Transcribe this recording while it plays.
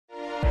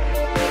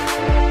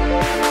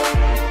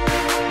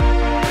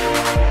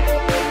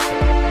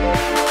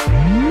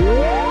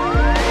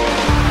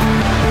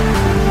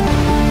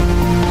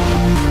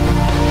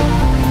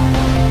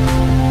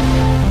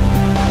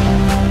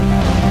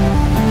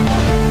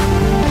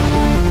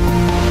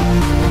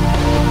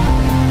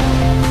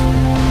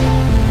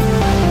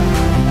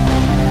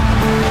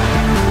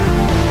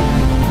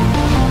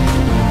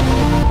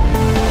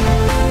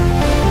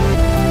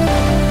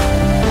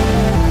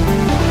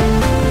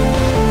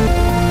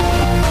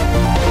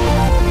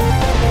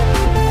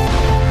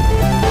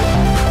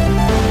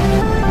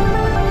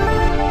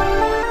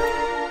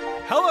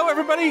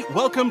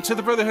welcome to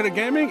the Brotherhood of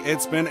Gaming.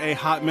 It's been a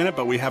hot minute,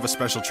 but we have a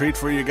special treat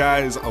for you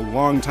guys. A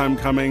long time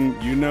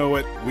coming. You know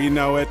it. We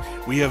know it.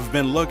 We have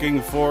been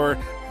looking for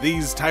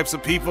these types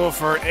of people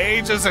for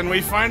ages, and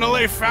we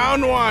finally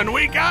found one.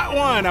 We got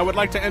one. I would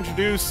like to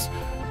introduce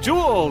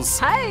Jewels.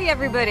 Hi,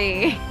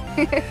 everybody.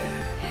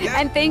 Yeah.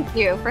 And thank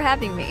you for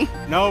having me.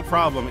 No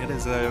problem.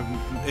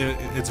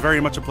 It's very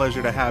much a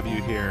pleasure to have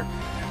you here.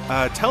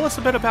 Tell us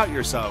a bit about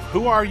yourself.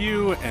 Who are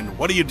you, and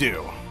what do you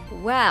do?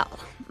 Well,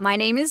 my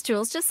name is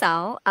Jewels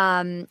Jaselle,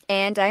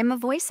 and I'm a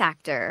voice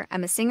actor.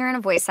 I'm a singer and a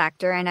voice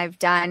actor, and I've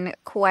done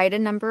quite a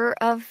number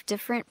of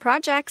different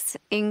projects,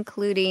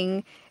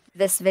 including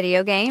this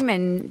video game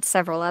and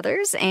several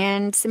others,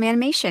 and some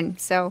animation.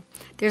 So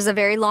there's a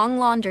very long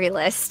laundry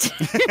list.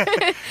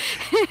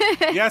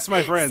 Yes,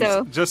 my friends.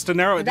 So just to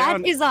narrow it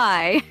down. that is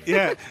I.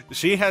 Yeah,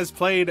 she has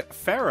played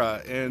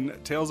Farah in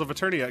Tales of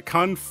Eternia.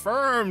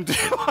 Confirmed.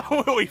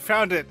 We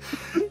found it.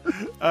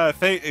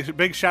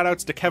 Big shout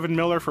outs to Kevin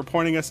Miller for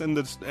pointing us in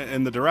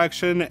the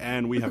direction,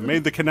 and we have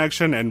made the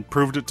connection and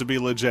proved it to be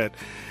legit.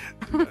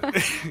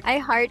 I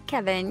heart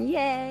Kevin.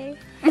 Yay.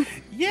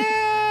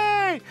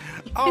 Yay!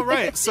 All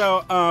right,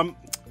 so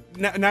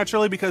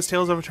naturally, because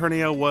Tales of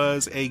Eternia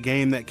was a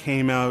game that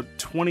came out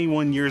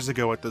 21 years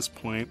ago at this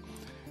point.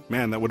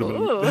 Man, that would have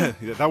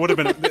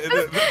been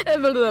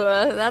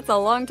That's a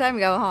long time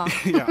ago, huh?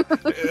 Yeah,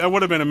 that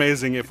would have been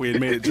amazing if we had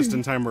made it just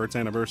in time for its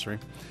anniversary.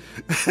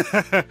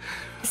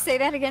 Say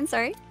that again,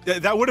 sorry?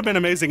 That would have been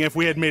amazing if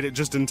we had made it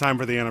just in time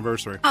for the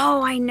anniversary.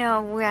 Oh, I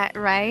know,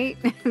 right?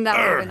 That would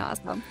have been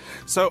awesome.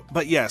 So,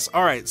 but yes,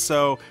 all right,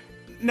 so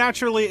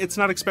naturally, it's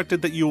not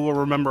expected that you will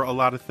remember a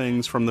lot of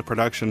things from the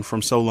production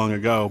from so long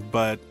ago,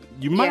 but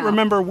you might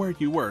remember where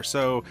you were.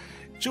 So,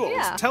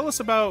 Jewels, tell us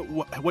about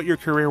what your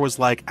career was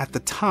like at the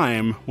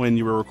time when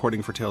you were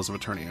recording for Tales of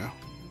Eternia.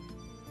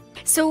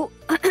 So,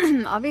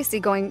 obviously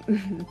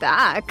going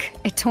back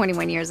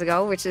 21 years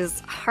ago, which is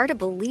hard to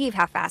believe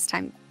how fast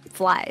time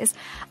flies,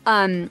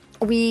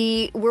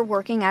 we were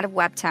working out of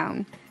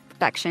Webtown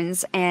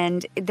Productions,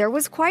 and there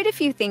was quite a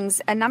few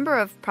things, a number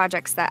of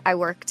projects that I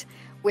worked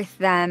with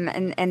them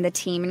and the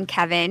team, and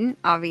Kevin,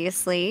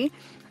 obviously.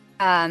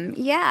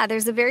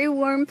 There's a very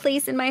warm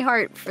place in my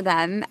heart for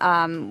them.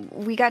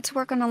 We got to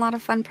work on a lot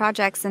of fun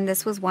projects, and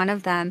this was one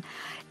of them.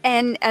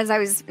 And as I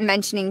was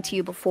mentioning to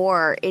you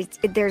before,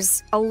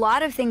 there's a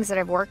lot of things that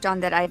I've worked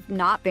on that I've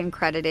not been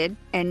credited,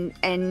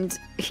 and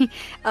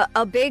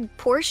a big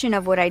portion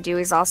of what I do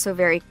is also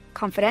very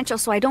confidential,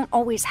 so I don't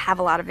always have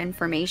a lot of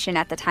information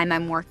at the time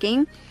I'm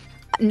working.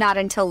 Not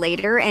until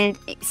later, and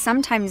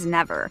sometimes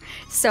never.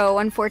 So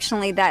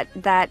unfortunately,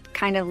 that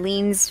kind of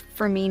leans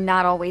for me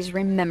not always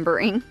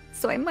remembering.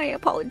 So my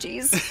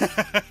apologies.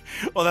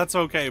 Well, that's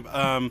okay.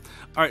 All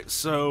right,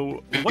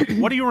 so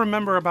what do you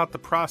remember about the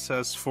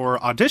process for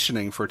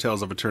auditioning for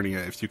Tales of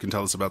Eternia, if you can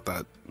tell us about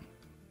that?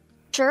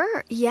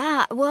 Sure,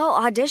 yeah. Well,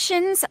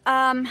 auditions,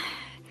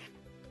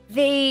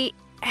 they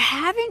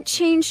haven't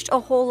changed a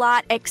whole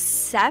lot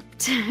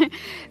except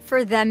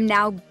for them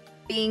now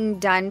being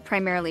done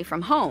primarily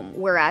from home,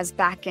 whereas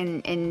back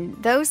in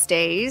those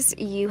days,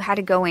 you had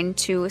to go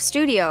into a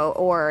studio,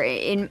 or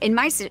in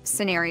my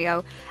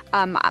scenario,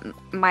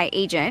 my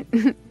agent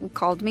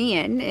called me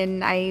in,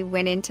 and I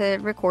went in to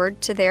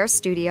record to their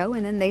studio,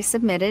 and then they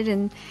submitted,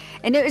 and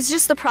it was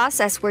just the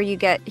process where you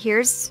get,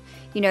 here's,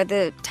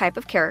 the type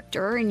of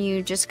character, and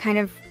you just kind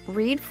of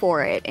read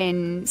for it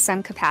in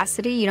some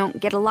capacity. You don't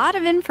get a lot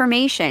of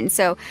information,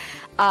 so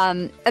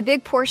a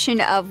big portion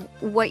of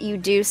what you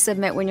do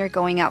submit when you're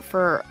going out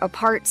for a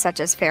part such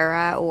as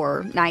Farah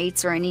or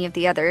NiGHTS or any of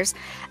the others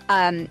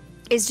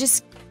is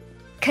just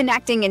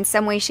connecting in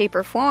some way, shape,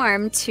 or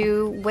form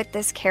to what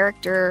this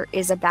character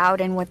is about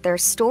and what their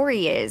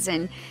story is,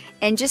 and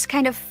just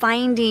kind of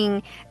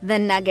finding the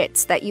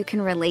nuggets that you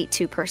can relate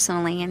to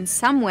personally in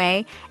some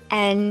way,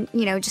 and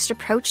just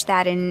approach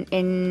that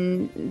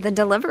in the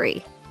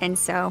delivery. And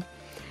so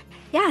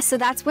so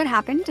that's what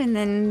happened, and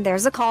then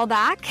there's a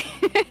callback.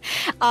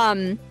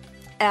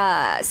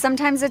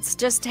 Sometimes it's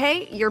just,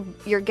 hey,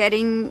 you're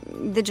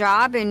getting the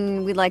job,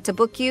 and we'd like to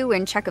book you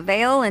and check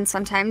avail, and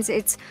sometimes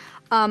it's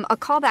a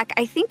callback.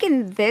 I think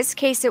in this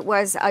case it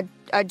was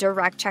a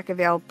direct check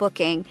avail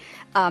booking.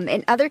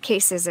 In other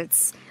cases,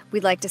 it's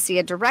we'd like to see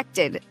a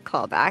directed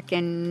callback,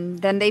 and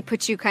then they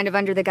put you kind of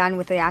under the gun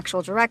with the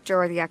actual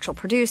director or the actual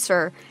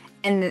producer,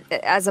 and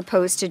as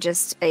opposed to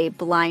just a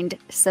blind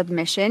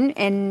submission,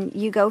 and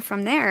you go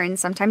from there. And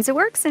sometimes it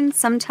works, and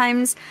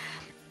sometimes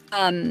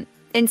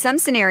in some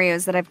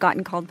scenarios that I've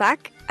gotten called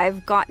back,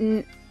 I've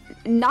gotten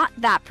not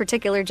that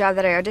particular job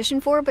that I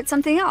auditioned for, but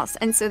something else.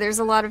 And so there's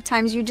a lot of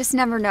times you just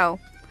never know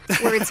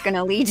where it's going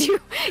to lead you.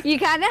 You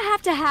kind of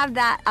have to have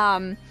that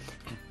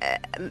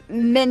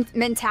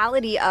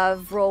mentality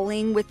of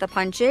rolling with the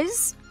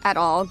punches at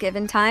all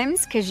given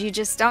times, because you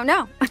just don't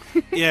know.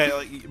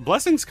 Yeah,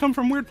 blessings come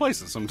from weird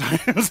places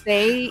sometimes.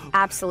 They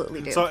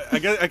absolutely do. So I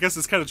guess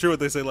it's kind of true what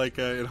they say, like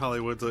in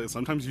Hollywood,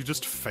 sometimes you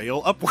just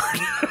fail upward.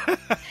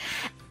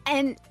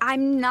 And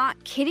I'm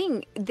not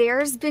kidding.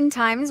 There's been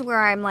times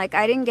where I'm like,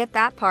 I didn't get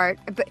that part,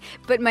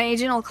 but my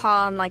agent will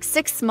call him like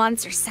 6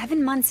 months or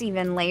 7 months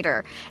even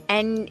later,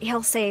 and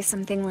he'll say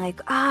something like,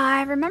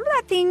 I remember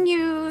that thing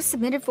you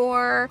submitted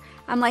for.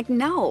 I'm like,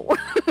 no.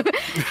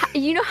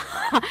 You know,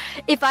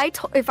 if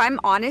I'm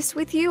honest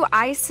with you,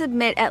 I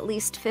submit at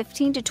least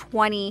 15 to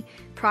 20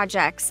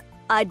 projects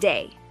a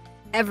day,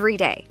 every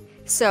day.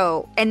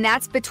 So, and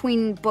that's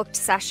between booked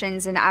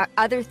sessions and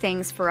other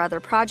things for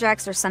other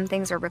projects, or some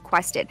things are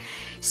requested.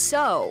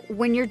 So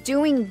when you're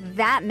doing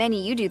that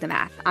many, you do the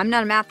math. I'm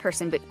not a math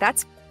person, but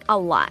that's a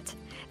lot.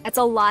 That's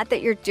a lot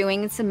that you're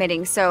doing and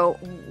submitting. So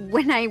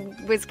when I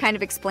was kind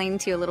of explaining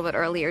to you a little bit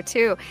earlier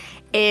too,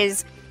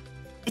 is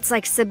it's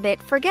like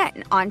submit, forget,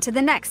 on to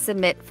the next,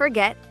 submit,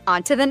 forget,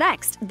 on to the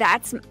next.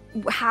 That's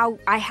how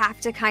I have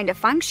to kind of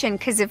function,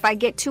 because if I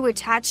get too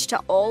attached to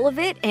all of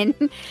it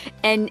and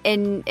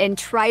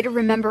try to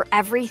remember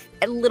every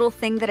little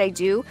thing that I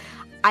do,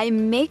 I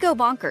may go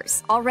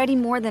bonkers already,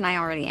 more than I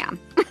already am.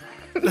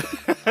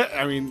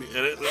 I mean,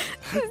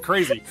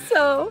 crazy.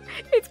 So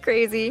it's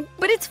crazy,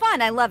 but it's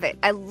fun. I love it.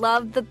 I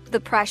love the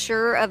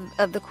pressure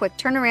of the quick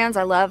turnarounds.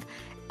 I love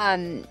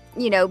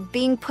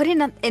being put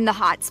in the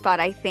hot spot,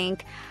 I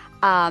think,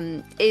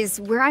 is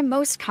where I'm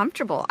most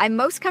comfortable. I'm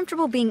most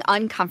comfortable being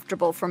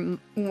uncomfortable from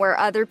where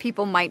other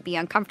people might be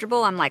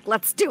uncomfortable. I'm like,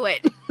 let's do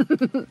it.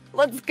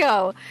 Let's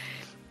go.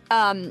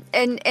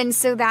 And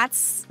so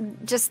that's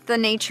just the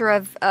nature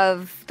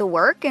of the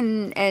work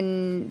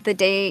and the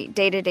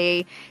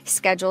day-to-day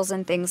schedules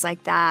and things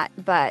like that.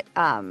 But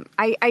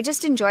I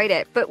just enjoyed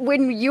it. But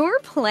when you were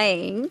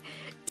playing,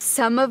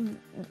 some of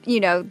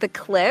the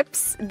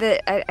clips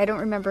that I don't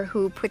remember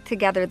who put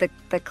together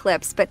the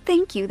clips, but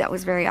thank you, that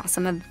was very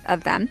awesome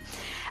of them.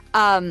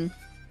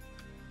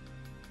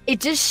 It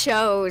just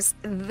shows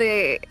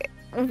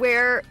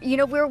where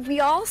we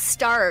all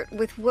start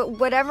with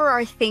whatever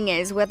our thing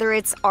is, whether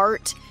it's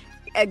art,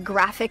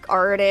 graphic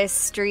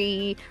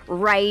artistry,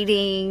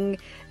 writing,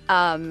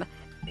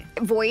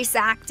 voice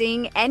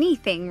acting,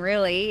 anything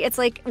really. It's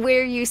like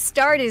where you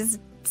start is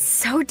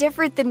so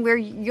different than where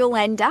you'll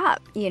end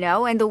up,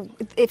 and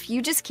if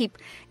you just keep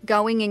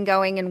going and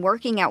going and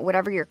working at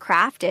whatever your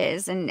craft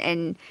is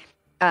and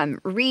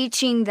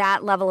reaching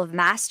that level of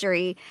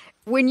mastery,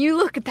 when you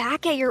look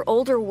back at your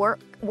older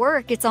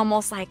work, it's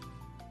almost like,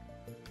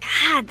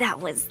 God,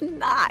 that was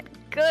not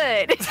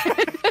good.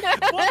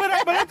 Well,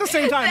 but at the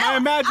same time, I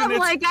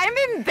imagine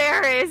I'm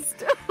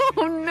embarrassed.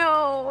 Oh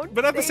no.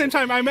 But at the same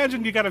time, I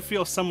imagine you got to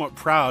feel somewhat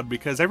proud,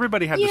 because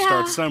everybody had to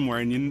start somewhere,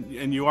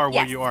 and you are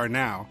where you are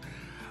now.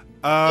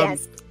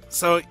 Yes.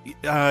 So,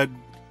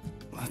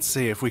 let's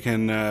see if we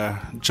can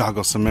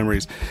joggle some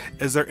memories.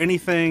 Is there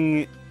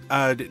anything?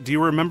 Do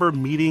you remember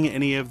meeting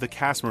any of the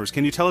cast members?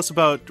 Can you tell us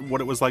about what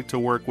it was like to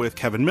work with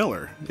Kevin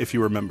Miller, if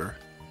you remember?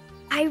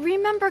 I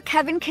remember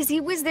Kevin because he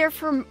was there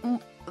for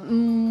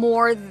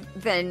more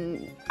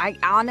than I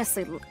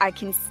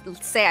can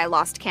say. I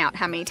lost count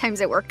how many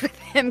times I worked with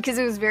him, because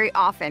it was very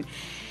often.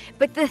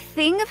 But the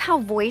thing of how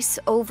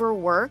voiceover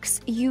works,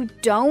 you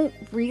don't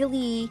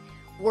really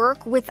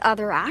work with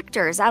other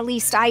actors. At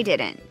least I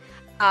didn't.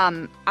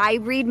 I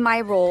read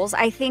my roles,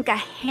 I think a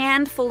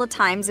handful of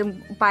times,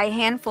 and by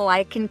handful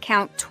I can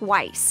count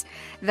twice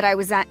that I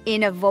was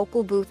in a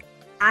vocal booth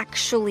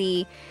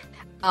actually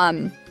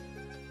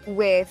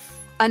with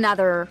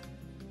another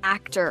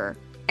actor.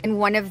 And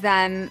one of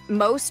them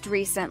most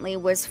recently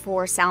was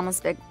for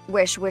Salma's Big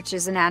Wish, which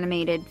is an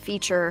animated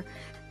feature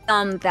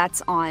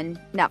that's on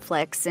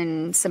Netflix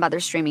and some other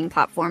streaming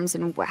platforms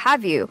and what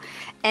have you.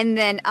 And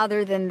then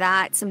other than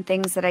that, some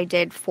things that I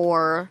did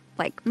for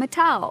like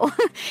Mattel,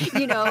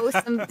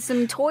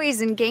 some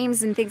toys and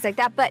games and things like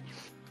that. But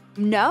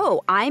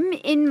no, I'm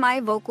in my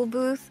vocal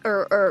booth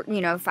or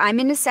if I'm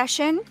in a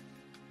session,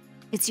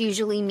 it's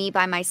usually me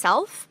by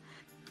myself,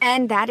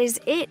 and that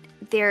is it.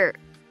 Their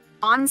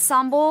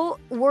ensemble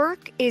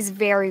work is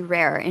very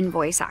rare in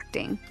voice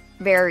acting.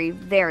 Very,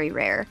 very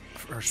rare.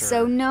 For sure.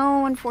 So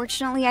no,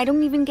 unfortunately, I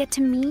don't even get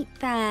to meet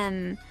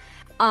them.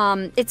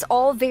 It's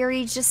all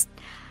very just,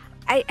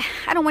 I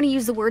don't want to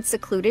use the word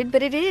secluded,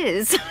 but it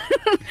is.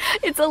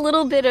 It's a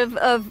little bit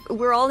of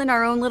we're all in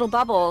our own little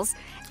bubbles.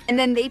 And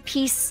then they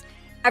piece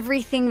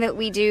everything that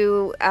we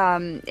do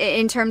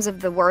in terms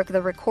of the work,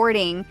 the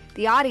recording,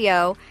 the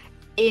audio,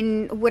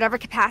 in whatever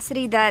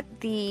capacity that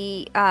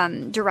the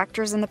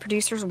directors and the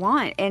producers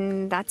want,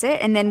 and that's it.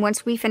 And then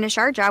once we finish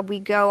our job, we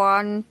go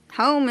on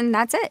home, and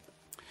that's it.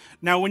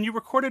 Now, when you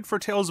recorded for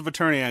Tales of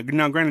Eternia,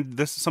 now granted,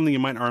 this is something you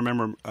might not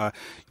remember,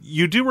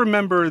 you do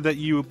remember that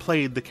you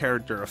played the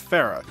character of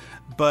Farah,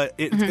 but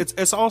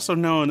it's also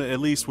known, at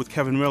least with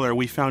Kevin Miller,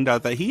 we found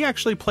out that he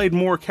actually played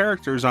more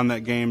characters on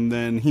that game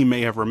than he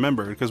may have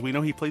remembered, because we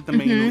know he played the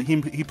main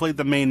he played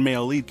the main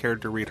male lead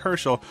character, Reed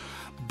Herschel.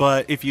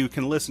 But if you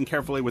can listen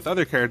carefully with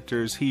other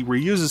characters, he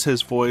reuses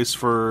his voice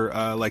for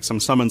like some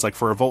summons, like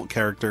for a Volt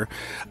character.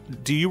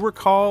 Do you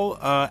recall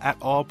at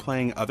all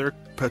playing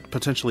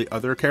potentially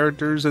other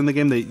characters in the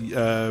game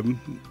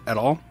at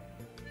all?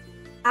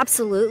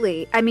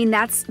 Absolutely. I mean,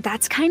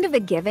 that's kind of a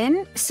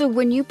given. So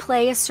when you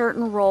play a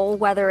certain role,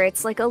 whether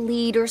it's like a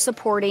lead or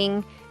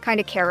supporting kind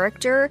of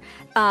character,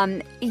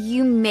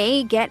 you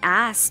may get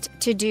asked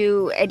to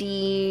do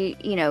any,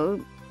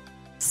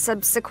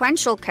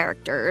 subsequential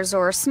characters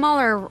or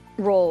smaller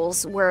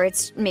roles where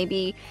it's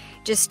maybe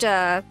just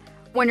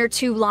one or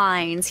two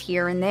lines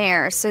here and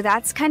there. So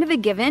that's kind of a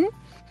given.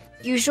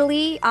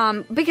 Usually,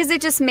 because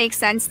it just makes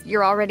sense.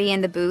 You're already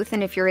in the booth,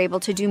 and if you're able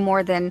to do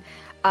more than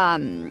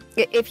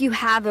if you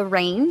have a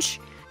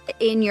range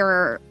in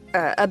your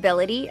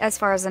ability as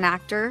far as an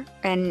actor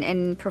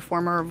and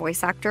performer or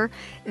voice actor,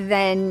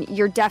 then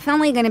you're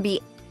definitely going to be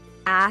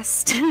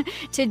asked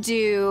to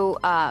do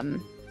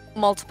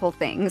multiple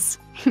things.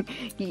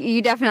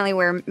 You definitely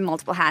wear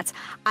multiple hats.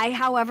 I,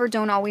 however,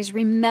 don't always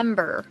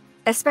remember,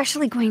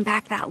 especially going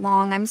back that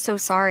long. I'm so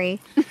sorry.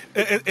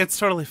 It's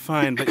totally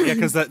fine, but yeah,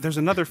 because there's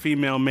another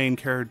female main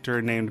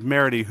character named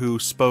Merity who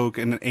spoke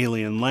in an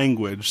alien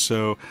language,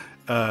 so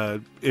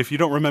if you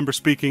don't remember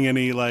speaking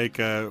any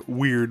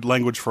weird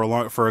language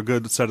for a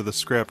good set of the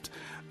script,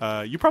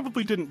 you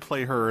probably didn't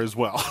play her as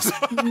well.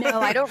 No,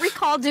 I don't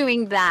recall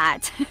doing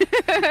that.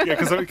 Yeah,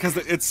 because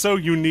it's so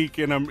unique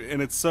and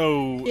it's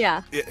so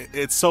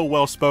it's so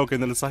well spoken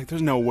that it's like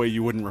there's no way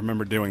you wouldn't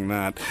remember doing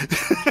that.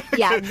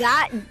 Yeah,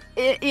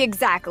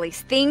 exactly.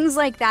 Things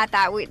like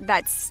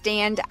that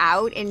stand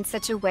out in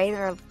such a way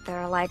that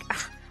they're like,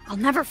 I'll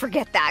never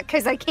forget that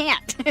because I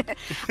can't.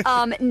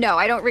 No,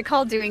 I don't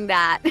recall doing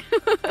that.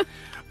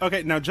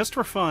 Okay, now just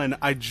for fun,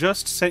 I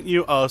just sent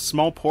you a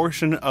small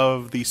portion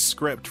of the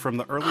script from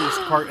the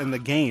earliest part in the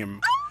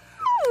game.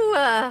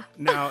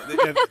 Now,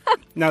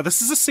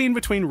 this is a scene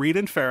between Reed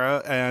and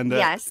Farah, and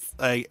yes.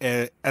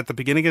 At the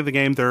beginning of the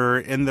game, they're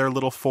in their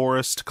little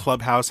forest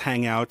clubhouse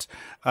hangout.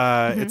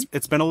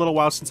 It's been a little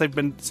while since they've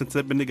been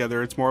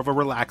together. It's more of a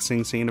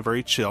relaxing scene, a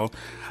very chill,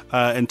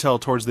 until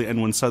towards the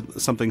end when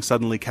something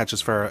suddenly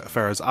catches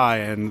Farah's eye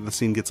and the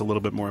scene gets a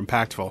little bit more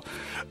impactful.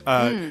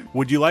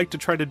 Would you like to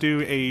try to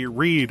do a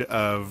read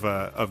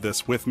of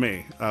this with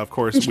me? Of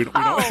course, we don't.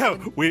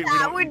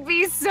 That would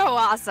be so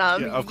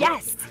awesome. Yeah,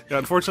 yes. Yeah,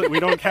 unfortunately, we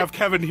don't have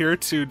Kevin here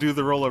to do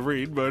the role of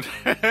Reed, but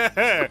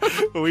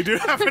we do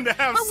happen to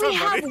have somebody. We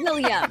have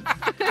William.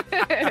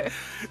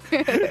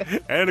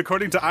 And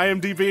according to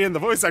IMDb and the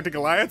Voice Acting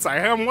Alliance, I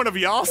am one of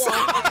y'all. So.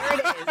 Well, there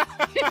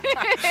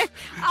it is.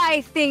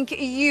 I think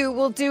you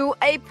will do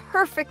a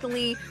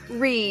perfectly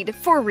Reed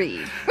for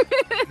Reed.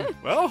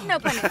 Well. No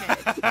pun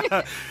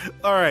intended.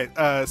 All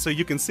right, so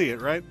you can see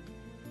it, right?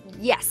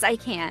 Yes, I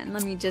can.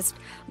 Let me just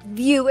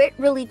view it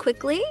really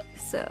quickly.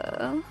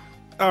 So.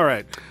 All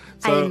right.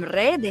 So, I'm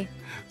ready.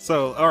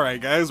 So, all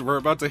right, guys, we're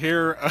about to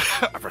hear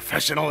a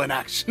professional in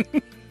action.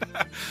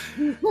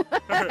 All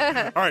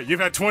right,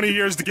 you've had 20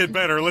 years to get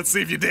better. Let's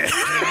see if you did.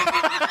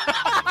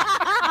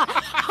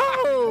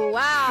 Oh,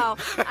 wow.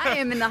 I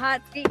am in the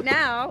hot seat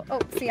now. Oh,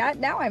 see,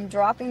 now I'm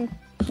dropping.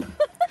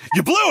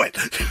 You blew it!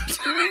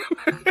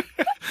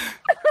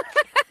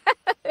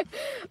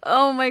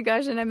 Oh, my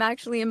gosh, and I'm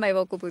actually in my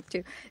vocal booth,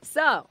 too.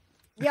 So,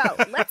 yo,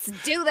 let's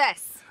do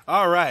this.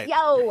 All right.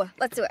 Yo,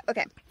 let's do it.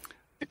 Okay.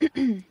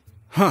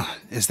 Huh,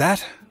 is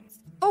that?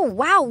 Oh,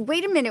 wow,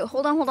 wait a minute.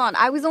 Hold on.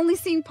 I was only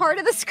seeing part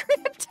of the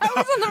script. I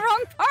was on the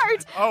wrong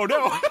part. Oh,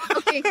 no.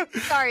 Okay,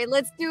 sorry.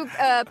 Let's do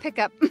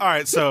pickup. All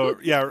right, so,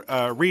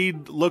 yeah,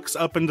 Reed looks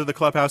up into the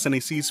clubhouse and he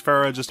sees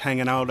Farah just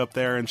hanging out up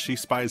there and she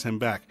spies him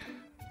back.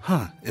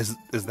 Huh, is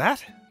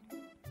that?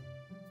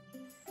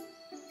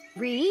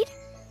 Reed?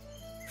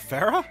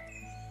 Farah?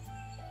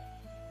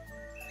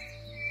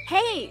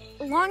 Hey,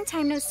 long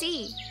time no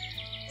see.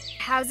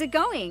 How's it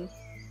going?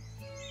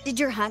 Did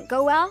your hunt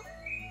go well?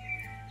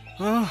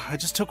 Oh, I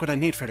just took what I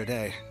need for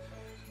today.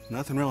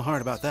 Nothing real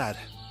hard about that.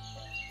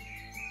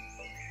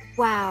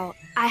 Wow,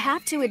 I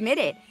have to admit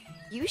it.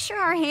 You sure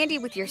are handy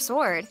with your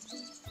sword.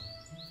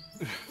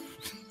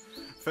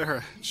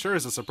 Farah, sure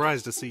is a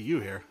surprise to see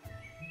you here.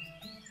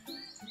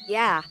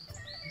 Yeah.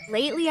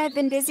 Lately I've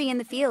been busy in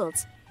the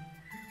fields.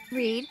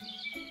 Reed,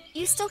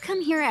 you still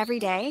come here every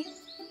day?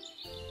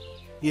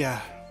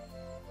 Yeah.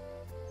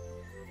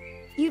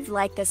 You've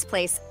liked this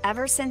place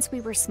ever since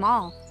we were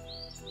small.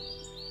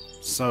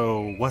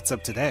 So, what's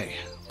up today?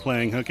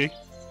 Playing hooky?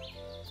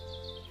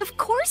 Of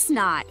course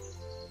not.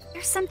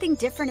 There's something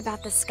different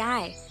about the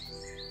sky.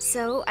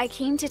 So I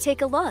came to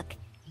take a look.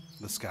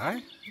 The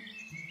sky?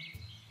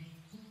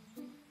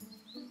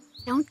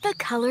 Don't the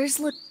colors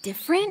look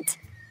different?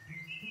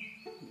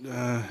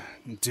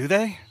 Do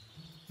they?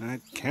 I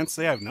can't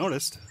say I've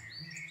noticed.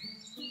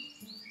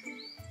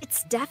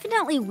 It's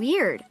definitely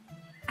weird.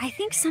 I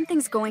think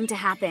something's going to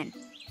happen.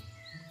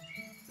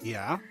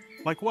 Yeah?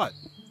 Like what?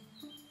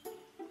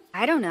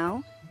 I don't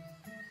know.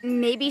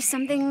 Maybe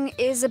something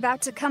is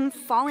about to come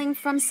falling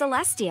from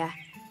Celestia.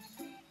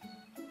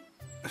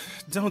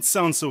 Don't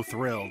sound so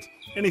thrilled.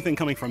 Anything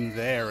coming from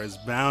there is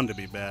bound to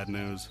be bad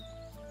news.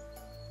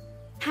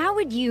 How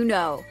would you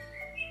know?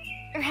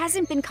 There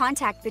hasn't been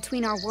contact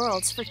between our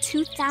worlds for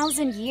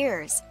 2,000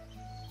 years.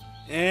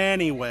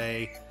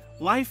 Anyway,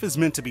 life is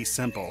meant to be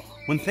simple.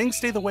 When things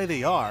stay the way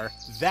they are,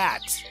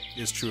 that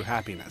is true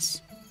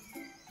happiness.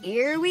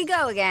 Here we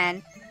go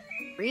again.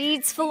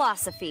 Reed's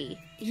philosophy.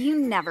 You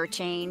never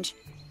change.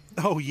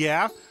 Oh,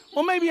 yeah?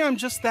 Well, maybe I'm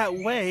just that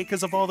way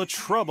because of all the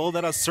trouble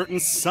that a certain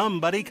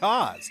somebody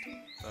caused.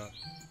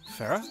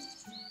 Farah?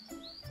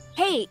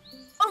 Hey,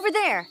 over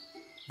there.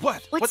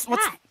 What? What's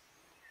that?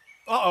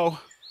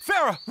 Uh-oh.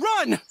 Farah,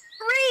 run!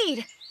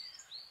 Reed!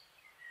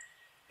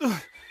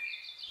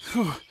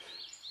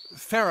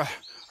 Farah,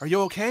 are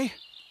you okay?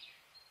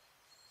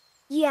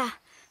 Yeah,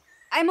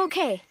 I'm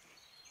okay.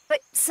 But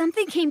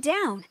something came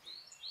down,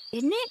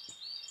 didn't it?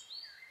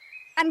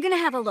 I'm gonna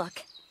have a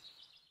look.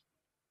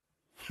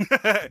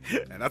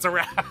 And that's a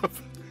wrap.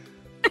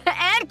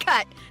 And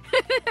cut.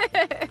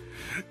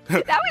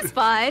 That was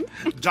fun.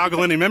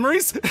 Joggle any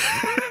memories?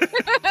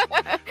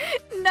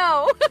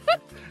 No.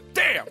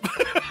 Damn.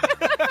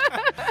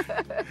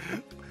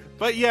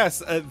 But yes,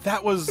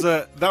 that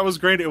was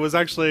great. It was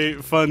actually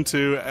fun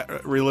to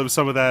relive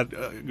some of that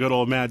good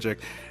old magic.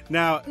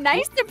 Now,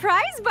 nice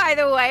surprise, by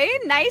the way.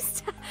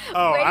 Nice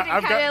way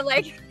to kind of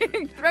like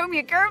throw me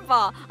a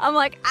curveball. I'm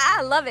like,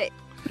 I love it.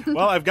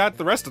 Well, I've got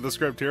the rest of the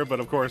script here, but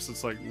of course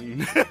it's like,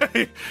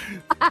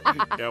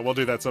 yeah, we'll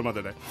do that some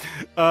other day.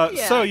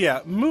 So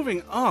yeah,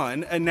 moving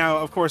on. And now,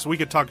 of course, we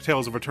could talk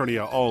Tales of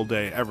Eternia all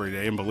day, every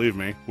day, and believe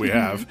me, we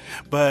have.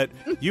 But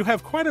you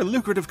have quite a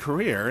lucrative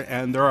career,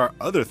 and there are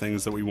other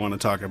things that we want to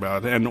talk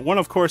about. And one,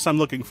 of course, I'm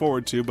looking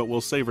forward to, but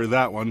we'll savor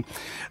that one.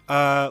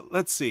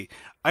 Let's see.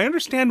 I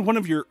understand one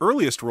of your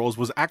earliest roles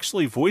was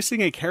actually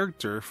voicing a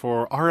character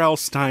for R.L.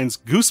 Stine's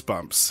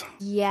Goosebumps.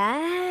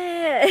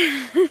 Yes.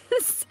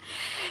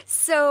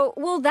 So,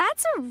 well,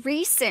 that's a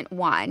recent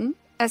one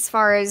as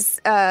far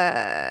as,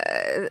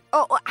 actually,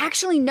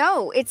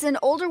 no, it's an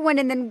older one.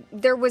 And then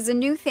there was a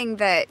new thing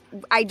that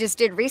I just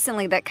did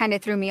recently that kind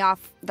of threw me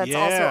off. That's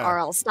also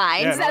R.L.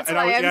 Stine's.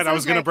 Yeah, I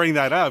was going to bring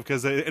that up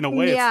because in a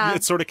way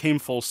it sort of came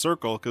full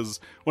circle because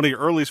one of your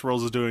earliest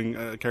roles is doing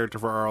a character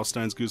for R.L.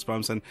 Stine's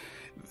Goosebumps. And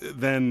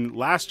then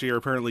last year,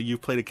 apparently, you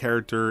played a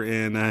character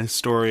in a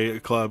story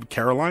club,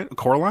 Coraline?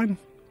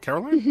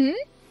 Mm-hmm.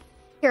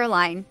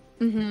 Caroline.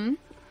 Mm-hmm.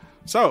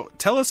 So,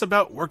 tell us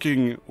about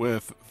working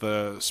with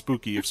the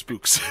spooky of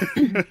spooks.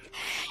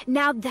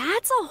 Now,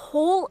 that's a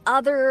whole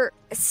other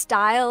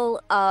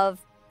style of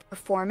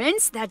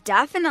performance that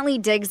definitely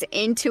digs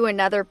into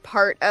another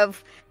part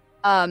of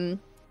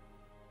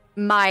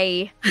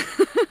my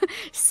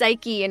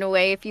psyche, in a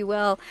way, if you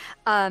will.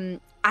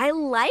 I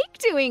like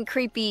doing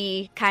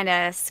creepy, kind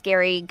of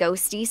scary,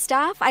 ghosty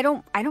stuff. I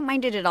don't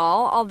mind it at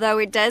all, although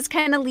it does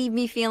kind of leave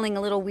me feeling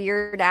a little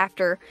weird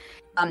after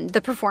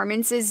the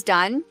performance is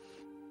done.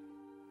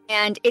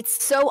 And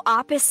it's so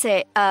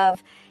opposite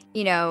of,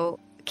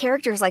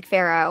 characters like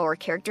Farah or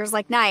characters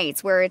like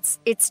NiGHTS, where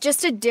it's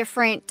just a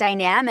different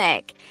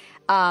dynamic.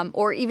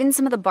 Or even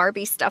some of the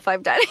Barbie stuff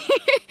I've done.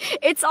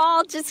 It's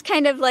all just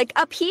kind of like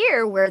up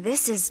here, where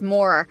this is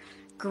more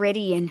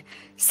gritty and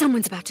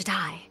someone's about to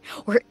die.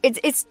 Or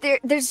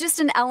there's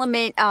just an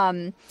element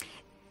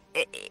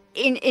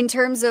in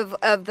terms of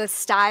the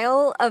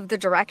style of the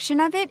direction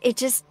of it.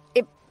 It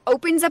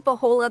opens up a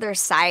whole other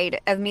side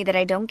of me that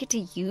I don't get to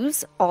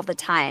use all the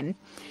time.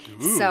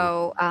 Ooh.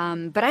 So,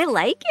 but I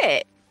like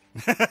it.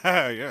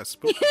 Yes.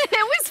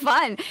 It was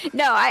fun.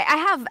 No, I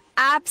have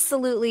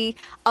absolutely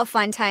a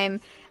fun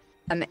time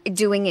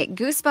doing it.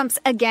 Goosebumps,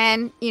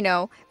 again,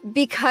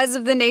 because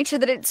of the nature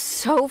that it's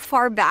so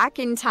far back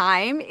in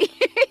time.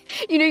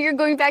 You're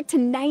going back to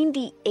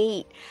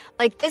 98.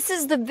 Like, this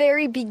is the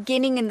very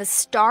beginning and the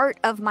start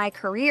of my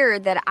career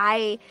that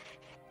I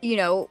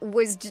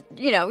was,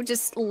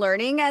 just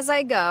learning as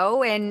I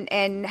go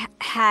and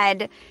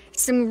had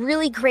some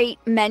really great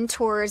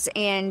mentors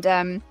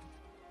and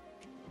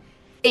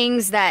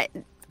things that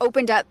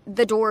opened up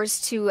the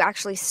doors to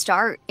actually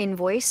start in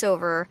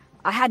voiceover.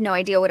 I had no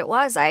idea what it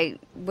was. I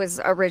was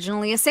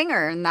originally a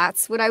singer, and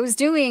that's what I was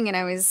doing, and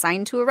I was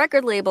signed to a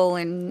record label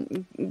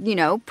and,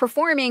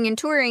 performing and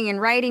touring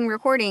and writing,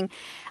 recording.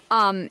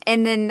 And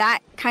then that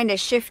kind of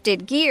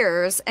shifted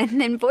gears,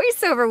 and then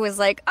voiceover was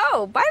like,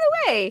 oh, by the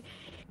way,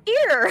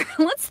 here,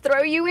 let's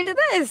throw you into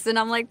this. And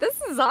I'm like, this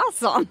is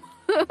awesome.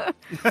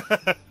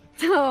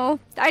 So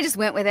I just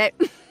went with it.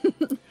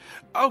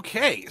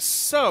 Okay,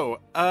 so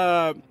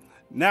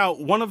now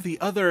one of the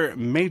other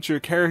major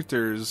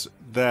characters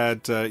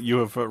that you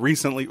have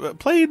recently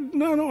played,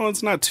 no,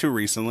 it's not too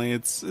recently.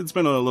 It's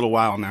been a little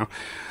while now.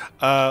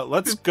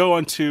 Let's go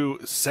on to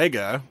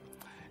SEGA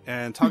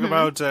and talk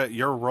about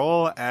your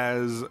role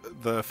as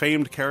the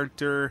famed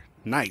character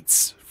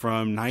NiGHTS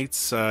from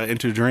NiGHTS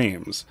Into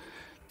Dreams.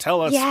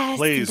 Tell us,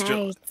 please,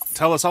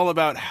 tell us all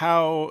about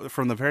how,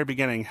 from the very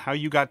beginning, how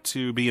you got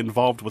to be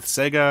involved with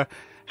SEGA,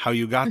 how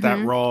you got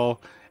that role,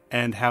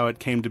 and how it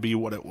came to be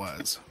what it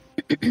was.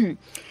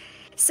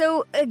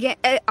 So, again,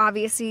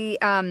 obviously,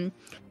 through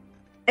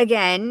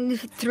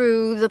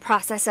the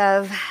process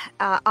of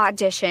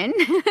audition,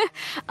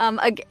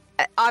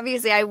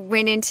 obviously I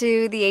went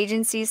into the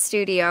agency's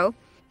studio,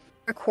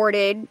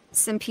 recorded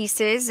some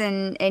pieces,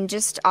 and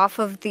just off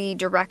of the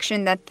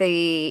direction that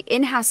the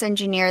in-house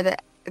engineer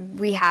that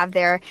we have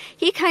there.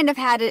 He kind of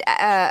had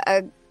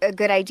a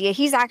good idea.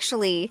 He's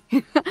actually,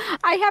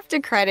 I have to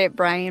credit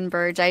Brian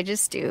Burge. I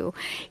just do.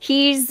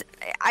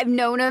 I've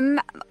known him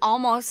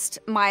almost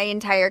my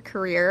entire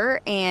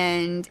career,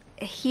 and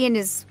he and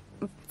his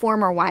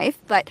former wife,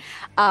 but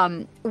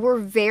were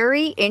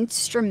very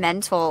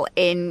instrumental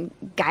in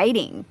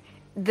guiding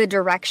the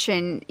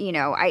direction. You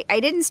know, I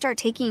didn't start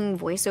taking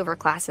voiceover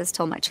classes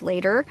till much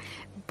later,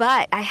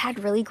 but I had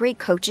really great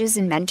coaches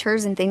and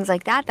mentors and things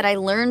like that I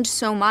learned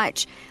so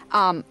much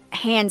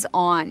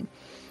hands-on.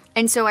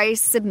 And so I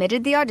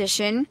submitted the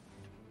audition,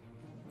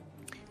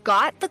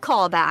 got the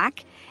call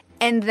back,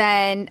 and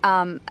then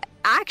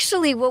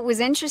actually what was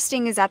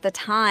interesting is at the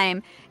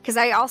time, because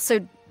I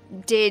also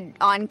did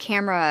on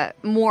camera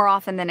more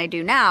often than I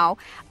do now,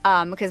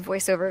 because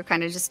voiceover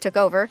kind of just took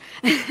over.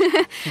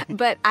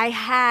 But I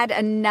had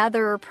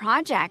another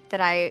project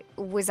that I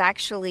was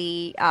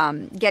actually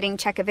getting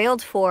check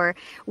availed for,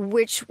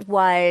 which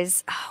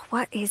was,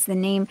 what is the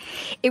name?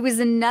 It was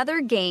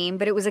another game,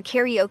 but it was a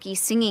karaoke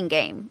singing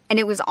game, and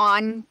it was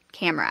on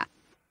camera.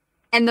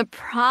 And the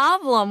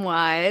problem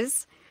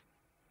was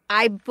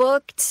I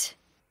booked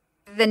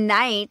the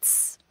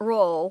NiGHTS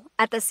role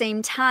at the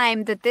same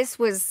time that this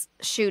was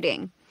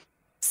shooting.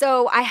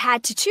 So I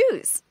had to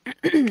choose.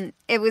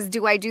 It was,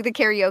 do I do the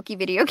karaoke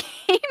video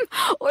game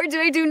or do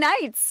I do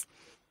NiGHTS?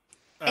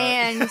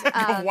 And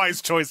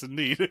wise choice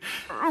indeed.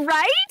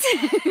 Right?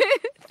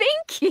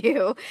 Thank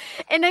you.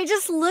 And I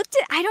just looked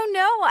at, I don't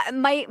know,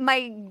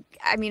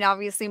 I mean,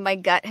 obviously my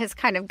gut has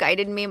kind of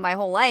guided me my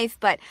whole life,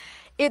 but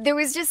there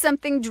was just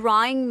something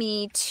drawing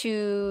me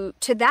to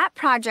that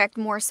project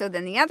more so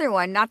than the other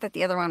one. Not that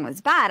the other one was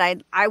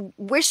bad. I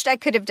wished I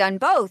could have done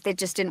both. It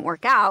just didn't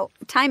work out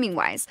timing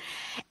wise.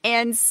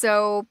 And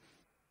so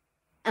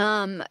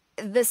the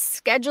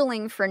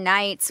scheduling for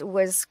NiGHTS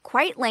was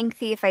quite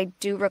lengthy. If I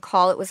do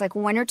recall, it was like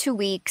 1 or 2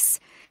 weeks,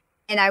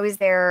 and I was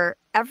there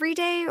every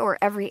day or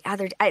every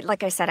other day.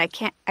 Like I said,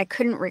 I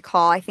couldn't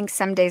recall. I think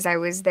some days I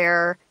was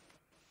there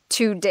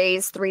 2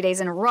 days, 3 days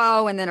in a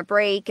row, and then a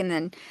break, and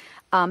then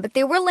but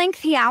they were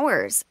lengthy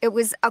hours. It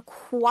was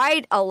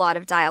quite a lot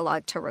of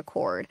dialogue to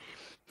record.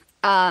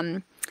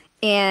 And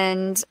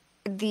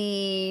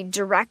the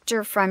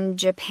director from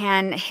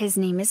Japan, his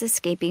name is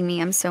escaping me.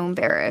 I'm so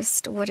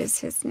embarrassed. What is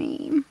his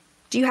name?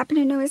 Do you happen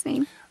to know his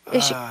name?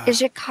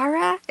 Is it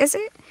Kara? Is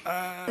it?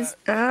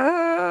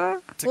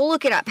 We'll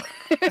look it up.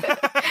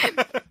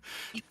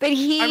 But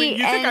I mean,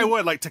 you think I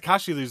would, like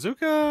Takashi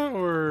Lizuka,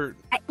 or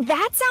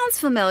that sounds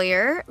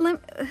familiar.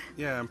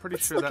 Yeah, I'm pretty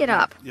sure. Look it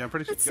up. Yeah, I'm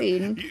pretty sure. Let's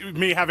see.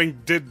 Me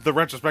having did the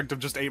retrospective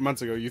just 8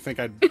 months ago, you think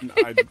I'd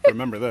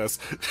remember this?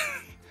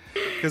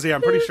 Because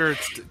I'm pretty sure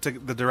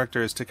the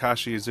director is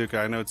Takashi Iizuka.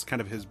 I know it's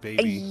kind of his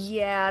baby.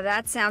 Yeah,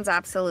 that sounds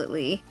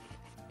absolutely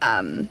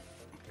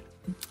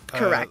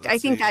correct. I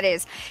think that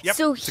is. Yep,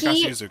 so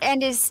Takashi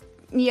Iizuka.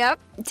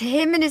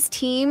 Him and his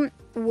team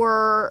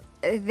were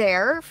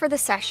there for the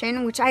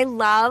session, which I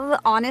love.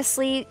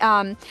 Honestly,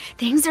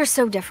 things are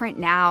so different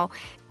now.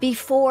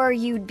 Before,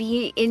 you'd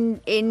be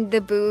in the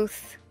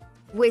booth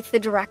with the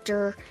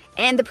director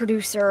and the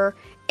producer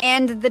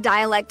and the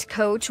dialect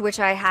coach, which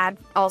I had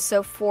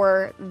also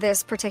for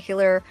this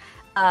particular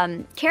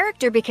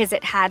character, because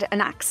it had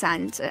an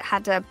accent. It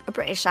had a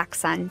British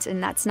accent,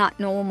 and that's not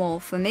normal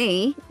for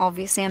me.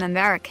 Obviously, I'm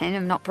American.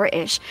 I'm not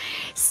British.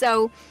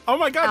 So, oh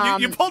my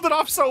God, you pulled it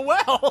off so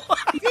well.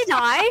 Did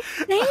I?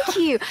 Thank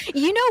you.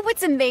 You know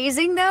what's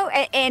amazing though,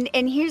 and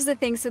here's the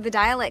thing. So the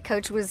dialect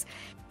coach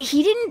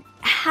he didn't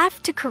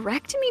have to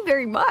correct me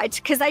very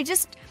much, because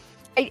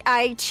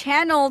I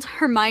channeled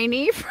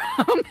Hermione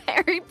from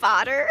Harry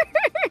Potter.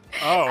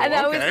 Oh, and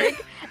I was okay.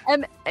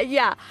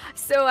 like,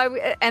 so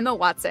Emma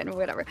Watson or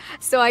whatever.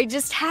 So I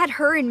just had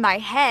her in my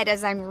head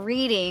as I'm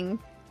reading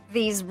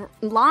these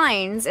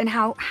lines, and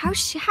how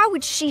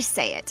would she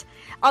say it?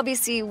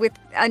 Obviously,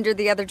 under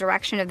the other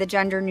direction of the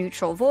gender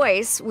neutral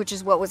voice, which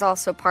is what was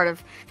also part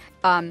of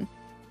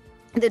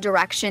the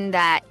direction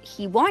that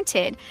he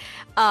wanted.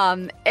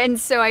 And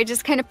so I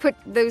just kind of put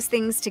those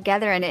things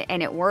together,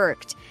 and it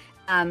worked.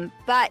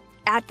 But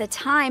at the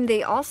time,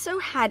 they also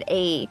had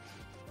a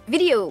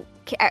video.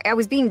 I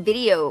was being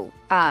video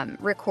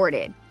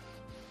recorded,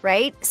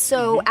 right?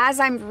 So as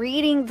I'm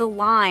reading the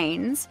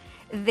lines,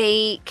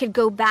 they could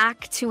go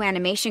back to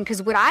animation,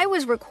 because what I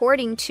was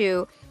recording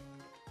to,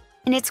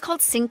 and it's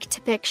called sync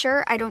to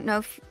picture. I don't know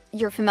if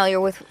you're familiar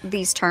with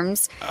these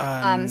terms.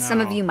 No. Some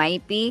of you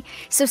might be.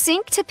 So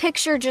sync to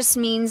picture just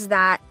means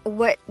that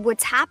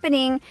what's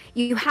happening,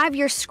 you have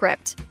your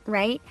script,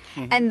 right?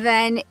 And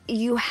then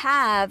you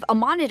have a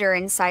monitor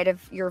inside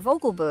of your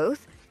vocal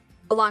booth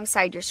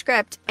alongside your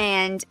script,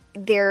 and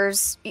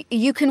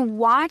you can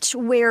watch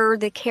where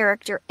the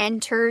character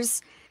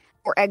enters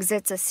or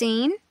exits a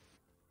scene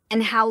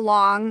and how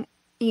long,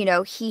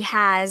 he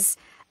has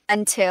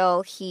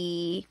until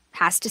he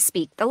has to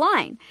speak the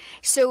line.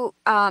 So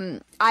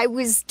I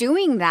was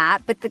doing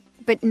that, but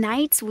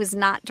NiGHTS was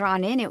not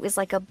drawn in. It was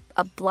like a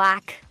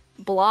black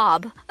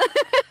blob.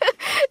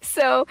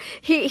 So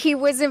he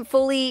wasn't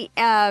fully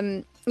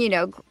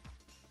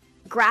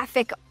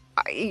graphic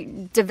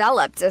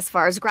developed as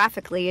far as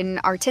graphically and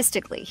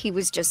artistically. He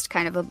was just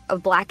kind of a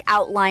black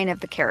outline of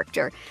the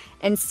character.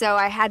 And so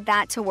I had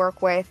that to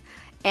work with.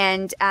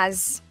 And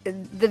as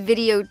the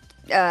video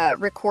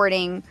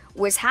recording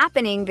was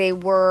happening, they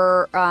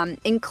were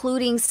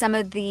including some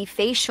of the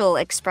facial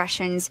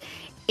expressions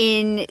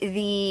in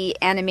the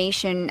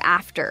animation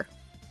after.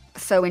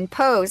 So in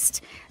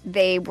post,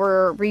 they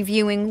were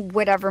reviewing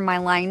whatever my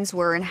lines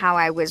were and how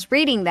I was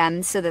reading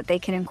them so that they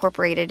can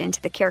incorporate it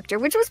into the character,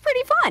 which was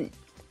pretty fun.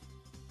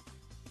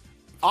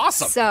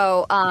 Awesome.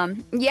 So,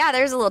 yeah,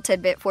 there's a little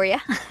tidbit for you.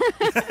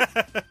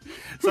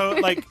 So,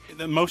 like,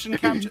 the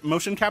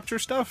motion capture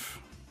stuff?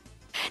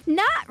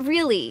 Not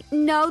really.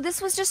 No,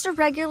 this was just a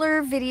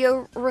regular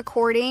video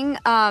recording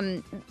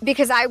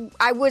because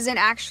I wasn't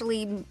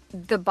actually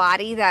the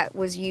body that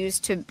was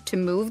used to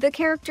move the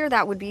character.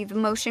 That would be the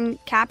motion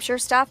capture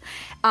stuff.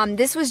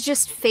 This was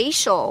just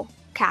facial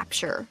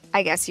capture,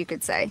 I guess you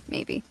could say,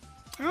 maybe.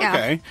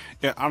 Okay.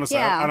 Yeah, honestly,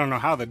 yeah. I don't know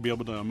how they'd be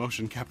able to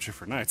motion capture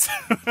for Knights.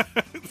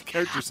 The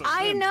character's so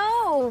I thin.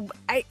 know.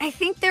 I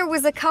think there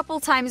was a couple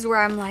times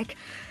where I'm like,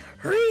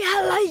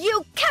 Rihala,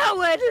 you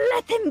coward,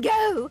 let them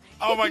go.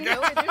 Oh my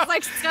God. There's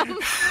like some...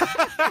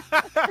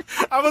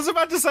 I was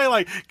about to say,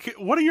 like,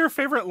 what are your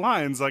favorite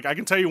lines? Like, I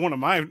can tell you one of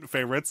my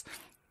favorites.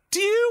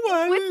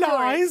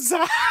 Dualize.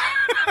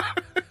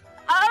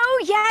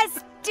 Oh,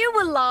 yes,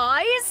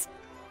 dualize.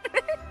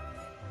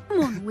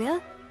 Come on,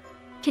 Will.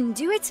 Can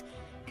do it.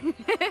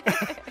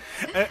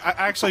 I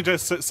actually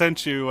just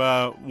sent you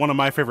one of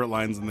my favorite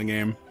lines in the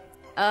game.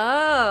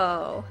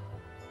 Oh.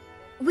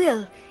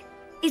 Will,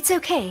 it's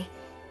okay.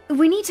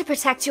 We need to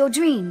protect your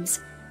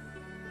dreams.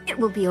 It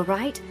will be all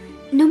right.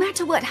 No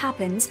matter what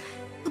happens,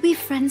 we'll be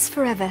friends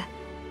forever.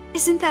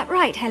 Isn't that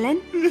right, Helen?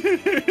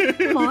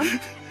 Come on,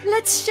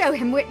 let's show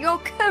him what your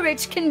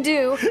courage can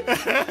do.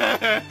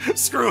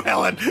 Screw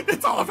Helen.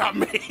 It's all about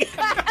me.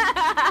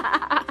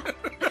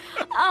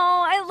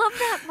 Oh, I love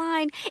that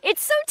line.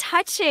 It's so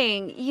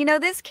touching. You know,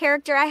 this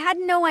character, I had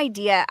no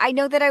idea. I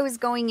know that I was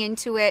going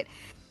into it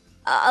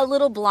a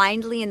little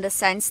blindly in the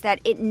sense that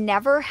it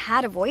never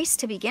had a voice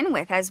to begin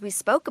with, as we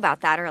spoke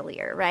about that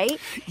earlier, right?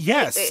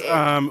 Yes,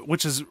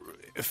 which is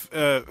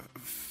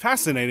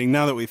fascinating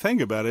now that we think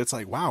about it. It's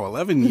like, wow,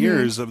 11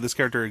 years of this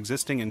character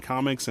existing in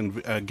comics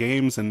and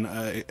games and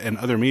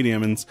other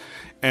mediums,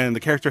 and the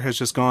character has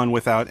just gone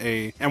without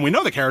a... And we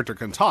know the character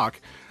can talk,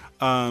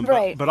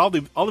 right. but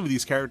all of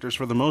these characters,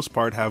 for the most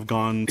part, have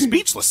gone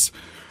speechless.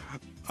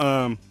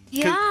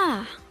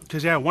 Yeah.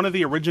 Because one of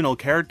the original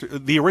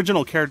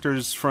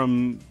characters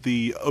from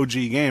the OG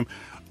game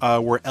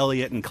were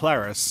Elliot and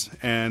Clarice,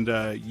 and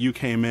you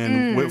came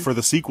in for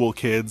the sequel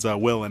kids,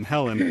 Will and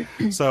Helen.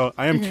 So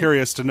I am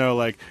curious to know,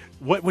 like,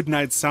 what would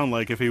Knights sound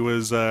like if he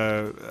was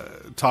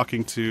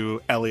talking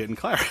to Elliot and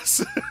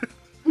Clarice?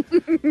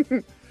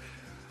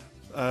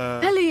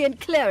 Ellie and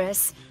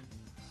Clarice.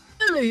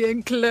 Ellie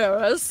and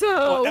Clarice.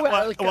 Oh,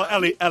 welcome. Well,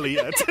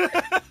 Elliot.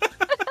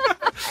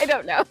 I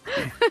don't know.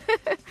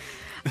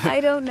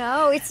 I don't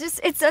know.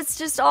 It's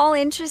just all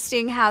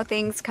interesting how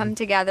things come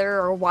together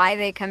or why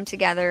they come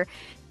together.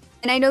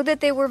 And I know that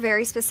they were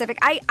very specific.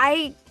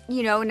 I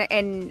you know,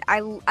 and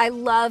I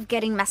love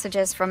getting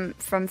messages from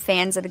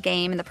fans of the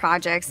game and the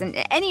projects and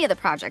any of the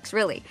projects,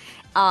 really.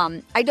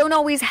 I don't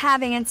always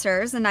have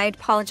answers, and I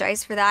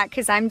apologize for that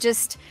because I'm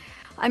just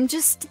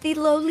the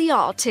lowly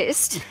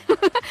artist.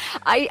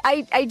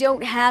 I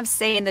don't have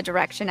say in the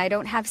direction. I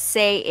don't have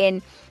say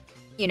in,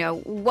 you know,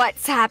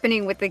 what's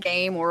happening with the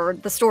game or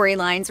the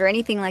storylines or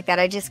anything like that.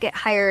 I just get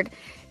hired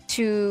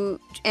to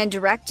and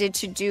directed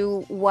to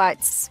do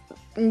what's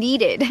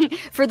needed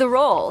for the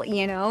role,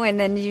 you know, and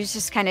then you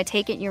just kind of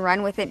take it and you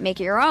run with it,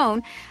 make it your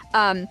own.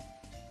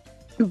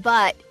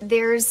 But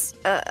there's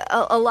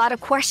a lot of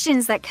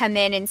questions that come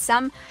in, and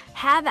some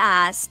have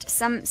asked,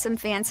 some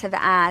fans have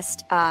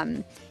asked,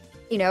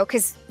 you know,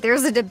 because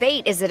there's a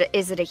debate. Is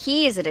it a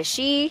he? Is it a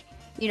she?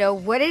 You know,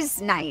 what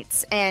is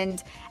Knights?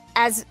 And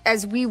as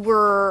we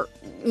were,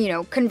 you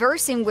know,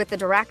 conversing with the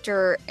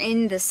director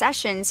in the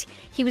sessions,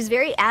 he was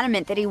very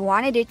adamant that he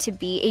wanted it to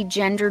be a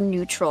gender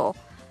neutral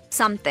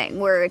something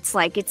where it's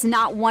like it's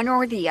not one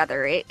or the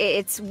other.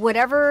 It's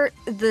whatever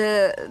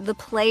the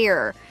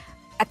player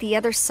at the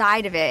other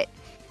side of it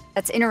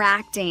that's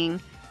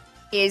interacting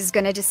is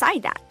going to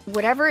decide that.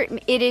 Whatever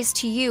it is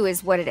to you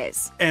is what it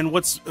is. And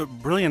what's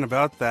brilliant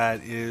about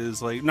that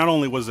is, like, not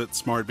only was it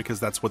smart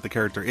because that's what the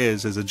character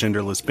is a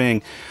genderless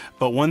being,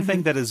 but one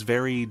thing that is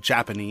very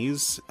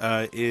Japanese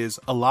is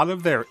a lot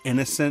of their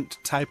innocent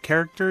type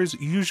characters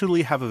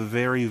usually have a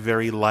very,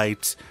 very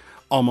light,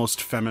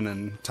 almost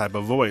feminine type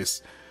of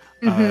voice.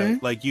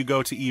 Like you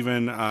go to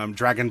even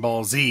Dragon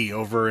Ball Z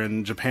over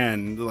in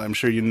Japan. I'm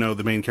sure you know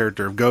the main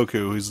character of Goku,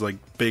 who's like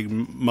big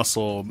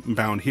muscle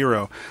bound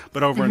hero.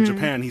 But over in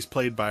Japan, he's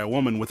played by a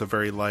woman with a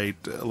very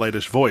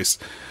lightish voice,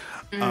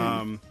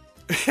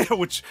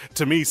 which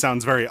to me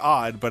sounds very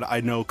odd. But I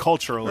know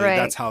culturally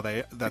that's how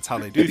they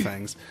do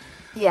things.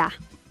 Yeah.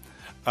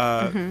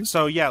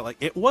 So yeah, like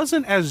it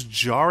wasn't as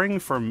jarring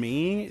for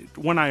me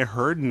when I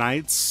heard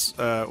Knights,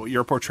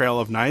 your portrayal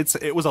of Knights.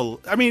 It was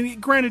I mean,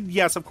 granted,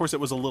 yes, of course, it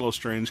was a little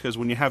strange because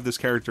when you have this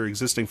character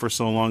existing for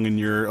so long and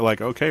you're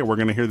like, okay, we're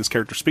going to hear this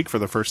character speak for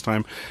the first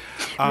time,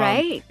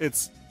 Right?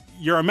 It's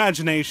your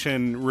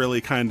imagination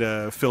really kind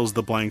of fills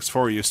the blanks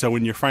for you. So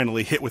when you're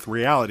finally hit with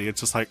reality,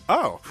 it's just like,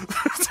 oh,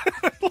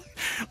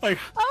 like,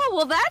 Oh,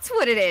 well, that's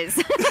what it is.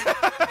 That's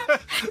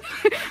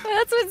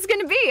what it's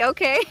going to be.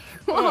 Okay.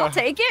 Well, I'll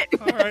take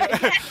it. all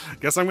right.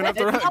 Guess I'm gonna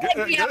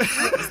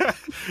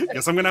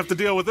have to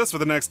deal with this for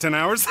the next 10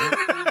 hours.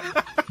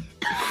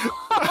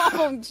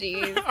 Oh,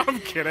 jeez. I'm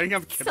kidding.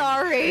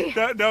 Sorry.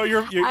 No,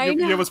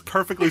 it was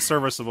perfectly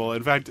serviceable.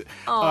 In fact,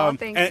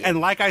 thank you. And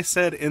like I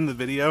said in the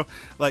video,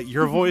 like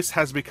your voice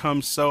has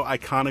become so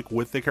iconic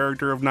with the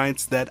character of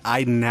Knights that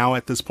I now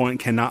at this point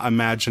cannot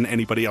imagine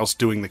anybody else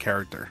doing the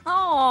character.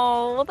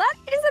 Oh, well,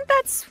 isn't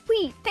that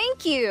sweet?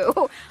 Thank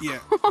you. Yeah.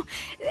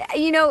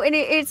 You know, and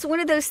it's one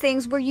of those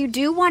things where you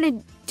do want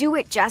to do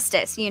it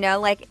justice, you know,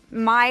 like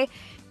I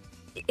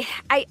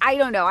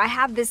don't know. I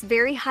have this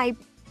very high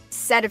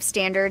set of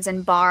standards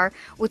and bar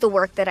with the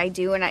work that I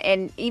do.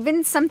 And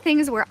even some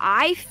things where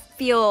I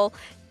feel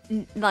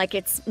like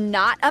it's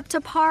not up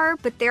to par,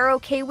 but they're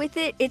okay with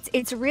it.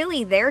 It's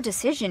really their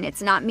decision.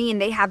 It's not me.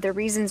 And they have their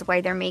reasons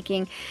why they're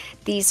making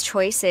these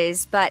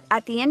choices. But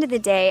at the end of the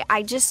day,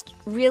 I just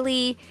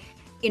really,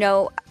 you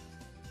know,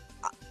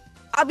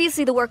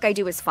 obviously the work I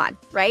do is fun,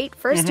 right?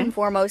 First and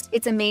foremost,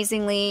 it's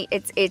amazingly,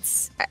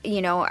 it's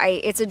you know,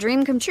 it's a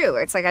dream come true.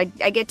 It's like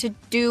I get to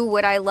do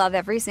what I love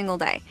every single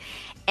day.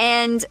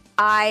 And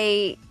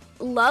I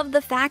love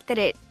the fact that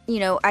it, you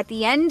know, at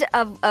the end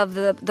of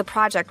the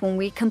project, when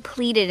we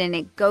complete it and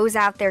it goes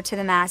out there to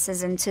the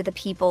masses and to the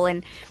people,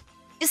 and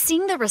just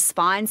seeing the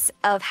response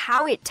of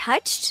how it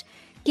touched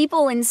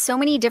people in so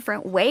many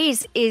different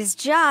ways is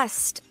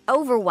just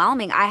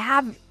overwhelming. I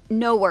have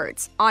no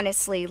words,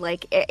 honestly.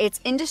 Like, it's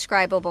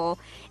indescribable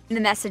in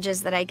the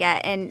messages that I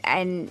get,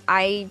 and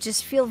I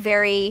just feel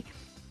very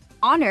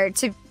honored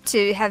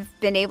to have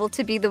been able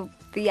to be the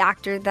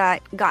actor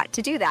that got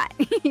to do that,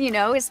 you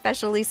know,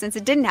 especially since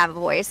it didn't have a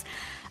voice.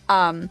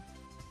 And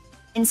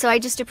so I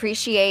just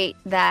appreciate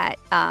that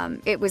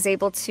it was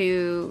able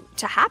to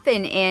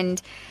happen.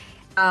 And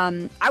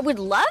I would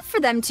love for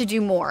them to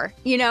do more,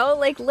 you know,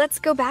 like let's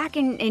go back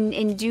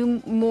and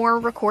do more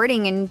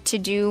recording and to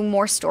do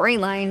more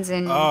storylines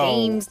and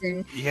games.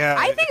 And yeah,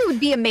 I think it would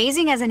be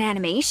amazing as an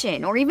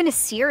animation or even a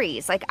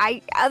series, like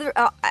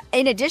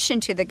in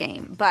addition to the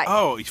game. But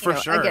for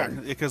sure,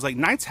 again, because like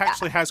Knights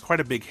actually has quite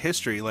a big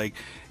history. Like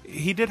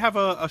he did have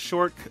a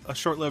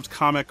short-lived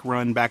comic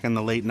run back in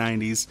the late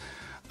 90s.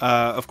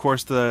 Of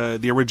course,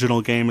 the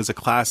original game is a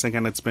classic,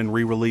 and it's been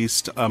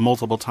re-released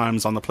multiple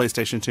times on the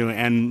PlayStation 2,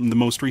 and the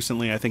most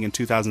recently, I think, in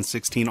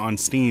 2016 on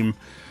Steam.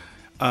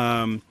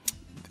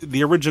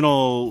 The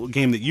original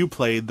game that you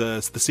played,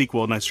 the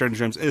sequel, Night Stranger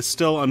Dreams, is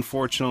still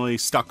unfortunately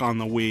stuck on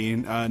the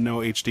Wii. No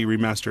HD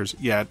remasters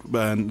yet,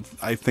 but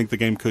I think the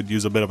game could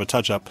use a bit of a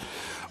touch-up.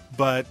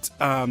 But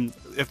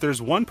if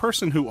there's one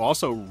person who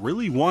also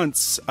really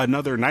wants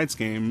another Knights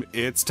game,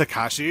 it's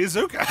Takashi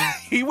Iizuka.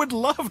 He would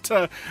love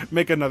to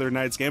make another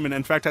Knights game, and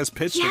in fact has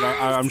pitched it,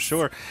 I'm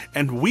sure.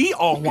 And we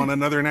all want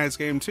another Knights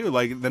game too.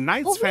 Like the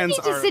Knights fans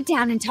we need to sit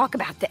down and talk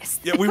about this.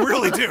 Yeah, we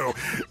really do.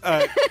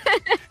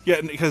 Yeah,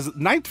 because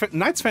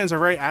Knights fans are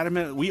very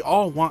adamant. We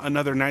all want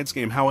another Knights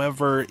game.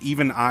 However,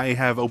 even I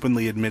have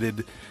openly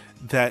admitted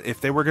that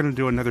if they were going to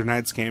do another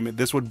Knights game,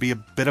 this would be a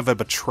bit of a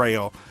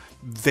betrayal.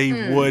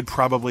 They would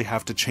probably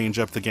have to change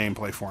up the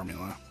gameplay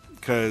formula,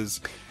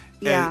 because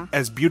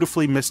as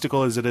beautifully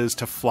mystical as it is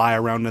to fly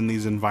around in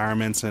these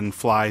environments and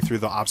fly through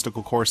the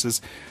obstacle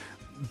courses,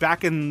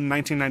 back in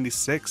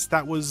 1996,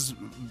 that was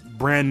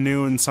brand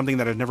new and something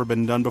that had never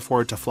been done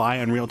before, to fly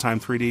in real-time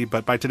 3D.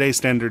 But by today's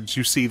standards,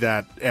 you see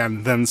that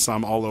and then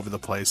some all over the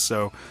place.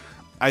 So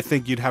I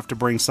think you'd have to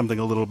bring something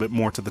a little bit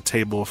more to the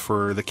table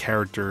for the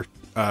character,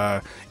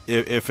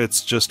 if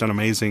it's just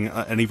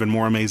an even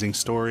more amazing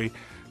story.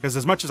 Because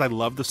as much as I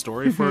love the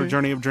story for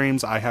Journey of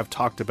Dreams, I have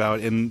talked about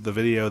in the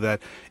video that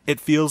it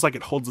feels like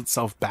it holds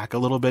itself back a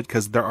little bit,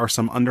 because there are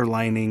some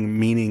underlining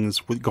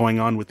meanings going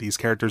on with these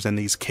characters and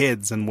these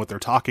kids and what they're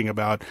talking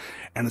about.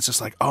 And it's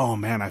just like, oh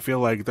man, I feel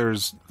like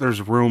there's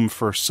room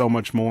for so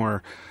much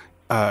more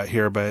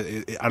here. But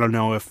I don't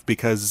know if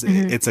because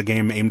it's a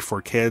game aimed for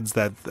kids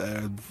that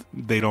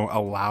they don't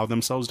allow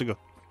themselves to go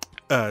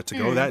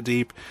that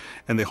deep,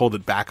 and they hold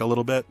it back a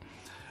little bit.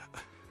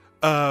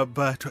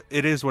 But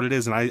it is what it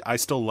is, and I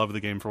still love the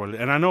game for what it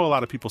is. And I know a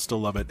lot of people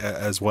still love it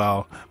as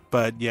well.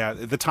 But yeah,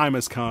 the time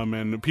has come,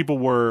 and people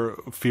were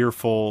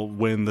fearful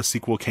when the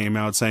sequel came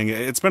out, saying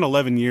it's been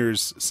 11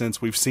 years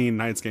since we've seen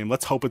Knights game.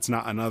 Let's hope it's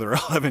not another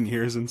 11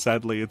 years, and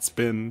sadly it's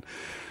been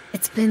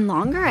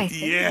longer, I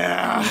think.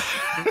 Yeah.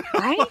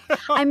 Right?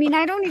 I mean,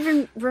 I don't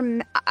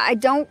even I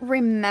don't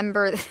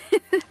remember.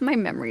 My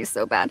memory is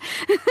so bad.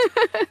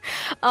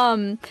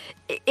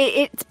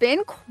 It's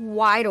been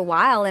quite a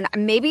while, and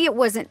maybe it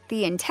wasn't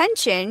the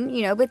intention,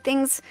 you know, but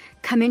things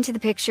come into the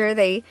picture.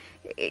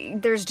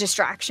 there's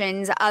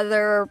distractions,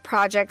 other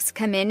projects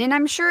come in, and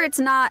I'm sure it's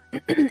not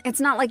it's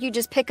not like you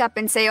just pick up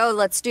and say, oh,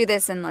 let's do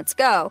this and let's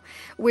go,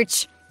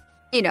 which,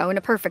 in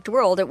a perfect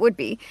world it would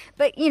be.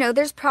 But,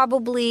 there's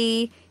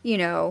probably,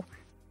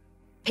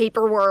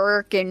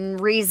 paperwork and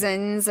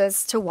reasons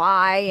as to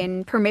why,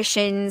 and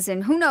permissions,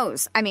 and who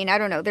knows. I mean, I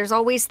don't know. There's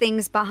always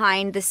things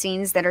behind the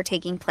scenes that are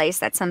taking place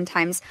that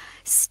sometimes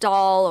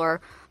stall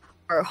or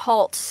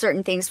halt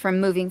certain things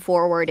from moving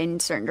forward in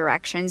certain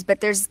directions.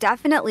 But there's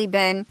definitely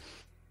been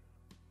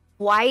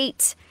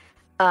quite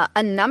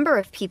a number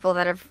of people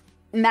that have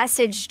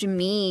messaged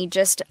me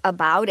just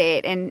about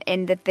it,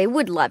 and that they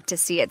would love to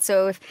see it.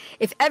 So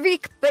if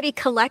everybody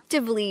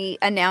collectively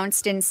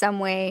announced in some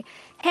way,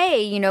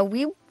 hey,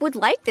 we would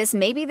like this,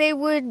 maybe they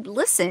would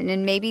listen,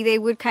 and maybe they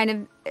would kind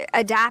of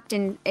adapt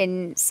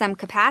in some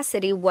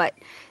capacity what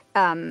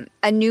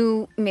a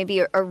new, maybe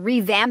a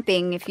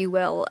revamping, if you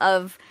will,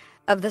 of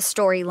the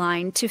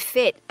storyline to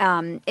fit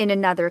in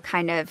another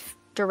kind of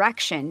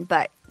direction,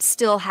 but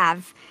still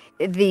have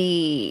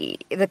the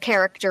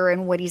character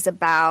and what he's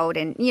about,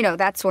 and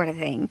that sort of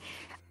thing.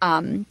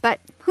 But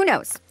who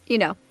knows?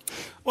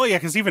 Well, yeah,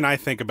 because even I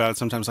think about it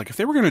sometimes, like, if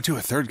they were going to do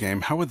a third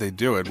game, how would they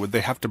do it? Would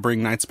they have to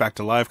bring Knights back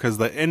to life? Because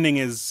the ending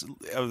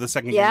of the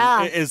second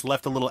game is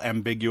left a little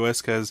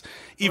ambiguous, because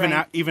even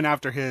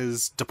after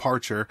his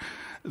departure,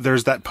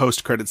 there's that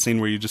post-credit scene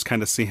where you just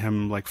kind of see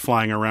him, like,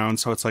 flying around,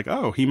 so it's like,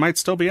 oh, he might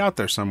still be out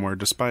there somewhere,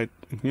 despite,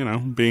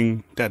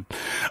 being dead.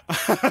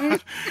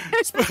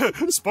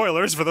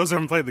 Spoilers for those who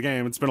haven't played the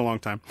game. It's been a long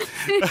time.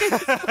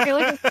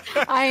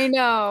 I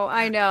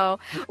know.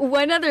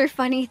 One other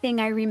funny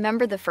thing I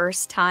remember the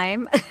first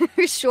time,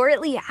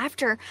 shortly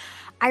after,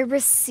 I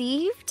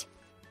received,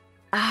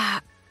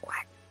 it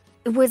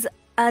was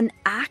an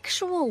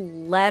actual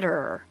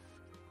letter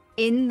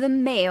in the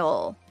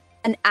mail,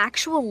 an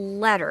actual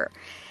letter.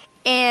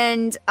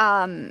 And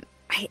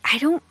I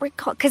don't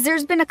recall, because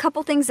there's been a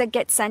couple things that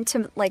get sent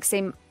to, like,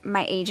 say,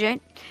 my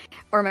agent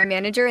or my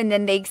manager, and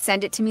then they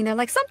send it to me. They're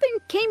like, something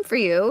came for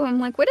you. I'm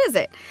like, what is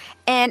it?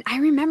 And I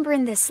remember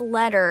in this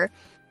letter,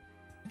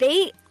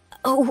 they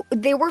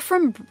were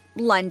from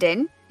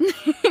London,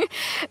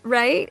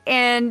 right?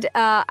 And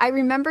I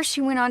remember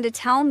she went on to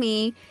tell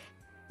me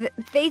that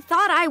they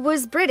thought I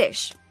was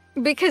British,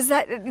 because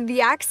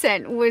the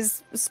accent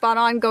was spot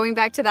on, going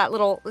back to that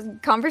little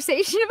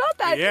conversation about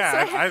that. Yeah,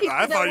 so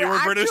I thought you were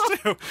British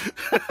too.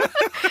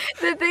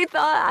 That they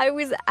thought I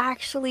was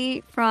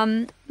actually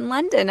from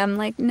London. I'm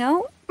like,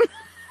 no,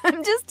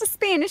 I'm just a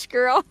Spanish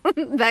girl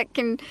that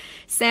can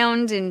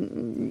sound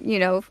and,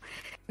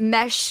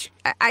 mesh.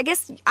 I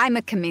guess I'm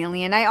a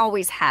chameleon. I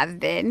always have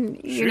been.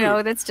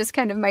 That's just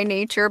kind of my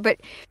nature. But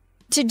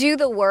to do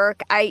the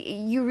work,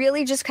 you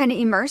really just kind of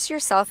immerse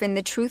yourself in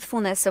the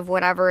truthfulness of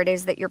whatever it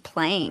is that you're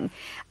playing.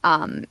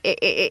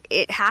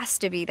 It has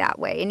to be that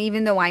way. And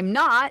even though I'm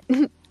not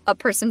a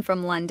person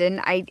from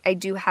London, I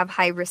do have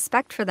high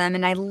respect for them,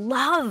 and I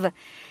love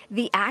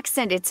the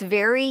accent. It's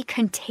very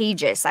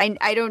contagious.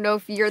 I don't know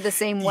if you're the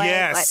same way.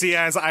 Yes,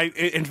 yes.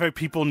 In fact,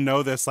 people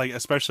know this, like,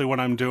 especially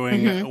when I'm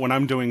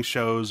doing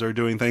shows or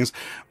doing things,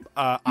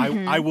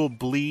 I will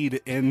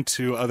bleed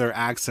into other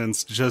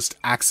accents just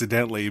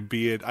accidentally,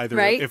 be it either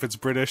if it's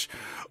British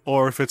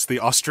or if it's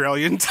the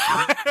Australian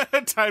type.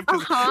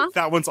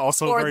 That one's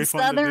also or very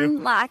fun Southern, to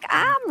do. like,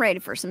 I'm ready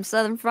for some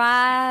Southern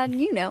fried,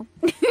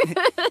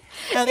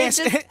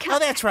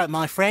 that's right,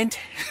 my friend.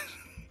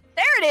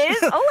 There it is.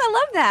 Oh, I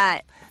love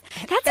that.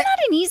 That's not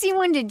an easy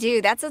one to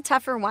do. That's a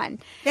tougher one.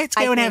 Let's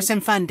go and have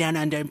some fun down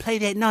under and play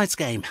that Knights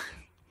game.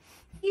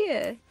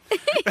 Yeah.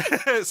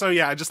 So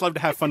yeah, I just love to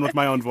have fun with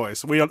my own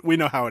voice. We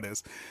know how it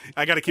is.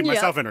 I got to keep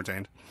myself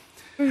entertained.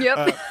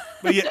 Yep.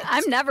 But yeah,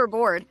 I'm never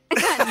bored.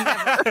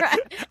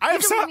 I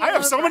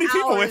have so many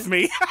people with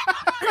me.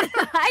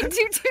 I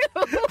do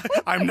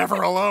too. I'm never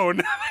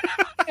alone.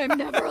 I'm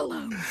never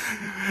alone.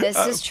 This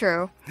is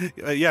true.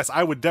 Yes,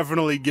 I would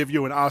definitely give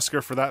you an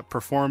Oscar for that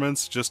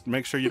performance. Just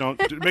make sure you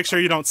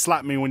don't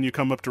slap me when you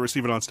come up to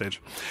receive it on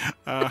stage.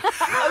 Okay,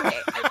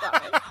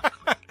 I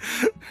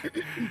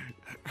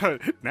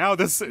promise. Now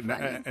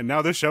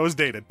this show is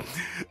dated.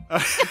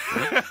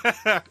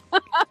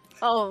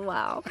 Oh,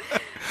 wow.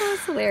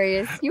 That's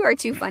hilarious. You are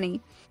too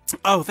funny.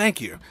 Oh,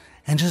 thank you.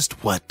 And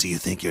just what do you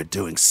think you're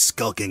doing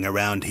skulking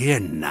around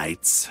here,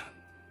 Knights?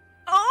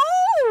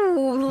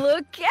 Oh,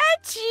 look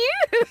at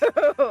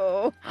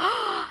you.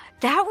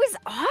 That was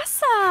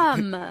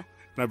awesome. And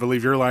I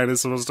believe your line is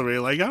supposed to be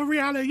like, oh,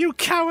 Rihanna, you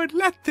coward,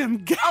 let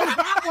them go. Oh,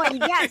 that one.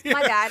 Yes,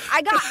 my bad.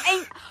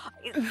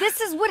 This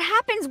is what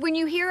happens when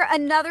you hear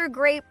another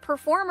great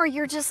performer.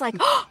 You're just like,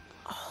 oh,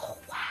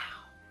 wow.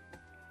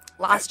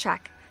 Lost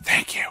track.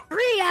 Thank you.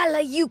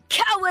 Rihanna, you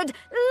coward,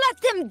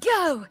 let them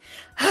go.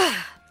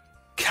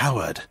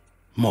 Coward?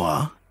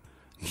 Moi?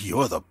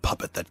 You're the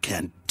puppet that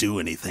can't do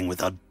anything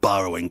without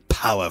borrowing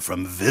power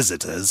from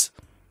visitors.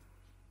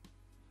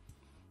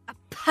 A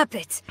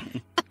puppet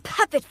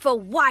for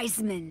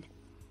Wiseman.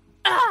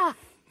 Ah!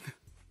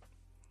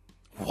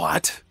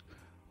 What?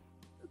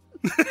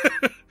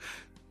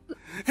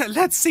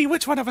 Let's see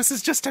which one of us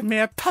is just a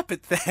mere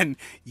puppet then.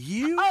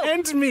 You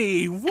and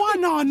me,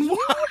 one-on-one.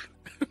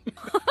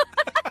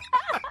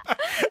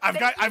 I've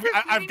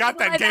got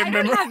that game I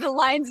don't have the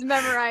lines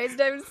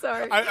memorized. I'm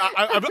sorry.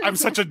 I'm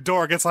such a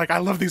dork. It's like, I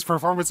love these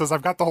performances.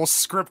 I've got the whole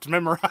script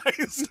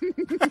memorized.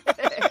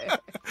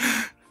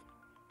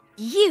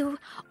 You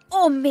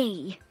or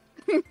me.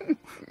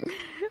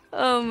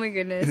 Oh my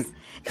goodness.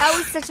 That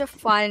was such a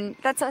fun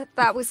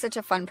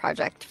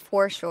project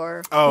for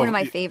sure. Oh, one of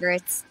my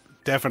favorites.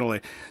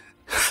 Definitely.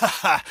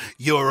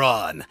 You're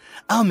on.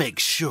 I'll make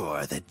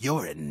sure that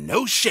you're in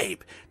no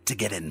shape to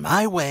get in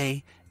my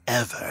way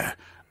ever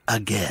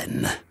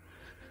again.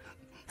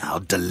 I'll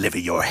deliver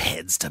your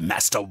heads to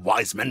Master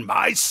Wiseman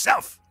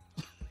myself.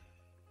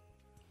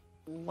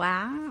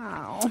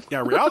 Wow.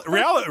 Yeah,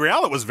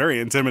 Riala was very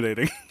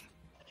intimidating.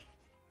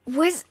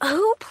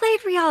 Who played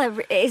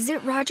Riala? Is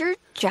it Roger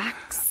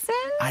Jackson?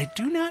 I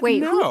do not Who?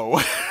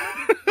 know.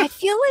 I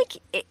feel like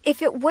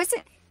if it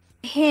wasn't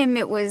him,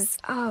 it was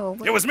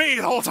It was me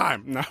the whole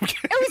time. No, I'm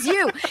kidding. It was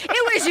you.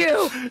 It was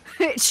you.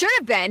 It should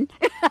have been.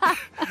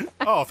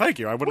 Oh, thank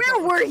you. Where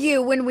were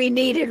you when we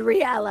needed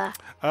Riala?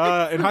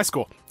 In high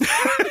school. So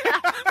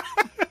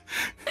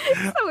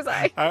was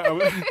I.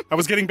 I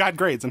was getting bad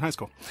grades in high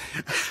school.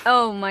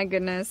 Oh my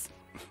goodness.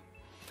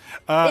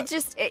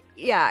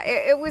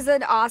 It was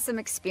an awesome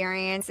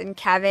experience, and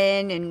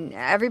Kevin and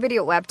everybody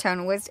at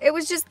Webtone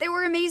they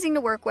were amazing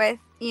to work with,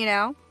 you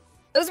know.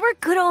 Those were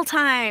good old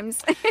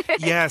times.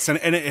 Yes, and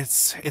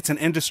it's an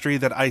industry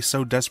that I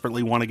so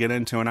desperately want to get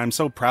into, and I'm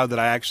so proud that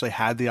I actually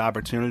had the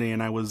opportunity,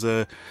 and I was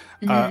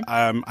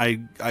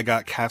I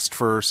got cast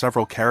for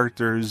several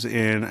characters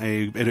in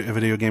a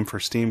video game for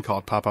Steam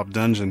called Pop-Up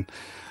Dungeon.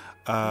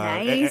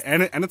 Nice.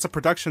 And it's a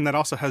production that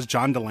also has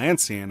John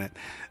Delancey in it.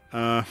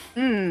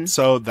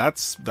 So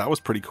that was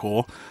pretty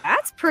cool.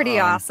 That's pretty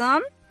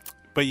awesome.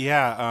 But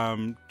yeah,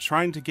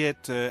 trying to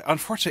get,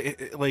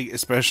 unfortunately, like,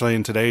 especially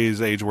in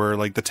today's age where,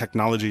 like, the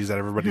technology's at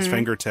everybody's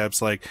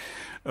fingertips, like,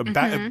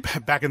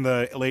 back in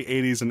the late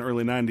 80s and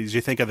early 90s,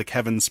 you think of the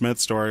Kevin Smith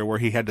story where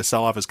he had to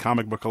sell off his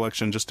comic book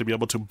collection just to be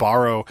able to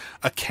borrow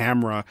a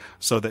camera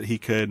so that he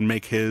could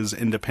make his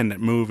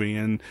independent movie,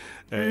 and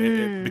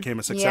it became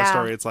a success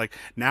story. It's like,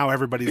 now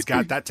everybody's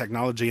got that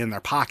technology in their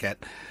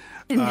pocket.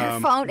 In their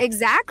phone,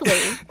 exactly,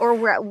 or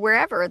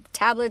wherever,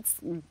 tablets,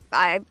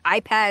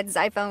 iPads,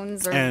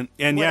 iPhones, or and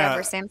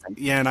whatever, Samsung.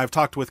 Yeah, and I've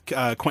talked with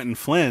Quentin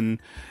Flynn,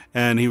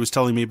 and he was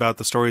telling me about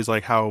the stories,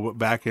 like how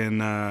back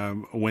in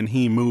when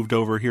he moved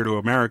over here to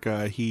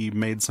America, he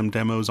made some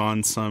demos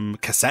on some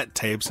cassette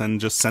tapes and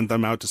just sent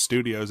them out to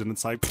studios, and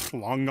it's like,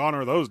 long gone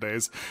are those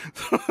days.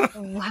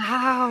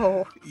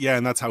 Wow. Yeah,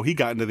 and that's how he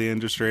got into the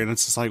industry, and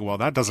it's just like, well,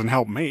 that doesn't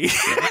help me.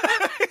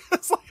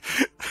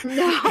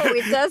 No,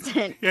 it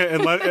doesn't.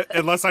 Yeah,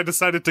 unless I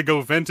decided to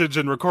go vintage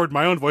and record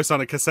my own voice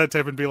on a cassette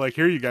tape and be like,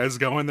 here you guys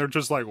go, and they're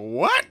just like,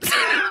 what?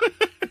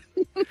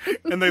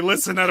 And they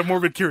listen out of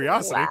morbid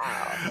curiosity.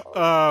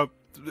 Wow.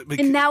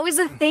 And that was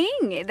a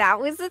thing. That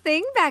was the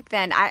thing back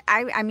then.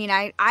 I mean,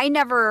 I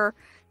never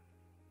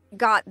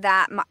got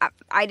that.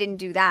 I didn't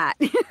do that.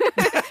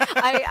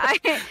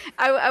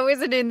 I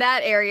wasn't in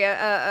that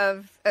area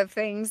of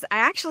things. I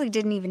actually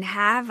didn't even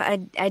have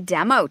a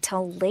demo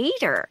till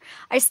later.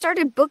 I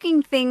started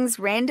booking things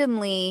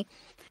randomly,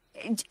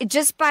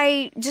 just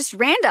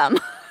random.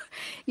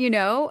 You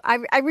know,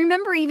 I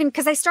remember even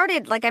because I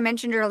started, like I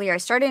mentioned earlier, I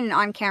started in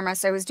on camera,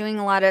 so I was doing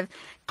a lot of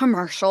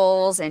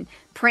commercials and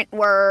print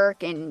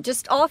work and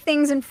just all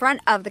things in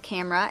front of the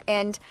camera.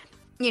 And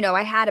you know,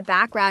 I had a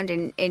background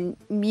in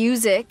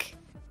music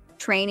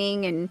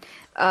training and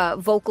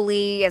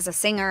vocally as a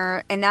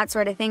singer and that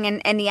sort of thing,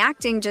 and the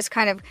acting just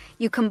kind of,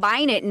 you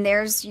combine it and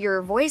there's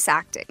your voice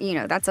acting. You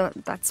know, that's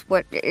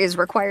what is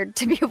required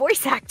to be a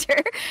voice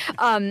actor.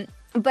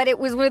 But it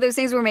was one of those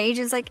things where my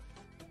agent's like,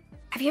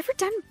 have you ever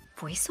done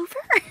voiceover?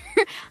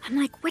 I'm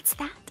like, what's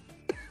that?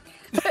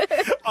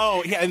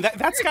 Oh yeah, and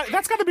that's got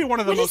to be one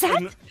of the most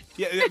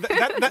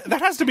that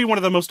has to be one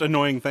of the most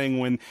annoying thing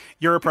when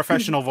you're a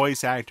professional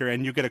voice actor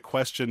and you get a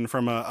question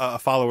from a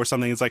follower or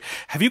something. It's like,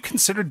 have you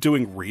considered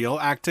doing real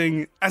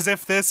acting? As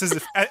if this is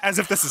fake.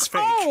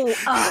 Oh,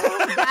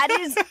 that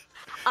is.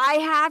 I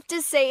have to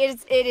say,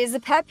 it is a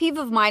pet peeve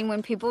of mine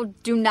when people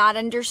do not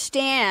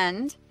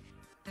understand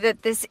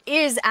that this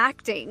is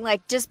acting.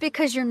 Like, just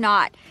because you're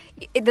not,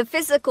 the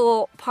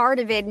physical part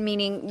of it,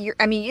 meaning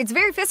it's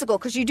very physical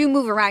because you do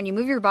move around, you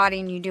move your body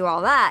and you do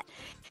all that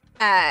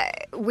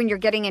when you're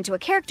getting into a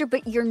character,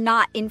 but you're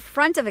not in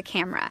front of a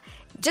camera.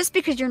 Just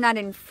because you're not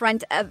in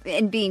front of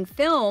and being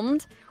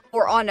filmed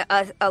or on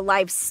a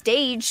live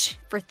stage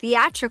for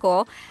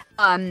theatrical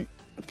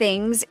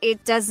things,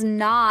 it does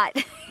not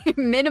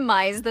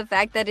minimize the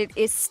fact that it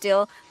is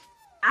still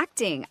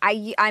acting.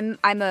 I'm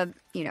a,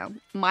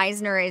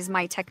 Meisner is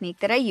my technique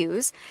that I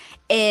use,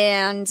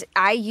 and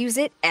I use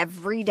it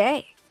every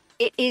day.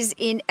 It is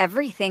in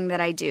everything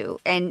that I do,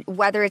 and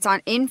whether it's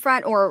in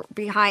front or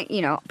behind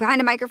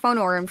a microphone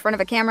or in front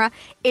of a camera,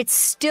 it's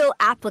still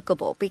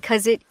applicable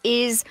because it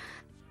is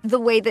the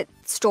way that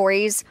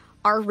stories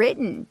are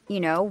written.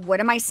 What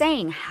am I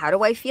saying? How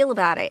do I feel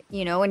about it?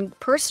 And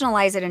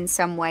personalize it in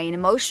some way and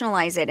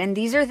emotionalize it. And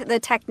these are the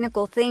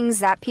technical things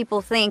that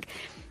people think,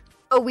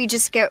 oh, we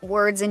just get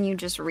words and you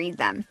just read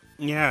them.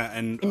 Yeah,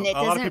 and a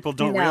lot of people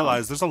don't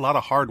realize there's a lot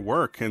of hard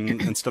work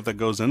and stuff that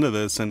goes into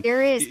this. And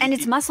there is, and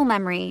it's muscle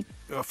memory.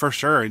 For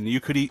sure. And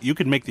you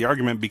could make the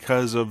argument,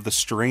 because of the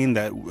strain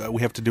that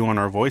we have to do on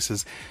our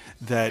voices,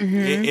 that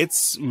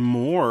it's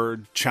more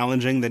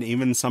challenging than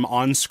even some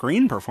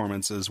on-screen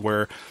performances,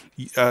 where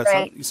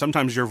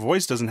sometimes your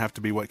voice doesn't have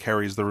to be what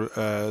carries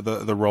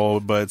the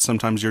role, but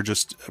sometimes you're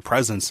just a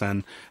presence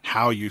and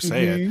how you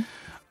say it.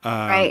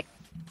 Right.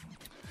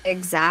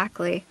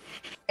 Exactly.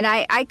 And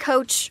I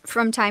coach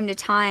from time to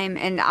time,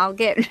 and I'll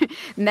get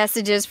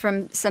messages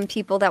from some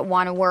people that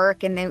want to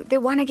work and they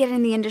want to get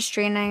in the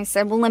industry. And I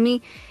said, well, let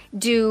me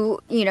do,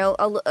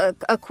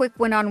 a quick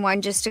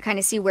one-on-one just to kind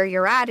of see where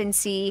you're at and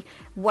see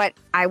what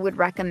I would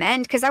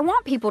recommend. Because I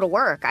want people to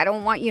work. I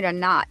don't want you to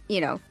not,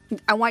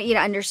 I want you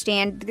to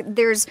understand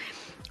there's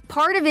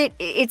part of it,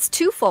 it's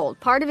twofold.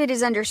 Part of it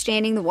is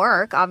understanding the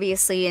work,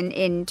 obviously,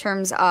 in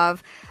terms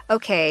of,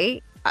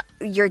 okay,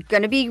 you're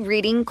going to be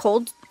reading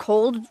cold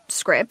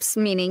scripts,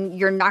 meaning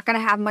you're not going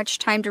to have much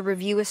time to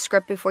review a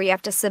script before you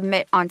have to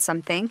submit on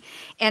something.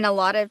 And a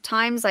lot of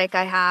times, like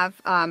I have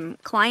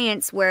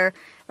clients where,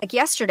 like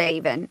yesterday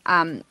even,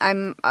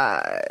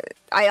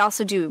 I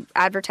also do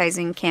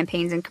advertising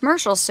campaigns and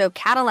commercials. So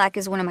Cadillac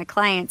is one of my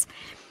clients.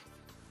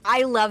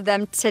 I love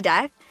them to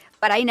death,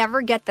 but I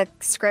never get the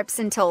scripts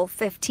until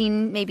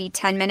 15, maybe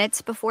 10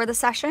 minutes before the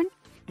session.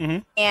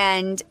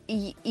 And,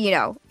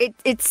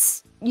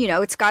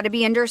 it's got to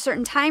be under a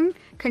certain time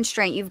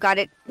constraint. You've got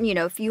it,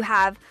 if you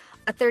have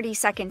a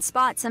 30-second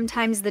spot,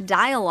 sometimes the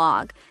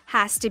dialogue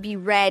has to be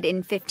read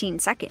in 15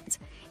 seconds.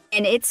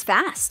 And it's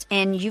fast.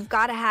 And you've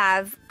got to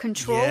have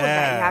control of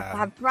that. You have to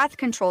have breath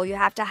control. You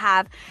have to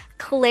have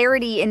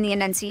clarity in the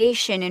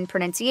enunciation and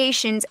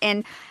pronunciations.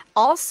 And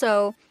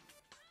also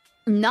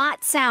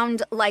not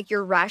sound like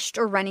you're rushed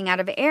or running out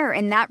of air.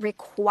 And that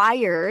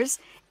requires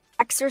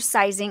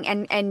exercising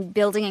and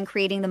building and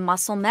creating the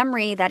muscle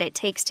memory that it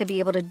takes to be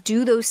able to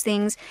do those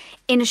things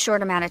in a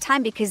short amount of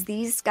time, because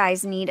these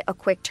guys need a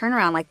quick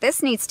turnaround. Like,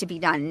 this needs to be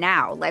done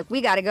now. Like, we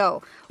got to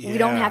go. We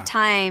don't have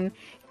time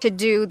to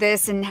do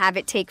this and have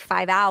it take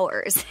 5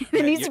 hours.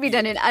 It needs to be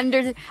done in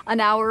under an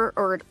hour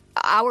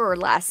or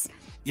less.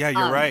 Yeah,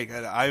 you're right.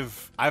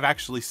 I've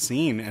actually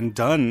seen and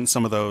done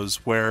some of those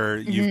where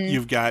you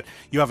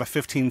have a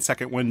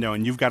 15-second window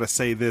and you've got to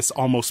say this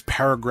almost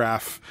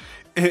paragraph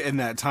in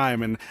that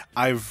time, and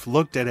I've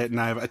looked at it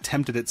and I've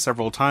attempted it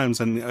several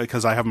times, and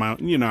because I have my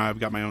own, I've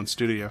got my own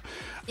studio,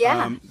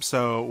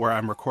 so where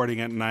I'm recording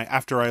it, and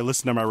after I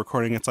listen to my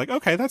recording, it's like,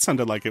 okay, that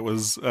sounded like it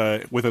was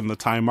within the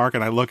time mark,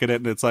 and I look at it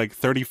and it's like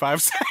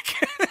 35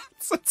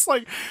 seconds. It's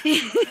like,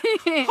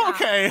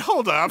 okay,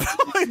 hold up,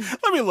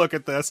 let me look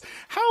at this.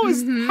 How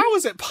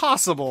is it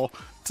possible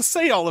to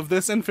say all of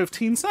this in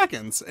 15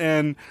 seconds?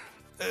 And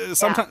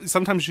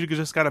sometimes you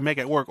just got to make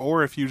it work.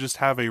 Or if you just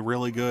have a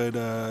really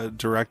good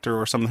director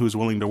or someone who's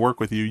willing to work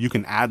with you, you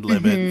can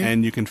ad-lib it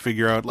and you can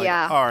figure out, like,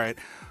 all right.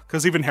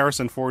 Because even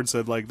Harrison Ford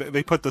said, like,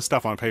 they put the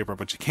stuff on paper,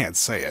 but you can't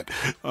say it.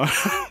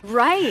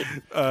 Right.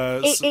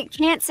 It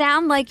can't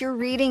sound like you're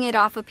reading it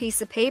off a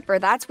piece of paper.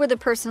 That's where the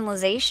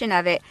personalization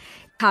of it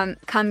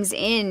comes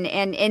in.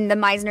 And in the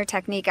Meisner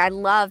technique, I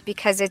love,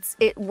 because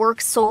it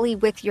works solely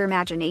with your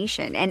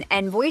imagination,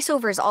 and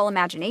voiceover is all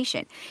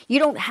imagination. You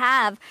don't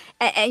have,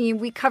 and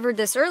we covered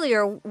this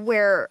earlier,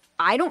 where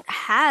I don't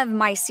have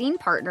my scene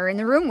partner in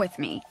the room with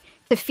me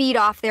to feed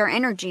off their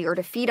energy or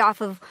to feed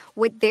off of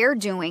what they're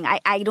doing.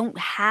 I don't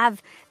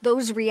have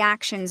those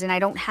reactions, and I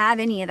don't have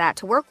any of that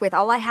to work with.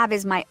 All I have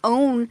is my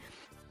own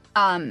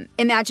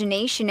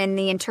imagination and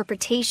the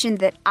interpretation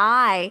that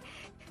I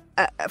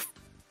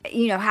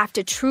have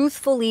to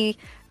truthfully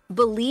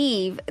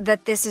believe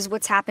that this is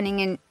what's happening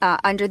in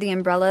under the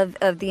umbrella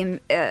of the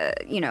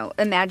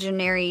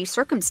imaginary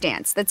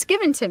circumstance that's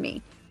given to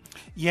me.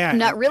 Yeah, I'm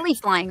not really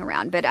flying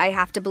around, but I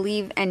have to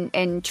believe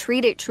and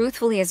treat it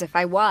truthfully as if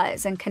I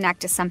was, and connect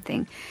to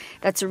something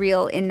that's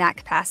real in that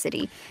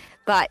capacity.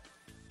 But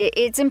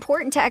it's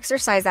important to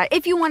exercise that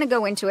if you want to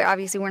go into it.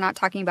 Obviously, we're not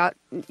talking about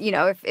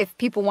if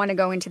people want to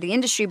go into the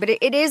industry, but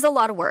it is a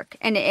lot of work,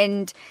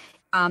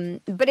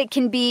 but it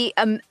can be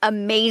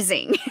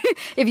amazing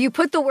if you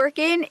put the work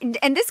in.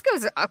 And this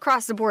goes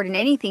across the board in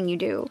anything you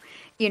do.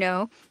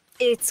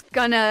 It's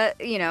gonna,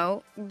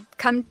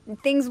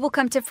 things will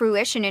come to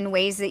fruition in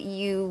ways that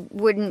you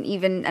wouldn't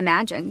even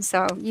imagine.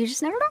 So you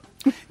just never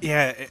know.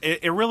 Yeah,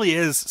 it really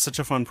is such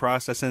a fun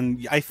process.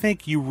 And I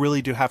think you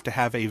really do have to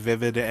have a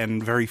vivid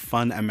and very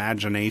fun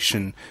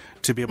imagination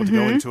to be able to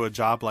go into a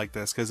job like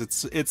this, because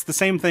it's the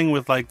same thing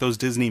with, like, those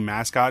Disney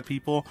mascot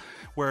people,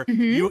 where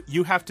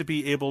you have to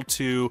be able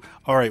to,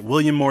 all right,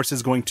 William Morris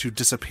is going to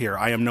disappear.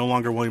 I am no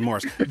longer William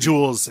Morris.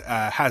 Jules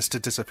has to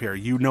disappear.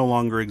 You no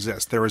longer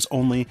exist. There is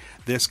only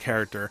this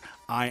character.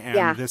 I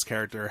am this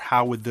character.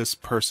 How would this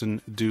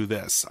person do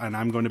this? And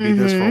I'm going to be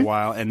this for a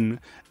while. And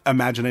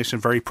imagination,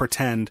 very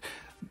pretend.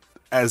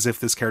 as if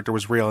this character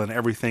was real, and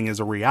everything is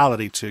a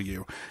reality to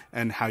you,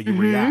 and how you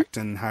react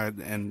and how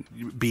and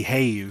you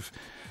behave.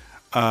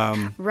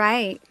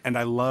 Right. And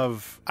I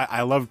love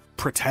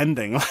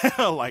pretending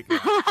like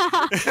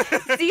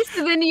that. See,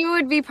 so then you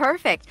would be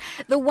perfect.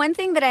 The one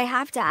thing that I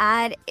have to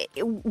add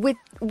with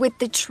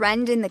the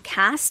trend in the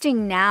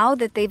casting now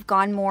that they've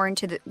gone more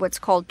into what's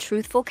called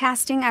truthful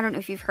casting. I don't know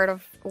if you've heard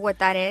of what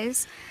that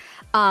is.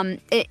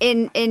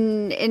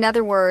 In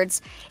other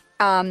words,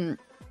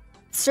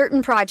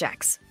 certain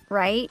projects,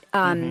 right?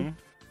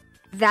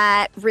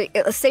 That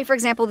say, for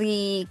example,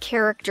 the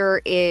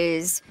character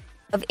is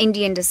of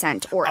Indian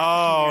descent or it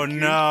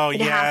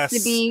has to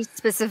be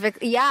specific.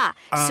 Yeah.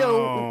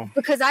 So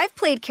because I've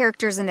played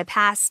characters in the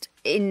past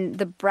in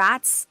the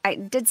Bratz, I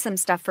did some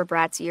stuff for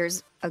Bratz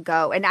years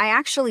ago, and I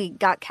actually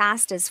got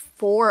cast as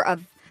 3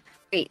 of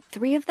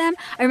them.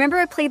 I remember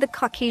I played the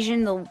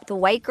Caucasian, the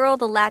white girl,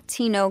 the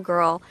Latino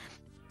girl,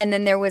 and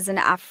then there was an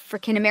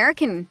African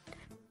American.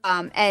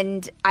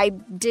 And I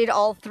did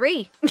all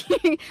 3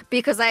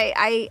 because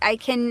I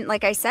can,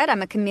 like I said,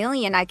 I'm a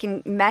chameleon. I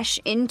can mesh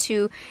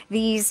into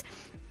these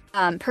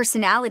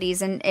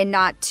personalities and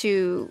not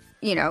to,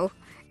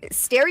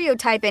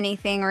 stereotype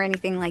anything or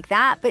anything like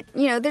that. But,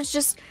 there's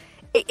just,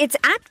 it's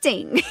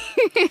acting.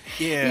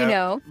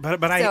 Yeah.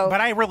 But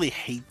I really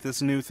hate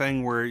this new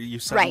thing where you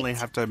suddenly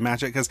have to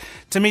match it, because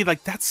to me,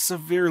 like, that's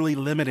severely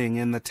limiting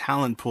in the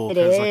talent pool. It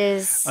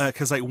is.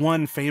 Because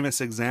one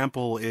famous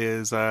example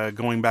is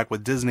going back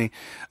with Disney.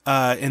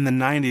 In the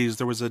 90s,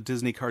 there was a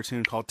Disney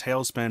cartoon called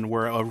Tailspin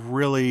where a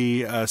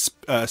really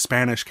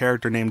Spanish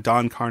character named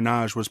Don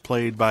Carnage was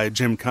played by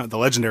the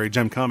legendary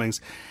Jim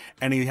Cummings.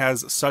 And he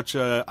has such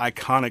a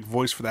iconic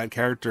voice for that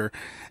character.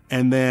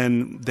 And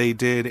then they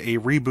did a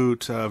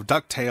reboot of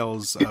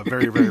DuckTales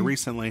very, very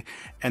recently.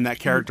 And that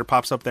character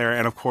pops up there.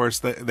 And of course,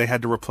 they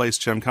had to replace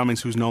Jim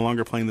Cummings, who's no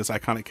longer playing this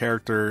iconic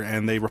character.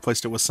 And they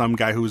replaced it with some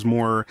guy who's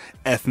more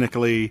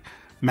ethnically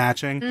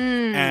matching.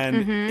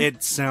 And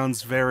it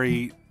sounds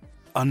very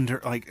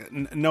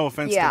no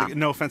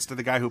offense to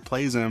the guy who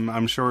plays him.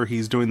 I'm sure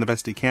he's doing the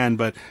best he can.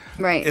 But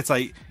it's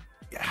like,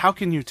 how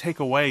can you take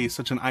away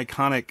such an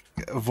iconic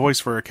voice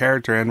for a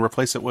character and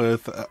replace it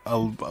with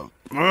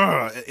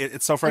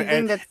it's so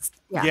frustrating.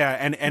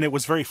 And it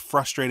was very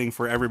frustrating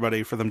for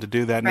everybody for them to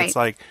do that. And it's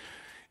like,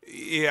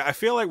 I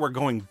feel like we're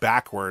going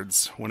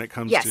backwards when it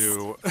comes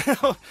to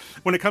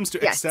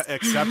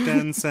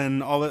acceptance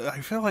and all that.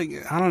 I feel like,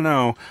 I don't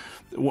know.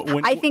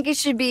 I think it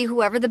should be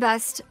whoever the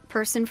best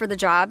person for the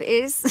job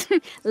is,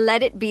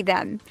 let it be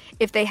them.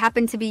 If they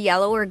happen to be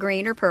yellow or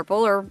green or purple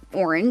or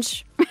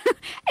orange,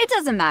 it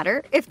doesn't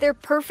matter. If they're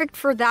perfect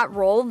for that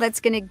role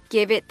that's going to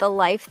give it the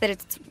life that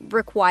it's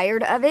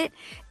required of it,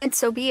 and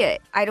so be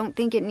it. I don't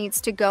think it needs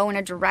to go in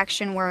a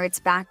direction where it's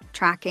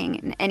backtracking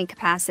in any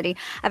capacity.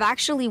 I've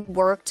actually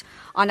worked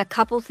on a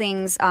couple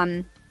things.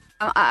 I'm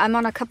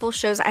on a couple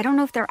shows. I don't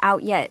know if they're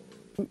out yet.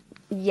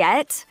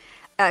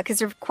 Because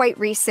they're quite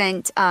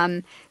recent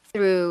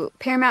through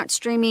Paramount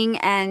Streaming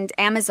and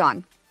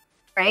Amazon,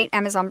 right?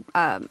 Amazon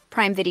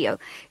Prime Video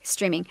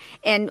streaming.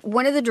 And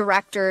one of the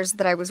directors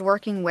that I was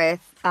working with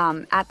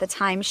at the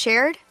time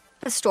shared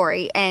a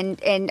story. And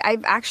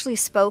I've actually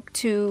spoke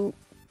to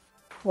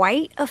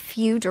quite a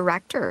few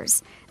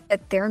directors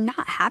that they're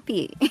not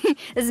happy.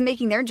 This is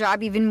making their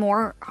job even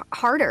more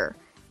harder.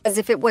 As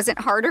if it wasn't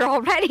harder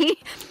already,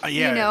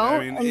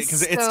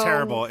 because it's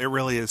terrible. It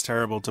really is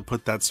terrible to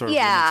put that sort of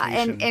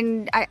limitation.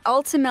 and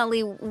ultimately,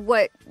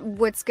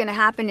 what's going to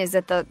happen is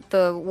that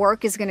the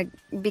work is going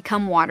to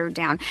become watered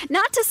down.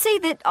 Not to say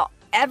that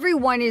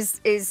everyone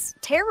is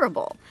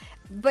terrible,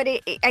 but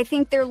I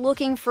think they're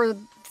looking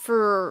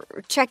for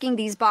checking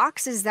these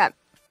boxes that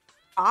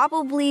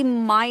probably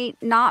might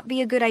not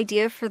be a good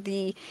idea for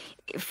the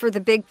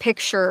big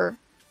picture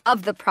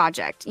of the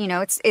project.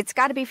 It's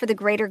got to be for the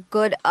greater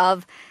good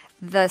of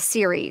the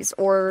series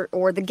or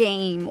the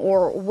game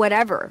or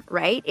whatever,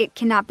 right? It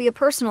cannot be a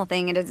personal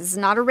thing. It is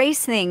not a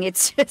race thing.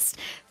 It's just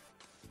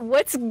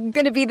what's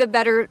going to be the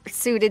better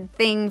suited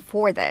thing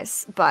for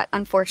this. But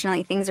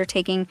unfortunately, things are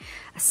taking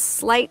a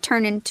slight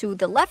turn into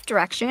the left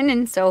direction,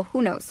 and so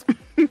who knows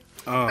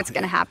what's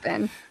going to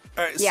happen.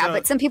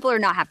 But some people are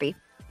not happy.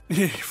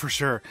 For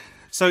sure.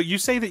 So you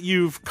say that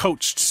you've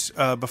coached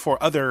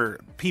before other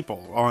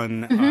people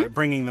on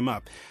bringing them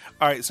up.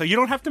 All right, so you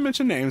don't have to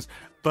mention names,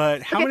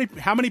 but how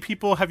many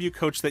people have you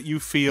coached that you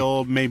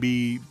feel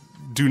maybe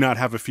do not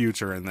have a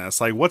future in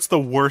this? Like, what's the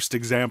worst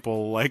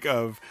example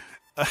of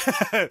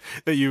that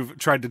you've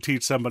tried to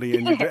teach somebody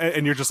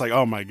and you're just like,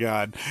 oh my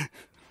God?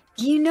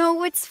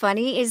 What's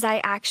funny is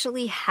I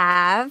actually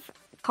have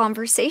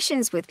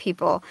conversations with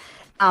people.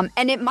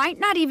 And it might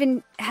not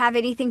even have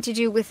anything to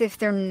do with if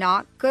they're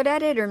not good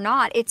at it or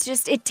not. It's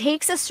just, it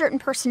takes a certain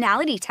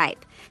personality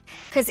type.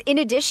 Because in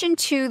addition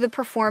to the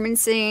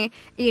performancing,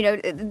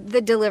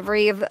 the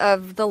delivery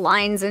of the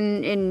lines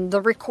and the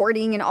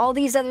recording and all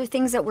these other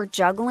things that we're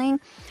juggling,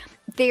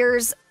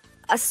 there's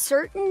a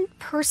certain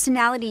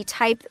personality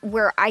type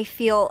where I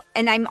feel,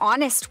 and I'm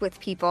honest with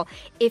people,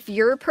 if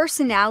your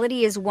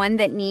personality is one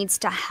that needs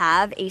to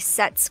have a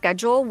set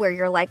schedule where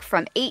you're like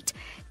from 8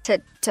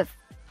 to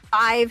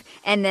 5,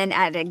 and then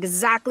at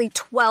exactly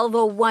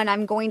 12:01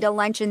 I'm going to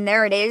lunch and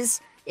there it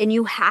is, and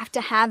you have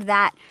to have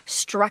that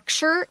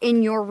structure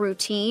in your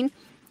routine,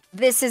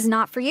 this is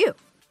not for you,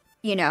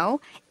 you know?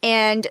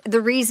 And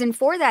the reason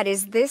for that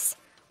is this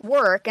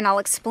work, and I'll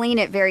explain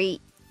it very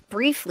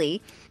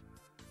briefly.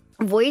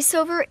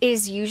 Voiceover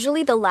is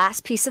usually the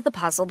last piece of the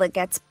puzzle that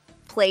gets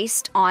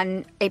placed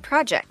on a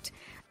project,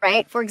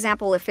 right? For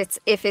example, if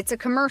it's a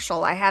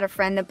commercial, I had a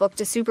friend that booked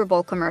a Super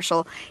Bowl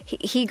commercial.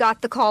 He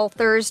got the call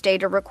Thursday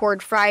to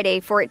record Friday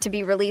for it to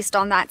be released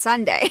on that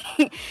Sunday.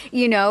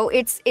 You know,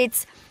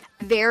 it's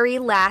very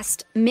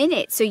last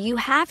minute. So you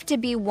have to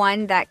be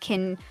one that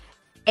can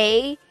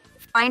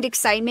find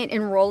excitement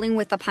in rolling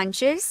with the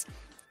punches,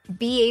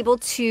 be able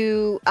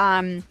to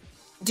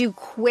do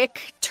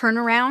quick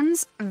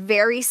turnarounds,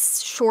 very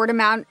short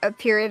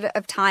period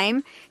of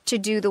time to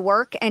do the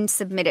work and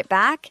submit it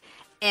back,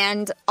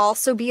 and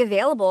also be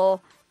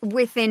available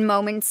within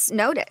moments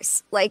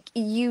notice. Like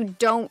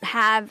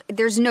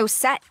there's no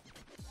set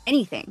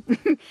anything.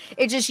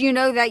 It's just, you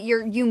know, that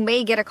you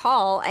may get a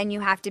call and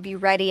you have to be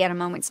ready at a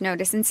moment's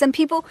notice. And some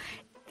people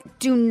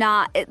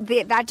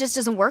that just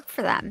doesn't work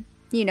for them.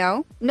 You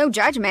know, no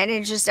judgment.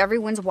 It's just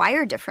everyone's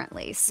wired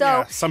differently. So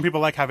yeah, some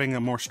people like having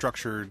a more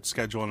structured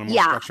schedule and a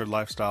more structured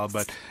lifestyle.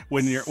 But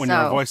when you're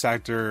a voice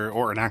actor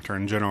or an actor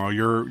in general,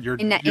 you're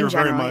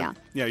very much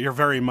you're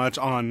very much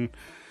on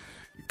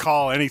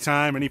call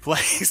anytime, any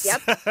place.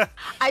 Yep.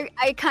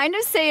 I kind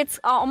of say it's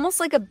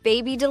almost like a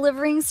baby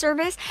delivering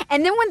service.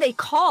 And then when they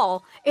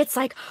call, it's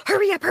like,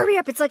 hurry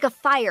up. It's like a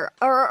fire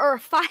or a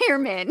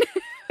fireman.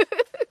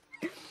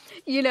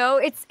 You know,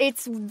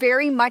 it's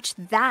very much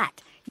that.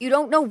 You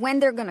don't know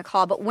when they're going to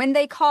call, but when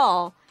they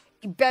call,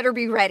 you better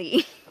be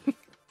ready.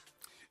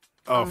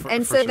 So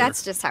sure.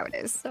 That's just how it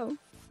is. So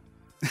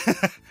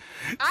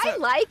I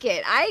like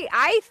it.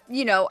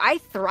 I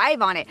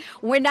thrive on it.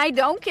 When I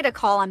don't get a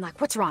call, I'm like,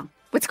 what's wrong?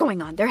 What's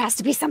going on? There has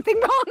to be something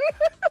wrong.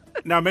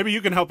 Now, maybe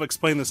you can help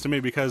explain this to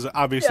me, because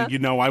obviously, you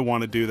know, I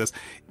want to do this.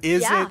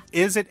 Is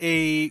it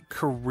a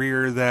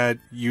career that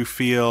you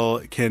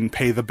feel can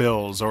pay the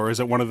bills, or is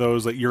it one of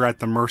those that you're at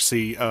the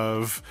mercy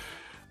of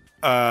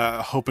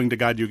hoping to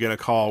God you get a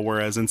call,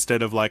 whereas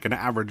instead of like an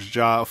average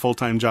job,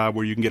 full-time job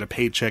where you can get a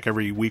paycheck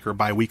every week or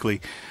bi-weekly,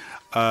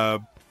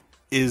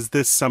 is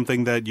this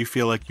something that you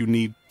feel like you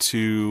need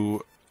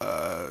to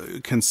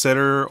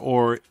consider,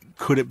 or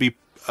could it be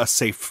a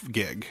safe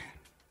gig?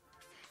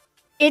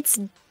 It's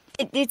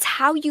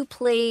how you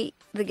play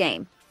the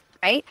game,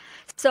 right?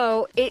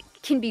 So it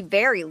can be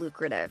very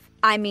lucrative.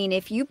 I mean,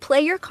 if you play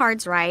your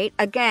cards right,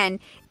 again,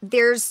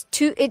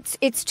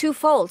 it's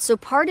twofold. So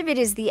part of it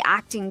is the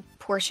acting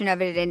portion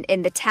of it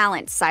and the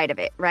talent side of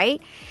it,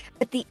 right?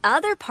 But the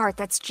other part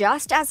that's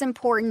just as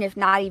important, if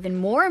not even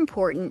more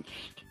important,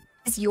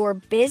 is your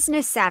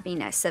business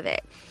savviness of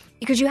it.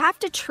 Because you have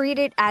to treat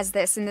it as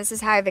this, and this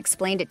is how I've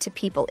explained it to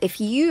people.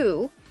 If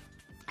you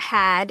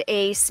had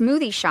a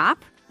smoothie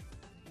shop,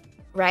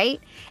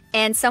 right?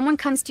 And someone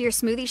comes to your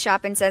smoothie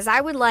shop and says, I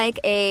would like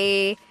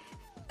a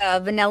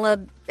vanilla,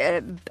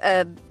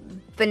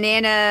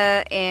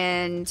 banana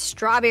and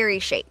strawberry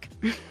shake.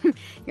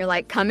 You're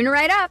like, coming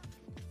right up.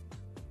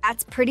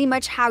 That's pretty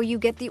much how you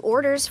get the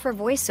orders for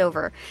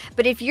voiceover.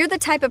 But if you're the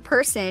type of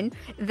person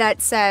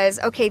that says,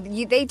 okay,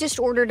 they just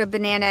ordered a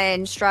banana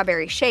and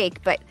strawberry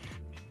shake, but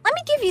let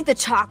me give you the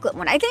chocolate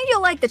one. I think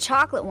you'll like the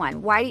chocolate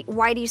one. Why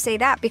do you say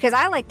that? Because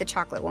I like the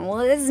chocolate one. Well,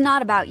 this is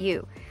not about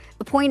you.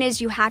 The point is,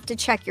 you have to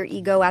check your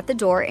ego at the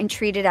door and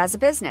treat it as a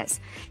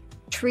business.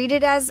 Treat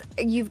it as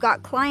you've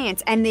got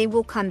clients and they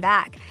will come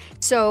back.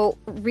 So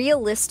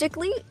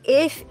realistically,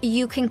 if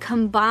you can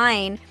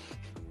combine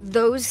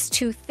those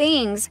two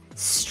things,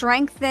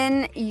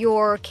 strengthen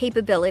your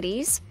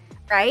capabilities,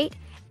 right?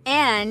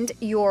 And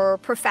your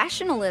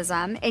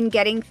professionalism in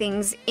getting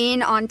things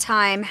in on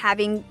time,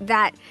 having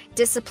that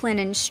discipline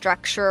and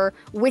structure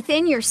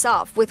within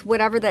yourself with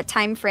whatever the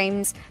time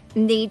frames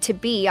need to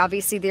be.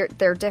 Obviously,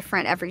 they're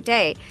different every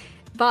day.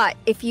 But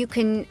if you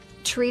can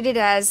treat it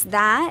as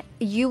that,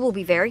 you will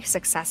be very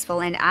successful.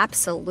 And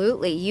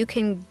absolutely, you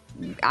can,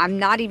 I'm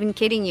not even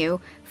kidding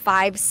you,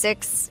 5,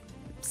 6,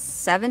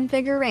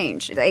 7-figure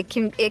range. It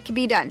can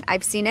be done.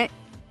 I've seen it.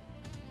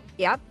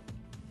 Yep.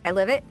 I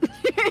live it.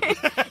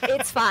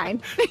 It's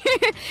fine.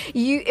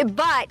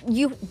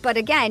 But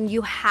again,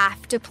 you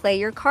have to play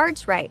your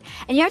cards right.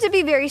 And you have to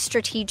be very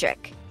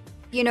strategic.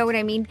 You know what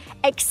I mean?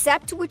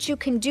 Accept what you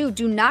can do.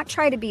 Do not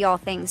try to be all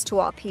things to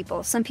all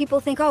people. Some people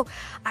think, oh,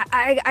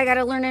 I got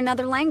to learn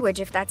another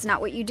language if that's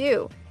not what you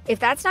do. If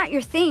that's not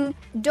your thing,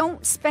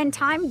 don't spend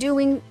time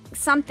doing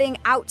something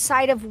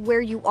outside of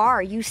where you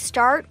are. You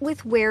start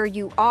with where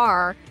you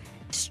are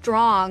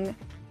strong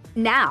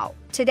now,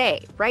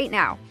 today, right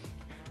now.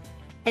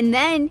 And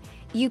then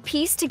you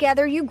piece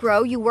together, you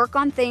grow, you work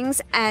on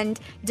things and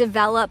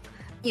develop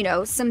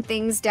some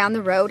things down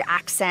the road,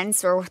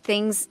 accents or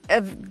things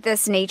of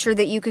this nature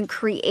that you can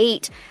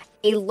create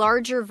a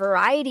larger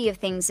variety of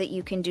things that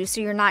you can do.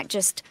 So you're not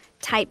just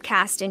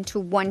typecast into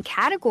one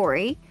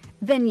category,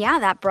 then yeah,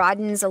 that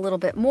broadens a little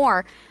bit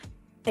more.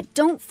 But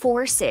don't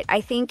force it.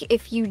 I think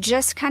if you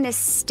just kind of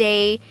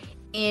stay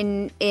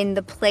in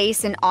the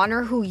place and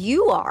honor who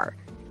you are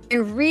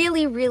and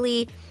really,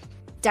 really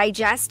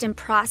digest and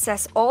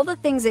process all the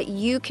things that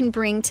you can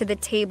bring to the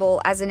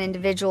table as an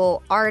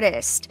individual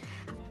artist,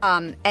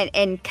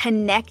 and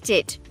connect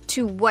it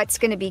to what's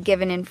going to be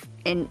given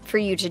in for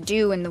you to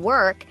do in the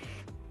work,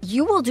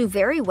 you will do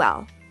very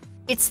well.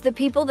 It's the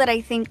people that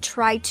I think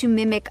try to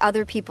mimic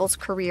other people's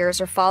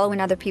careers or follow in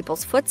other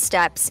people's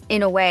footsteps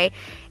in a way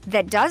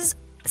that does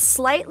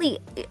slightly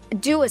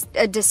do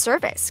a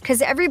disservice,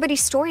 because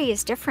everybody's story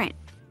is different.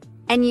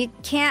 And you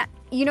can't,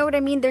 you know what I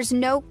mean? There's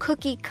no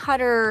cookie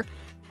cutter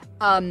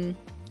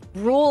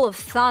rule of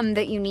thumb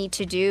that you need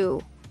to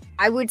do.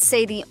 I would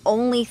say the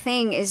only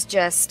thing is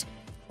just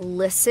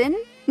listen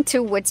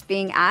to what's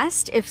being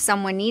asked if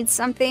someone needs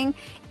something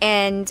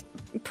and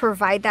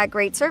provide that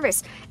great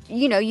service.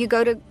 You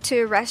go to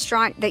a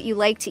restaurant that you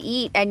like to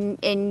eat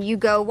and you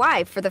go,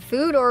 why? For the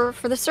food or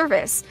for the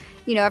service?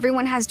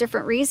 Everyone has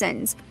different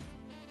reasons.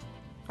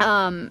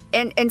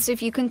 And so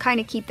if you can kind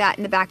of keep that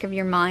in the back of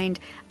your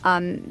mind,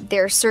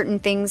 there are certain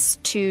things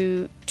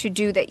to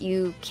do that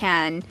you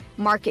can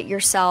market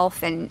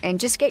yourself and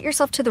just get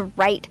yourself to the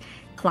right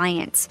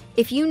clients.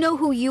 If you know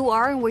who you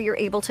are and what you're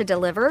able to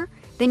deliver,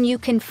 then you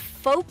can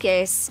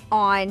focus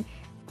on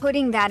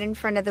putting that in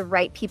front of the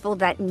right people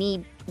that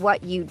need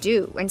what you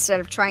do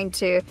instead of trying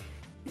to,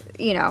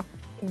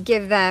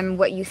 give them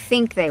what you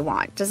think they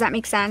want. Does that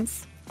make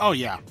sense? Oh,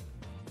 yeah.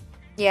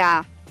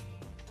 Yeah.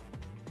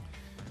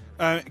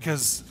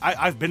 Because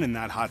I've been in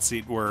that hot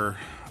seat where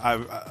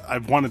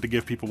I've wanted to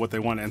give people what they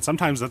want, and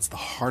sometimes that's the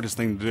hardest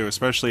thing to do,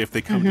 especially if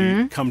they come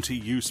to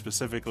you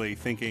specifically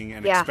thinking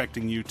and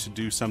expecting you to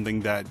do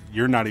something that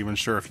you're not even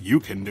sure if you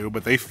can do,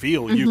 but they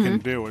feel you can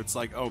do. It's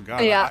like, oh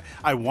God,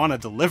 I want to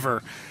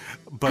deliver,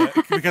 but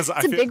because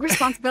it's a big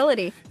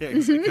responsibility. Yeah,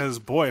 because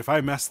boy, if I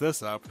mess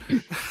this up,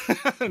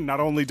 not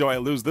only do I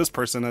lose this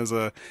person as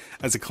a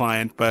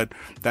client, but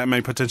that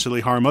may potentially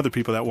harm other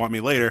people that want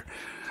me later.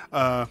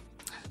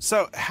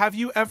 So have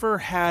you ever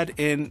had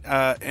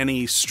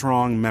any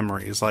strong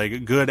memories,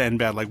 like good and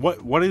bad? Like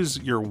what is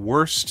your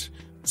worst,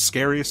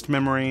 scariest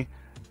memory,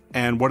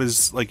 and what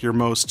is like your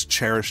most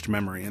cherished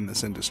memory in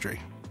this industry?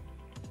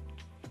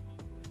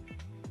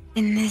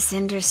 In this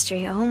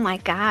industry, oh my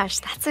gosh,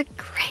 that's a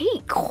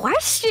great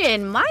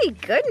question. My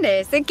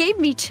goodness, it gave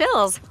me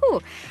chills.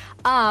 Ooh.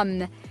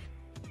 The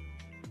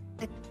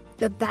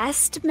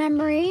best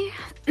memory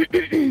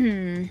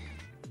and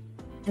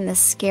the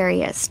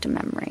scariest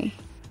memory.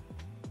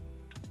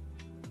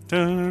 I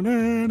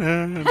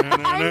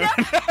know.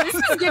 This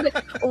is good.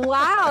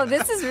 Wow,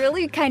 this is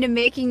really kind of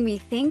making me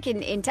think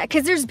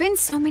because there's been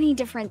so many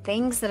different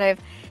things that I've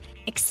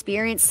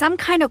experienced, some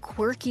kind of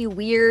quirky,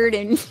 weird,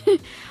 and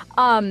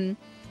The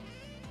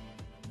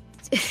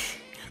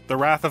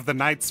Wrath of the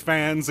Knights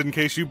fans, in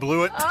case you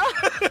blew it.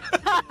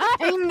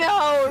 I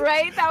know,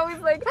 right? That was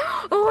like,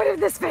 oh, what if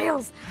this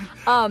fails?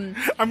 I'm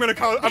gonna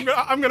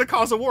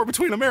cause a war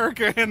between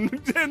America and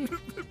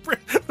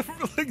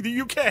like the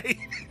UK.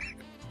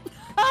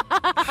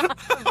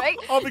 Right?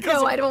 All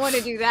because no, I don't want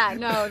to do that.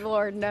 No,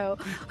 Lord, no.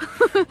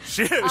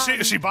 She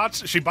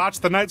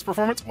botched the Knights'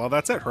 performance. Well,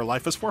 that's it. Her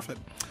life is forfeit.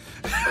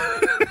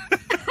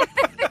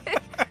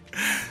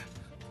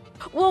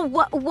 Well,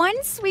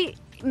 one sweet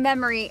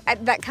memory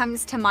that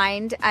comes to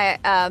mind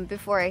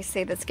before I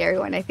say the scary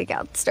one, I think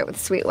I'll start with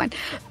the sweet one.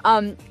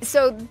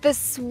 So the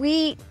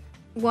sweet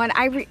one,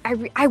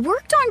 I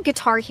worked on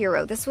Guitar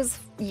Hero. This was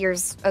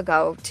years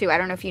ago too. I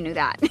don't know if you knew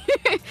that.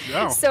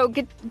 No. So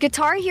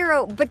Guitar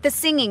Hero, but the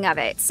singing of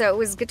it. So it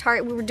was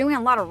guitar. We were doing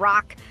a lot of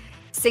rock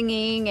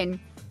singing, and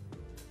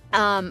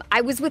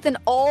I was with an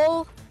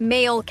all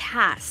male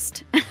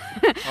cast.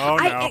 Oh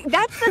no.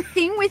 That's the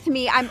thing with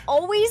me. I'm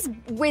always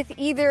with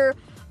either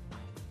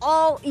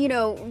all,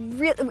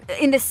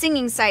 in the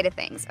singing side of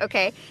things,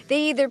 okay?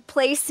 They either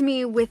place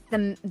me with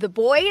the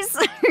boys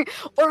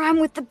or I'm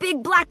with the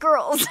big black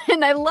girls,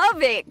 and I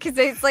love it because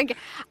it's like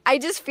I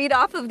just feed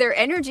off of their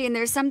energy, and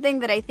there's something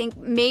that I think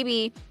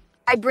maybe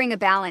I bring a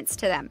balance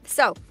to them.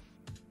 So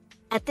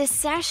at this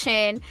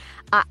session,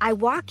 I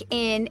walk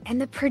in, and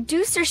the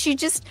producer, she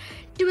was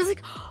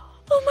like,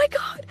 oh my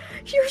God,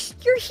 you're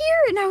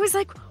here. And I was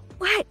like,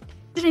 what?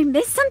 Did I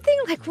miss something?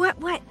 Like,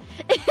 what?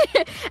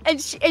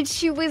 and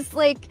she was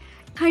like,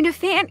 kind of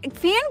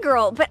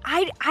fangirl, but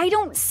I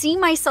don't see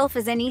myself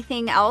as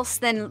anything else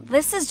than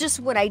this is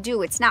just what I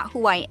do. It's not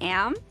who I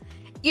am.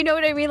 You know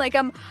what I mean? Like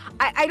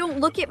I don't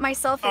look at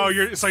myurself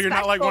as you're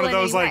not like one of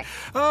those like,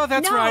 oh,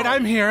 that's no. right,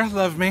 I'm here,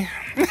 love me.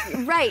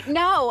 Right.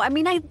 No, I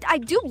mean, I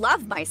do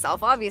love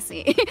myself,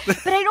 obviously,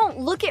 but I don't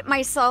look at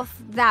myself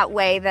that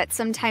way. That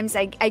sometimes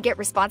I get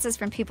responses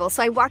from people.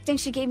 So I walked in,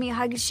 she gave me a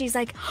hug, and she's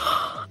like,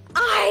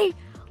 I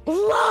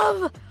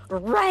love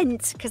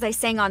Rent, because I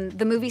sang on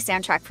the movie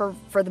soundtrack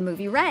for the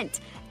movie Rent.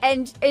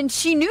 And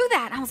she knew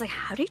that. I was like,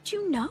 how did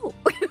you know?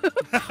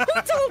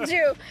 Who told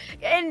you?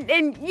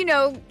 And you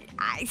know,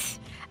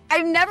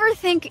 I never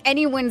think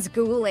anyone's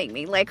Googling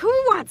me. Like, who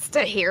wants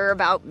to hear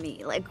about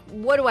me? Like,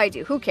 what do I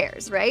do? Who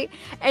cares, right?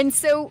 And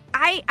so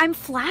I'm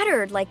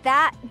flattered. Like,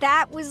 that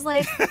was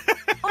like,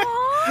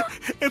 aw,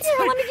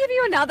 let me give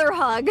you another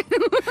hug.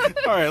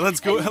 All right,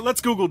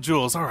 let's Google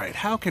Jewels. All right,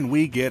 how can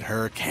we get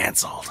her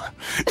canceled?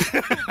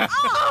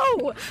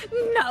 Oh,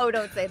 no,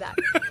 don't say that.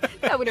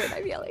 That would hurt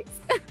my feelings.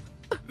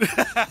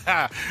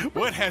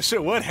 What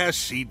has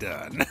she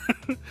done?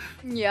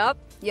 Yep.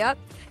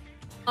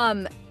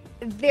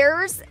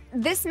 There's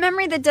this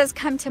memory that does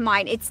come to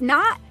mind.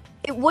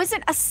 It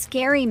wasn't a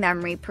scary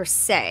memory per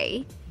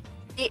se.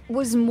 It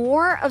was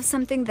more of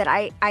something that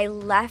I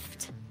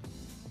left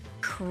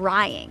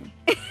crying.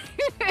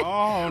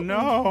 Oh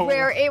no.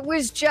 Where it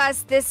was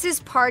just, this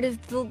is part of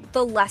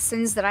the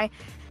lessons that I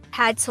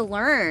had to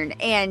learn.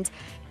 And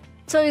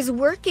so I was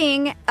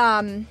working,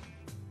 I'm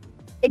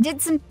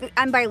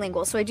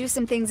bilingual, so I do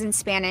some things in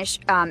Spanish.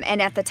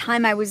 And at the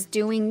time I was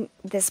doing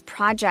this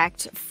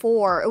project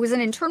it was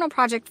an internal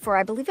project for,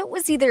 I believe it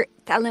was either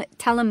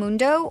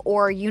Telemundo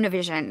or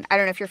Univision. I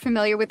don't know if you're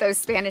familiar with those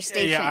Spanish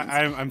stations. Yeah,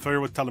 I'm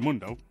familiar with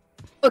Telemundo.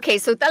 Okay,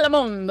 so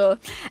Telemundo.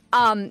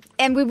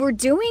 And we were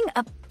doing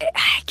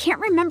I can't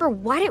remember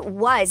what it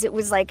was. It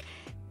was like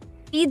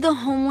Feed the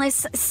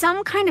Homeless,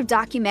 some kind of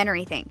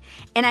documentary thing.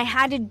 And I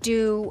had to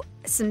do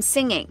some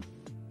singing,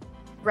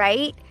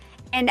 right?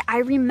 And I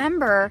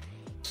remember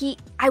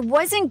I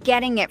wasn't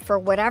getting it for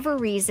whatever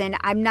reason.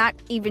 I'm not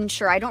even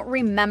sure. I don't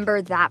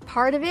remember that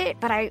part of it,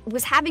 but I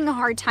was having a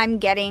hard time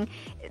getting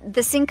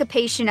the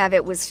syncopation of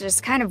it. Was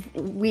just kind of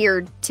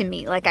weird to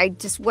me. Like, I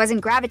just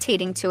wasn't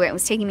gravitating to it. It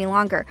was taking me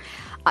longer.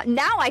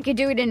 Now I could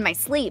do it in my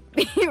sleep,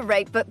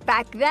 right? But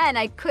back then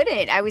I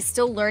couldn't. I was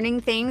still learning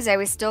things. I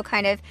was still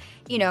kind of,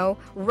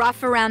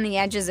 rough around the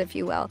edges, if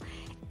you will.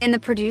 And the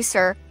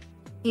producer,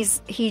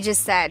 he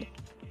just said,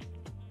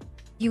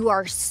 "You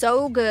are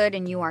so good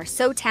and you are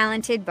so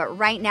talented, but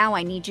right now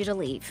I need you to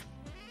leave."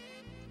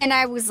 And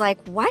I was like,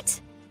 "What?"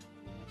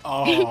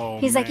 Oh,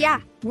 He's like, "Yeah,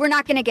 we're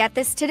not going to get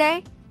this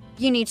today.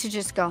 You need to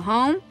just go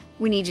home.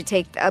 We need to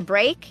take a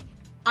break.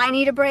 I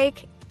need a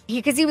break."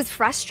 Because he was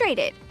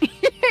frustrated.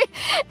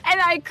 And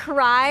I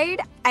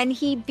cried, and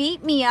he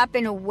beat me up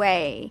in a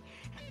way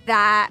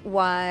that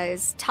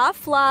was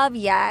tough love,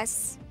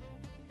 yes.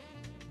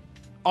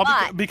 All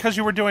because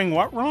you were doing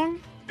what wrong?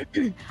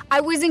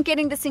 I wasn't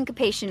getting the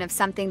syncopation of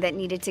something that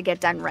needed to get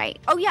done right.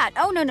 Oh, yeah.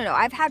 Oh, no.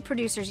 I've had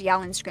producers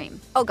yell and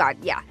scream. Oh, God,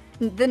 yeah.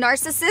 The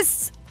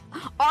narcissists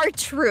are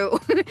true.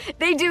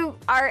 They do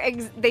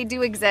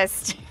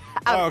exist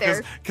out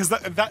there. Because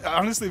that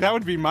honestly, that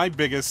would be my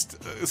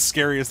biggest,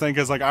 scariest thing.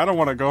 Because, like, I don't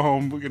want to go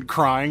home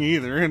crying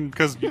either. And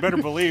because you better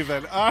believe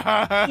that.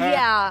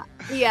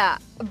 Yeah.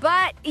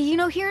 But,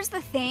 here's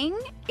the thing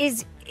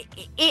is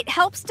it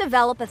helps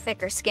develop a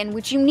thicker skin,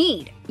 which you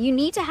need. You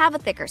need to have a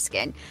thicker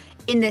skin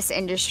in this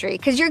industry,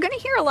 because you're going to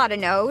hear a lot of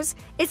no's.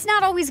 It's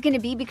not always going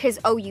to be because,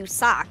 oh, you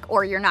suck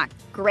or you're not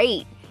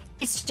great.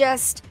 It's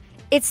just,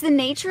 it's the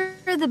nature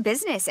of the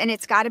business, and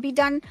it's got to be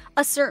done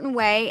a certain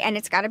way, and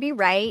it's got to be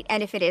right.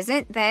 And if it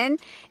isn't, then,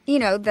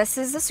 this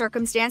is a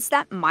circumstance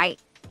that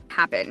might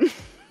happen.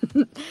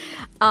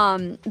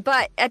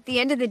 But at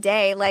the end of the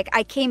day, like,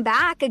 I came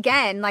back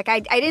again. Like, I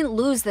didn't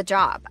lose the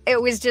job.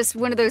 It was just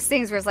one of those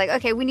things where it's like,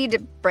 okay, we need to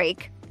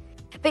break.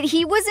 But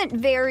he wasn't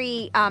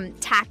very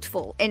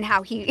tactful in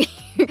how he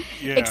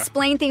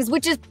explained things,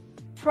 which is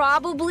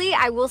probably,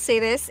 I will say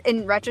this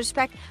in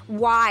retrospect,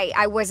 why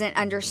I wasn't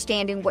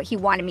understanding what he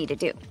wanted me to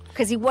do.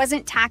 Because he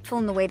wasn't tactful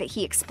in the way that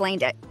he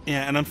explained it.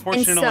 Yeah, and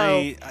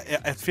unfortunately,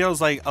 it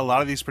feels like a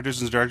lot of these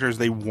producers and directors,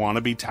 they want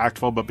to be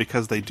tactful, but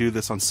because they do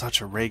this on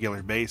such a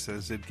regular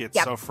basis, it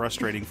gets so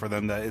frustrating for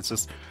them that it's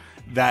just,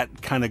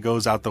 that kind of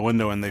goes out the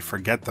window and they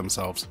forget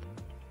themselves.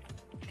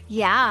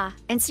 Yeah,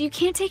 and so you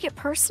can't take it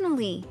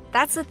personally.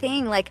 That's the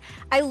thing. Like,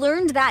 I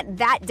learned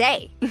that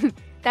day.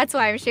 That's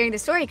why I'm sharing the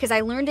story, because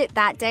I learned it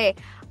that day.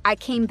 I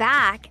came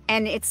back,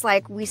 and it's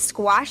like we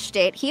squashed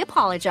it. He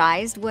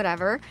apologized,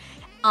 whatever.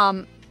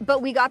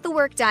 But we got the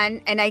work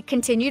done, and I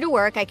continue to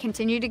work. I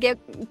continue to get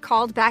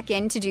called back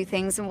in to do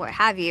things and what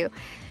have you.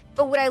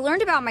 But what I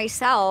learned about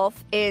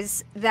myself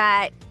is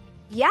that,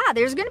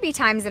 there's going to be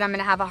times that I'm going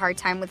to have a hard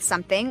time with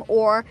something,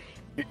 or,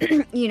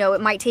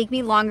 it might take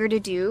me longer to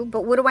do.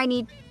 But what do I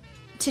need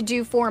to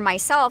do for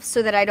myself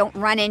so that I don't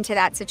run into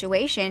that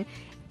situation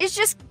is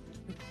just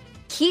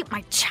keep my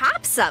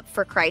chops up,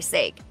 for Christ's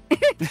sake.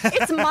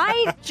 It's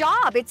my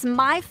job. It's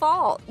my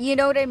fault. You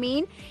know what I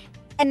mean?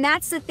 And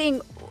that's the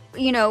thing,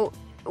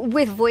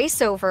 with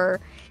voiceover,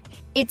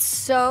 it's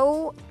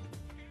so,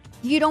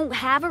 you don't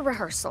have a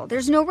rehearsal.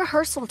 There's no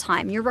rehearsal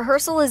time. Your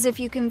rehearsal is if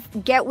you can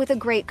get with a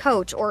great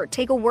coach or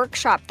take a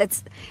workshop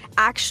that's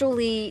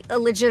actually a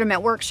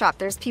legitimate workshop.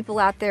 There's people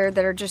out there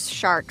that are just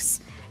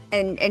sharks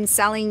and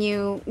selling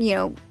you,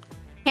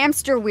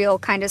 hamster wheel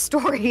kind of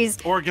stories.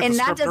 Or get the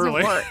script early.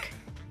 And that doesn't work.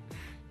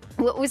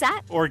 What was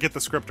that? Or get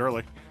the script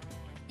early.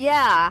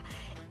 Yeah.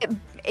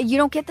 You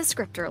don't get the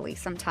script early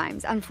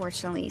sometimes,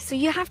 unfortunately. So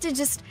you have to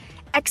just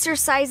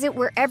exercise it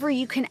wherever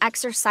you can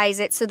exercise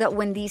it so that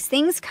when these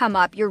things come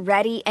up, you're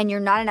ready and you're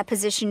not in a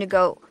position to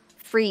go,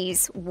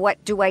 freeze,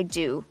 what do I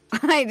do?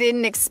 I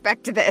didn't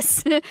expect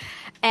this.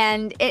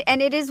 and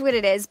it is what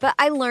it is. But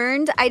I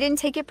learned, I didn't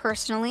take it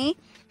personally,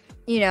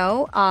 you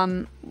know,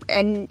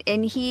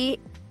 and he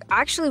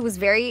actually was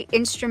very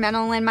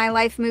instrumental in my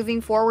life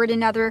moving forward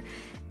in other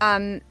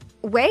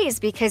ways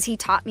because he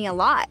taught me a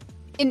lot.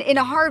 In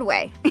a hard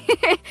way,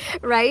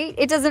 right?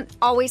 It doesn't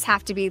always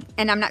have to be,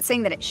 and I'm not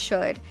saying that it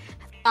should,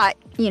 but,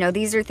 you know,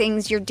 these are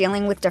things you're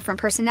dealing with different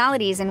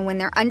personalities, and when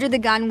they're under the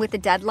gun with a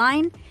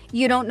deadline,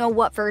 you don't know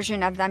what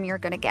version of them you're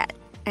going to get.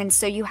 And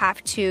so you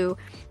have to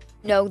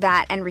know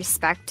that and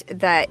respect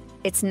that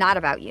it's not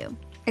about you.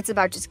 It's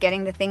about just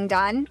getting the thing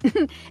done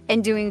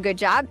and doing a good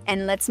job,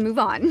 and let's move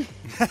on.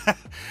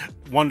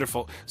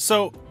 Wonderful.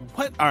 So,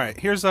 what? All right,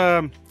 here's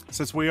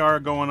since we are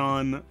going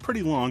on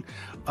pretty long.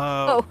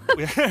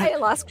 I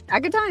lost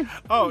track of time.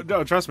 Oh,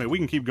 no, trust me. We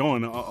can keep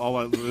going.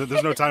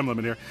 There's no time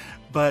limit here.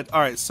 But,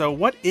 all right, so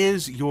what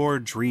is your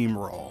dream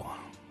role?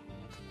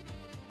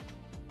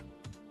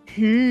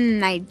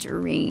 My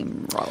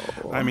dream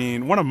role. I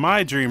mean, one of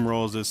my dream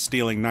roles is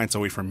stealing nights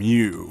away from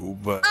you,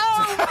 but...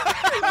 Oh,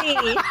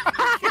 really?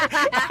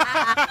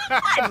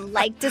 I'd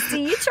like to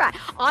see you try.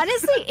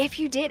 Honestly, if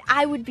you did,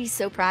 I would be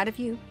so proud of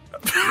you.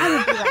 I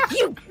would be like,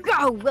 you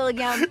go,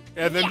 William.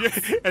 And then,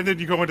 yes. and then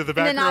you go into the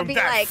back room, I'll be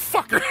that like,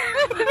 fucker.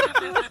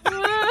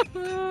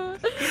 No.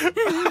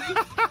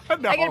 I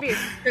gotta be a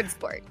good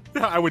sport.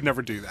 I would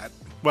never do that.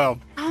 Well,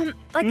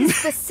 like a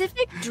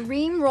specific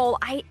dream role,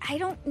 I'd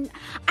love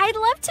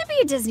to be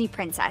a Disney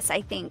princess,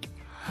 I think.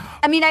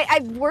 I mean,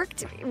 I've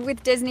worked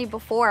with Disney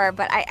before,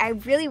 but I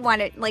really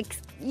want to, like,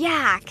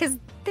 yeah, because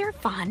they're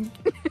fun.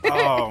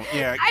 Oh,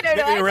 yeah. I don't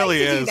know. It really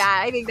like to is. Do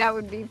that. I think that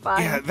would be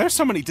fun. Yeah, there's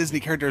so many Disney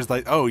characters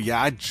like, oh,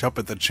 yeah, I'd jump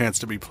at the chance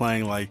to be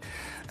playing, like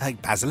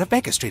Basil of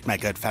Baker Street, my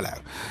good fellow.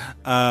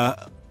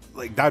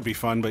 Like, that'd be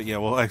fun, but yeah,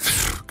 well, like,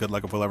 good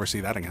luck if we'll ever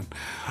see that again.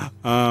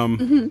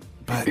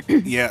 But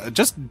yeah,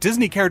 just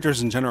Disney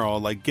characters in general,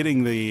 like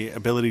getting the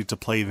ability to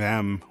play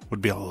them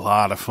would be a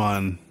lot of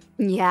fun.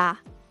 Yeah,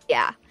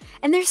 yeah.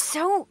 And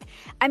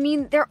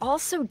they're all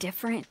so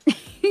different,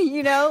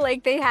 you know,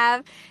 like they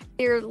have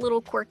their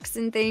little quirks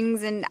and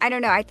things. And I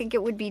don't know, I think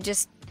it would be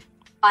just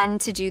fun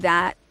to do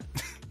that.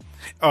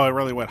 Oh, it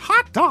really went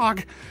hot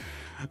dog.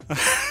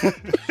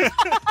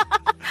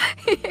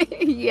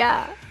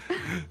 Yeah.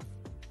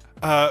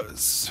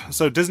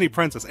 So Disney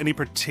princess, any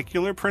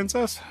particular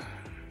princess?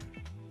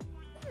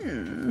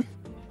 Do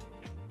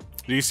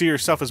you see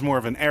yourself as more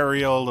of an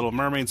Ariel, Little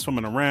Mermaid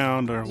swimming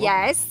around, or what?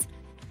 Yes.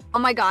 Oh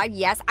my God,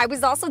 yes. I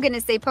was also gonna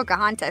say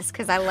Pocahontas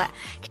because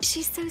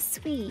she's so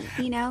sweet,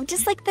 you know,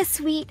 just like the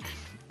sweet.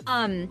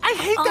 I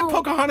hate that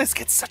Pocahontas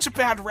gets such a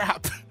bad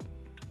rap.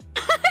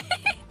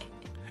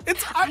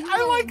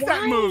 I like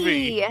that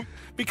movie.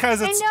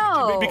 Because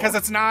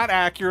it's not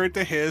accurate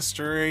to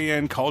history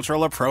and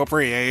cultural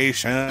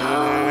appropriation.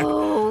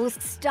 Oh,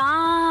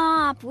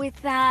 stop with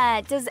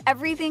that. Does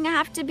everything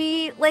have to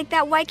be like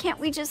that? Why can't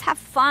we just have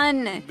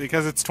fun?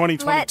 Because it's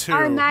 2022. Let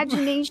our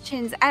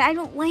imaginations. I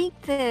don't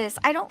like this.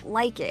 I don't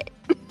like it.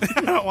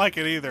 I don't like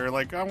it either.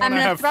 Like, I want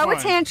to have fun. I'm going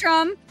to throw a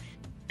tantrum.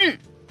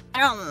 I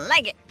don't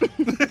like it.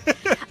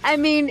 I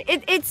mean,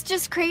 it's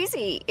just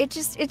crazy.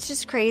 It's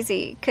just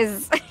crazy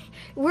because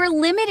we're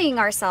limiting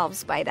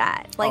ourselves by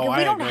that. Like, if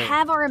we don't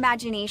have our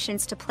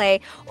imaginations to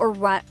play or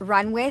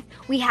run with,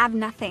 we have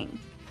nothing.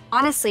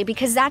 Honestly,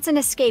 because that's an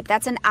escape.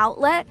 That's an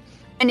outlet.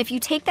 And if you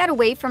take that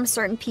away from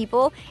certain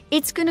people,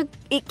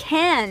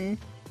 I'm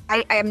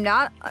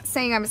not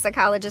saying I'm a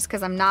psychologist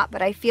because I'm not,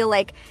 but I feel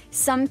like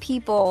some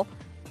people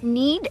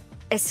need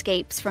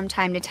escapes from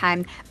time to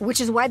time, which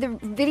is why the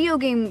video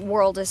game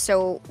world is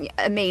so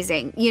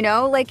amazing. You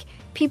know, like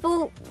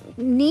people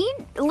need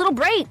little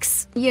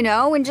breaks, you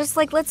know, and just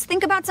like, let's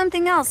think about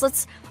something else.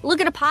 Let's look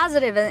at a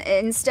positive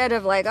instead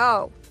of like,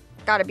 oh,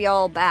 gotta be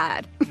all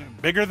bad.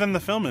 Bigger than the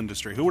film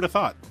industry. Who would have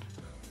thought?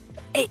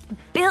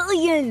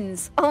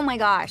 Billions. Oh my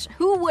gosh.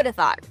 Who would have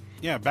thought?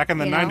 Yeah, back in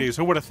the 90s,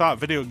 who would have thought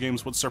video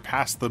games would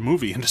surpass the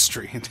movie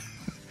industry?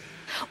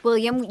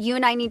 William, you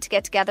and I need to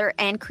get together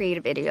and create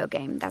a video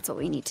game. That's what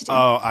we need to do.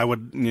 Oh, I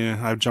would. Yeah,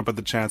 I'd jump at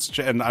the chance.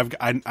 And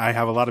I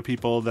have a lot of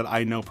people that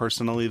I know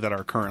personally that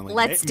are currently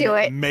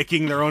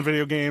making their own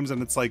video games,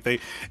 and it's like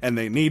they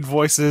need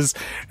voices,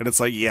 and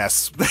it's like,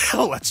 yes,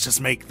 let's just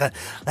make the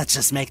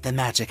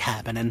magic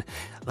happen and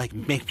like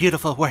make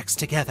beautiful works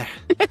together.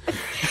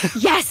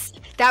 Yes,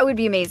 that would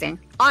be amazing.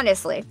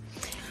 Honestly.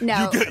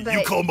 No,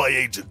 you call my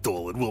agent,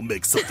 Dolan. We'll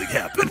make something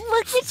happen.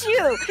 Look at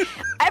you.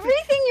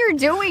 Everything you're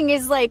doing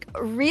is like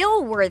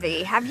reel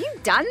worthy. Have you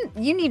done?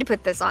 You need to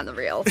put this on the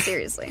reel.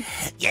 Seriously.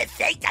 You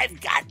think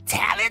I've got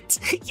talent?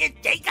 You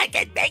think I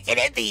can make it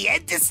in the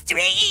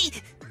industry?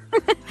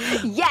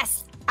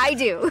 Yes, I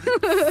do.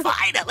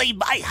 Finally,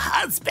 my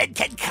husband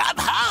can come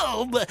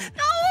home. Oh,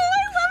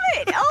 I love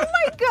it. Oh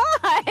my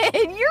God.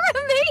 You're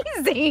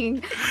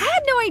singing. I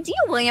had no idea,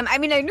 William. I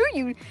mean, I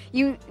knew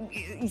you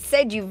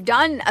said you've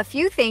done a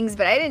few things,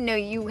 but I didn't know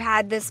you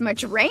had this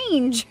much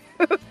range.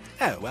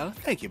 Oh, well,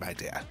 thank you, my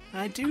dear.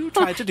 I do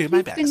try to do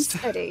my best. You've been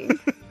studying.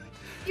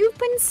 You've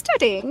been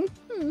studying.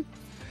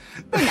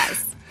 Very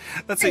nice.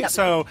 Let's see.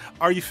 So,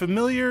 are you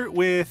familiar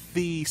with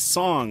the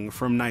song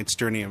from Knight's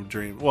Journey of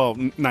Dream? Well,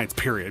 Knight's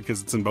period,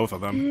 because it's in both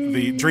of them.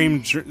 The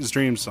Dream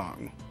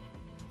song.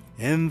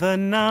 In the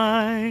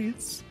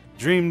night's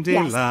dream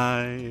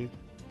delight.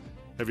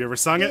 Have you ever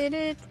sung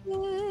it?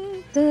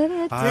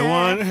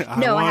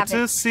 I want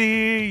to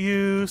see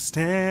you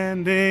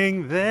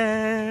standing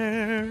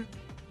there.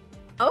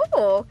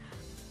 Oh,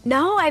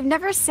 no, I've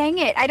never sang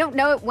it. I don't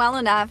know it well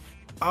enough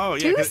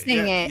to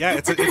sing it. Yeah,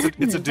 it's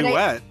a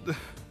duet.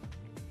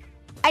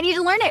 I need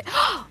to learn it.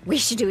 We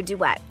should do a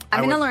duet.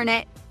 I'm going to learn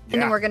it,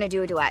 and then we're going to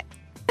do a duet.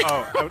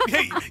 Oh,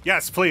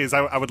 yes, please.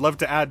 I would love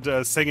to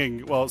add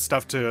singing,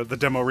 stuff to the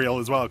demo reel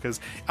as well, because,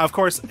 of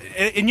course,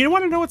 and you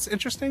want to know what's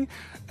interesting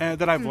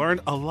that I've learned?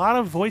 A lot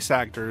of voice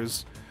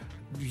actors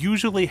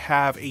usually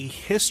have a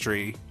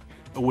history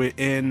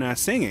in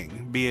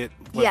singing, be it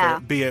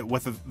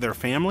with their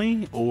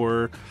family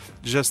or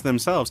just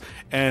themselves.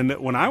 And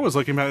when I was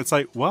looking at it, it's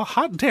like, well,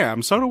 hot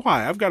damn, so do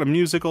I. I've got a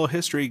musical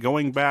history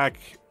going back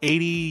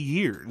 80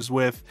 years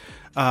with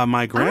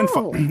my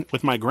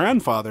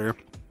grandfather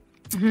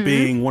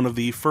being one of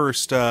the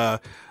first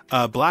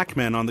black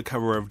men on the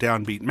cover of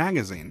Downbeat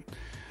magazine.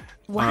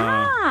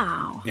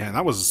 Wow.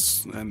 That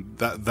was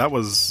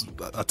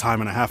a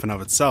time and a half in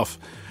of itself.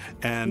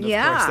 And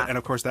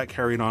of course that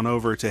carried on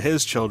over to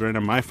his children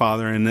and my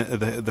father and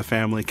the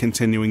family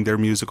continuing their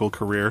musical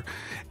career.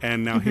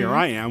 And now here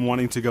I am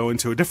wanting to go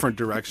into a different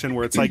direction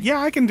where it's like,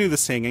 I can do the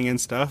singing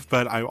and stuff,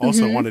 but I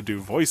also want to do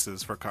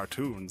voices for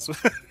cartoons.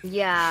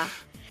 Yeah.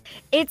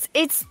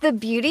 It's the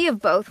beauty of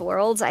both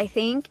worlds, I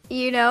think,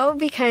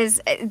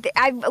 because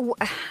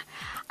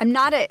I'm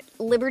not at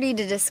liberty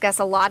to discuss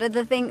a lot of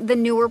the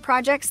newer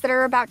projects that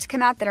are about to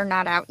come out that are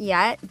not out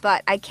yet,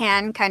 but I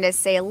can kind of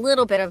say a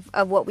little bit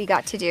of what we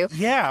got to do.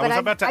 Yeah, I was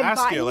about to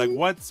ask you, like,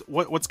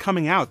 what's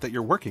coming out that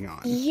you're working on?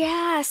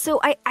 Yeah,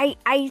 so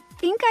I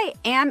think I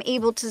am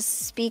able to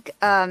speak.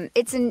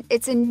 It's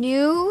a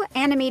new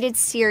animated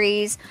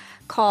series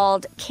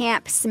called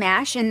Camp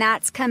Smash, and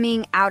that's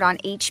coming out on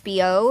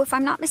HBO, if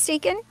I'm not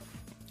mistaken.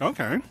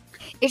 Okay.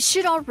 It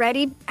should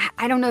already,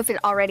 I don't know if it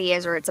already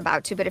is or it's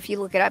about to, but if you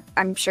look it up,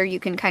 I'm sure you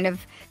can kind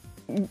of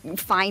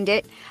find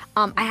it.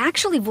 I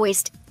actually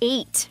voiced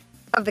 8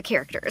 of the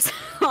characters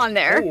on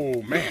there.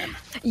 Oh, man.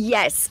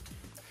 Yes.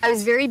 I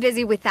was very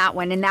busy with that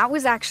one, and that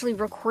was actually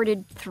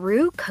recorded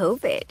through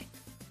COVID.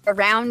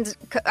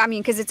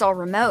 Because it's all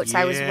remote, so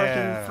I was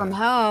working from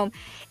home,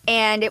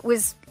 and it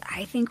was,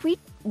 I think we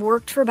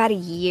worked for about a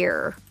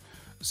year.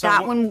 So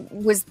that one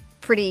was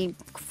pretty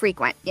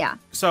frequent, yeah.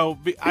 So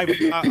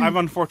I've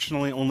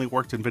unfortunately only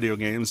worked in video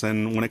games,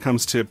 and when it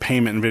comes to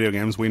payment in video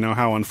games, we know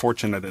how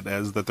unfortunate it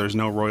is that there's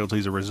no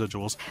royalties or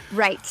residuals.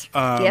 Right,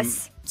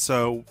 yes.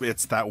 So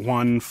it's that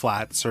one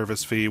flat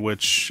service fee,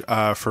 which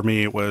for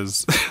me it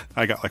was,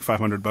 I got like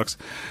 $500.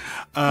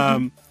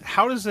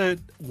 How does it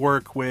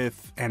work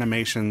with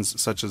animations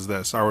such as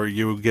this? Are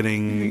you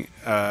getting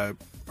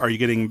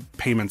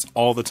payments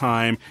all the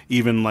time,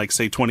 even like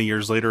say 20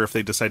 years later if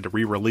they decide to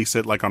re-release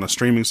it like on a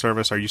streaming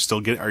service? Are you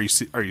still are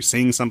you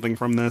seeing something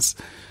from this?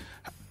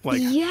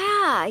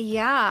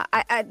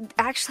 I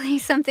actually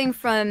something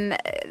from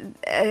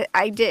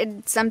I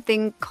did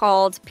something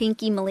called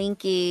Pinky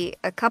Malinky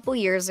a couple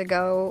years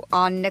ago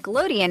on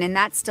Nickelodeon, and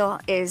that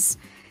still is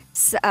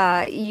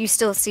you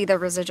still see the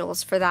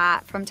residuals for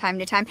that from time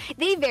to time.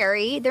 They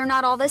vary, they're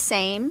not all the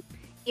same,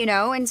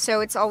 and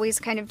so it's always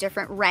kind of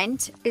different.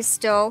 Rent is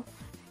still,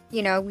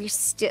 we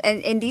still,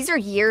 and these are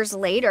years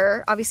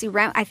later. Obviously,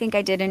 Rent, I think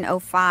I did in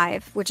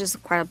 2005, which is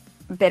quite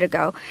a bit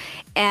ago.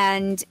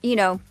 And,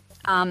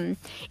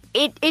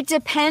 it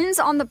depends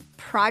on the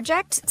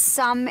project.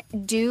 Some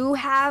do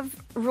have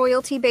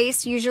royalty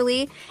based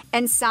usually,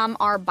 and some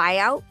are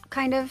buyout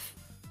kind of.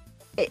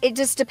 It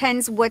just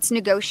depends what's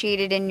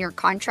negotiated in your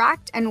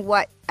contract and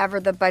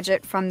whatever the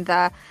budget from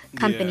the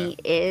company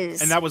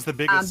is. And that was the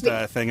biggest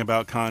thing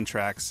about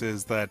contracts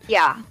is that,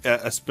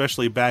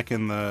 especially back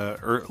in the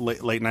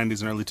late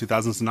 90s and early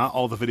 2000s, not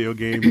all the video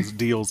games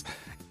deals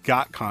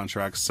got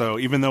contracts. So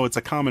even though it's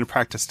a common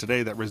practice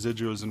today that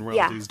residuals and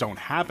royalties don't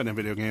happen in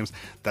video games,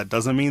 that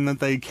doesn't mean that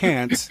they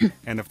can't.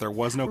 And if there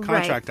was no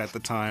contract at the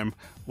time,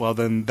 well,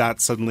 then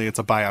it's a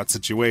buyout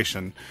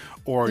situation,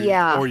 or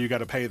you got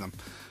to pay them.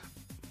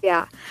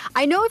 Yeah.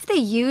 I know if they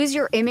use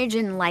your image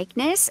and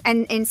likeness,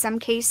 and in some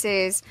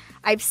cases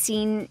I've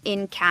seen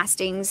in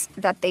castings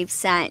that they've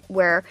sent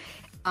where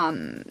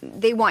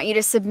they want you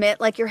to submit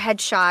like your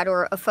headshot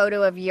or a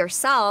photo of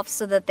yourself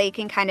so that they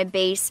can kind of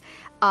base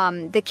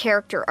the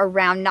character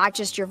around not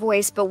just your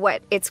voice, but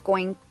what it's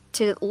going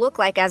to look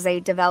like as they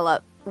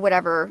develop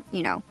whatever,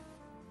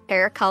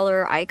 hair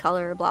color, eye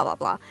color, blah, blah,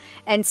 blah.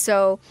 And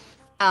so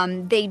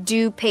they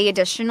do pay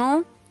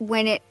additional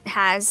when it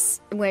does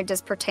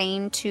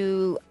pertain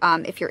to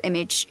if your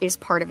image is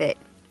part of it,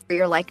 or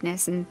your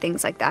likeness and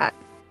things like that.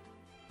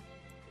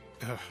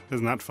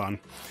 Isn't that fun?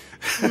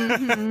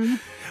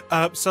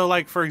 So,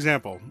 like, for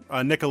example,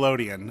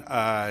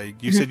 Nickelodeon.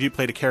 You said you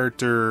played a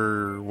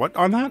character, what,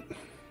 on that?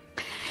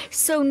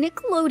 So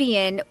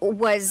Nickelodeon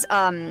was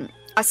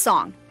a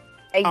song.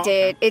 I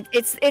did. Okay.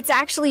 It's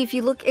actually, if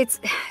you look, it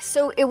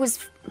was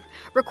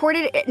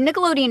recorded.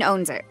 Nickelodeon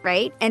owns it,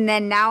 right? And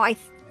then now I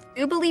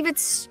do believe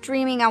it's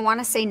streaming. I want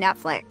to say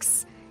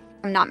Netflix.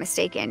 I'm not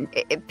mistaken.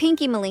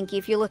 Pinky Malinky,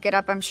 if you look it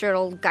up, I'm sure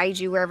it'll guide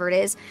you wherever it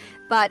is.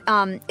 But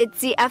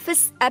it's the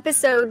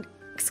episode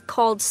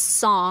called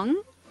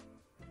Song.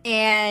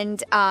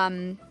 And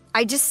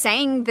I just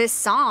sang this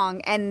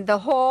song, and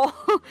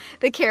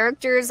the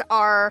characters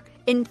are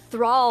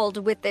enthralled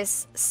with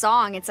this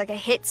song. It's like a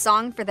hit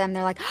song for them.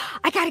 They're like,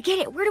 I gotta get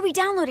it. Where do we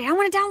download it? I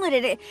want to download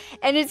it.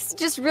 And it's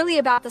just really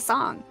about the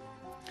song.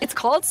 It's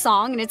called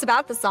Song, and it's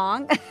about the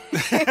song.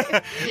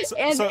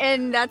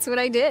 and that's what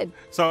I did.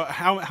 So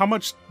how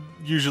much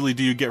usually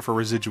do you get for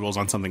residuals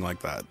on something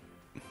like that?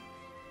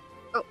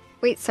 Oh,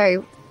 wait,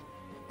 sorry.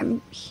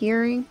 I'm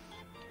hearing...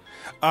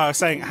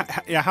 Saying,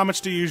 how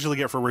much do you usually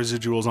get for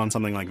residuals on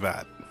something like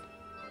that?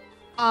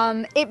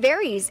 It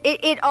varies.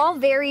 It all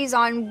varies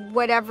on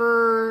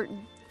whatever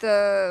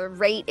the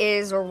rate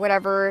is or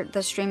whatever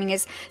the streaming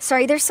is.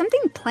 Sorry, there's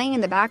something playing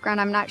in the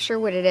background. I'm not sure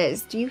what it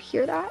is. Do you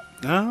hear that?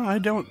 No, I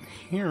don't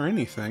hear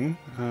anything.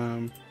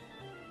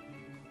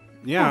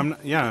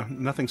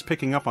 Nothing's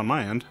picking up on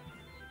my end.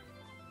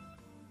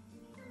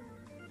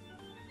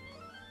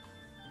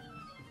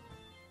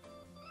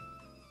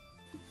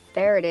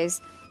 There it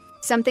is.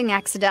 Something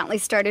accidentally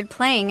started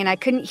playing, and I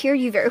couldn't hear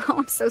you very well.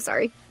 I'm so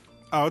sorry.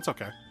 Oh, it's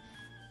okay.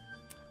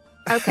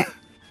 Okay.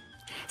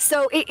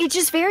 So it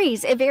just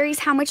varies. It varies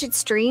how much it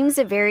streams.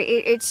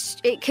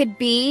 It could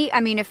be,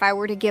 I mean, if I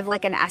were to give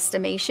like an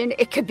estimation,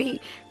 it could be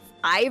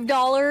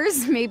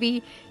 $5,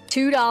 maybe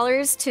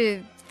 $2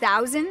 to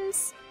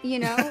thousands. You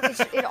know,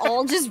 it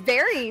all just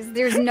varies.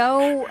 There's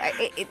no,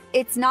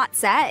 it's not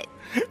set.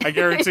 I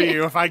guarantee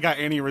you, if I got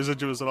any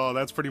residuals at all,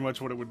 that's pretty much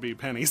what it would be,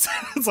 pennies.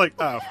 It's like,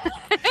 oh,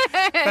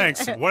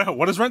 thanks.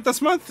 What is rent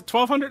this month?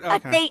 $1,200?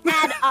 Okay. They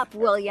add up,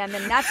 William,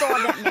 and that's all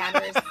that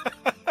matters.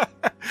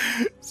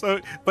 So,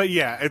 but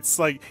yeah, it's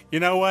like,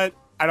 you know what?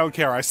 I don't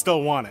care. I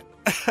still want it.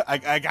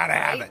 I gotta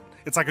have it.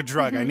 It's like a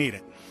drug. I need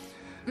it.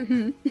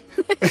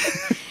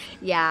 Mm-hmm.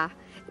 Yeah.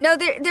 No,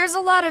 there's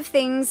a lot of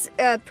things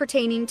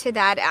pertaining to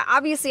that.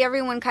 Obviously,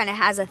 everyone kind of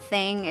has a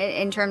thing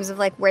in terms of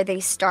like where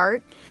they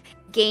start.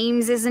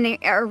 Games is an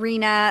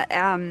arena.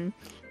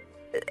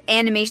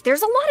 Animation.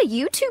 There's a lot of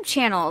YouTube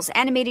channels,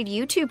 animated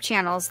YouTube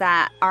channels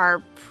that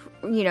are,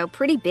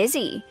 pretty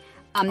busy.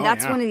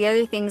 That's one of the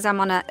other things. I'm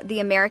on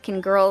the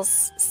American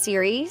Girls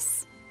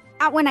series.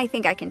 That one I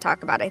think I can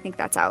talk about. I think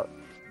that's out.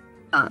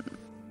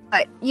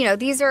 But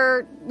these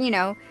are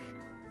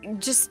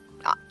just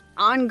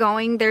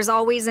ongoing. There's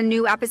always a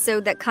new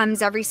episode that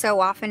comes every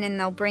so often, and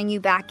they'll bring you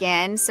back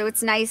in. So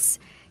it's nice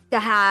to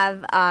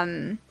have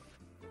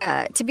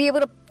to be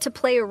able to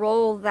play a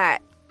role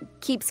that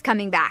keeps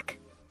coming back.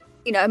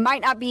 It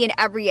might not be in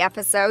every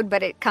episode,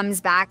 but it comes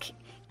back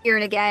here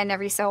and again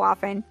every so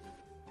often.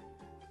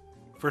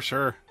 For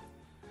sure.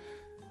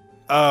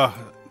 A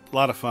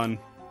lot of fun.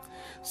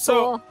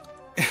 So,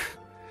 cool.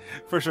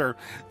 For sure.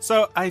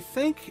 So I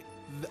think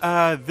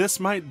this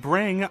might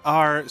bring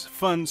our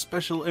fun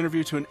special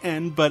interview to an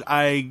end, but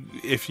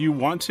if you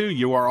want to,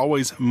 you are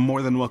always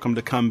more than welcome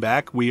to come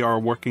back. We are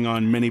working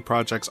on many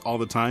projects all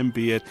the time,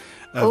 be it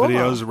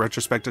videos,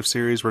 retrospective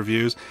series,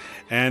 reviews,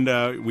 and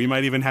we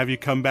might even have you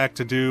come back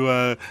to do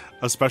a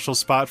special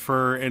spot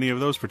for any of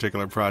those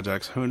particular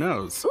projects. Who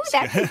knows? Ooh,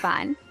 that'd be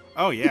fun.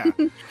 Oh, yeah.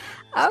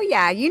 Oh,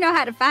 yeah. You know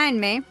how to find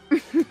me.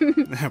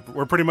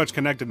 We're pretty much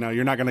connected now.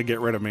 You're not going to get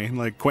rid of me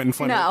like Quentin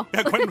Flynn. No.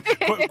 Yeah,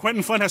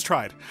 Quentin Flynn has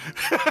tried.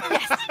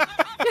 Yes.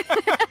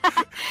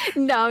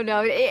 No.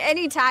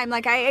 Anytime.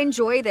 Like, I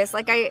enjoy this.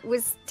 Like I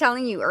was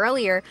telling you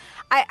earlier,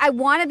 I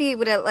want to be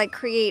able to, like,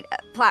 create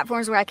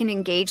platforms where I can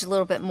engage a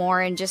little bit more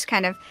and just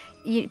kind of,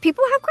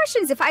 people have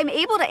questions. If I'm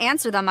able to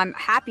answer them, I'm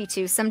happy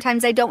to.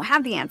 Sometimes I don't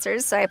have the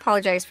answers, so I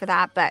apologize for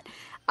that. But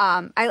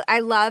I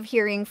love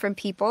hearing from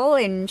people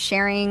and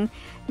sharing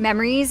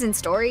memories and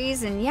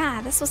stories, and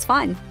yeah, this was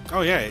fun.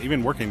 Oh yeah,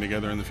 even working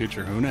together in the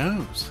future, who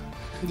knows?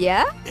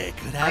 Yeah, it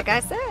could happen. Like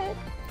I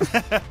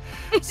said.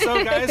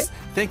 So guys,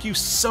 thank you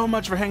so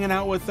much for hanging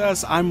out with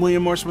us. I'm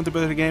Liam Morrison with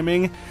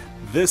TheBrotherhoodofGaming.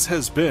 This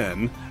has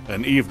been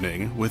an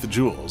evening with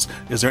Jewels.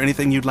 Is there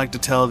anything you'd like to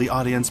tell the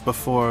audience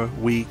before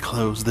we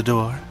close the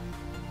door?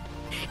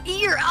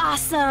 You're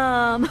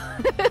awesome.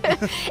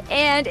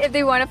 And if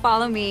they want to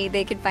follow me,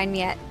 they can find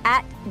me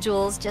at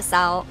Jewels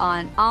Jaselle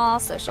on all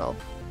social.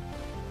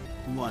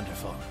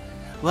 Wonderful.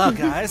 Well,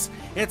 guys,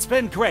 it's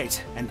been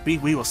great, and we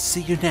will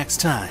see you next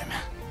time.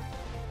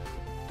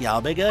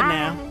 Y'all be good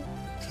now.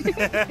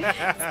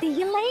 See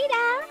you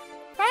later.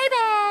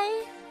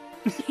 Bye-bye.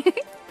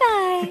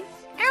 Bye.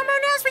 Elmo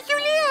knows where you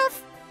live.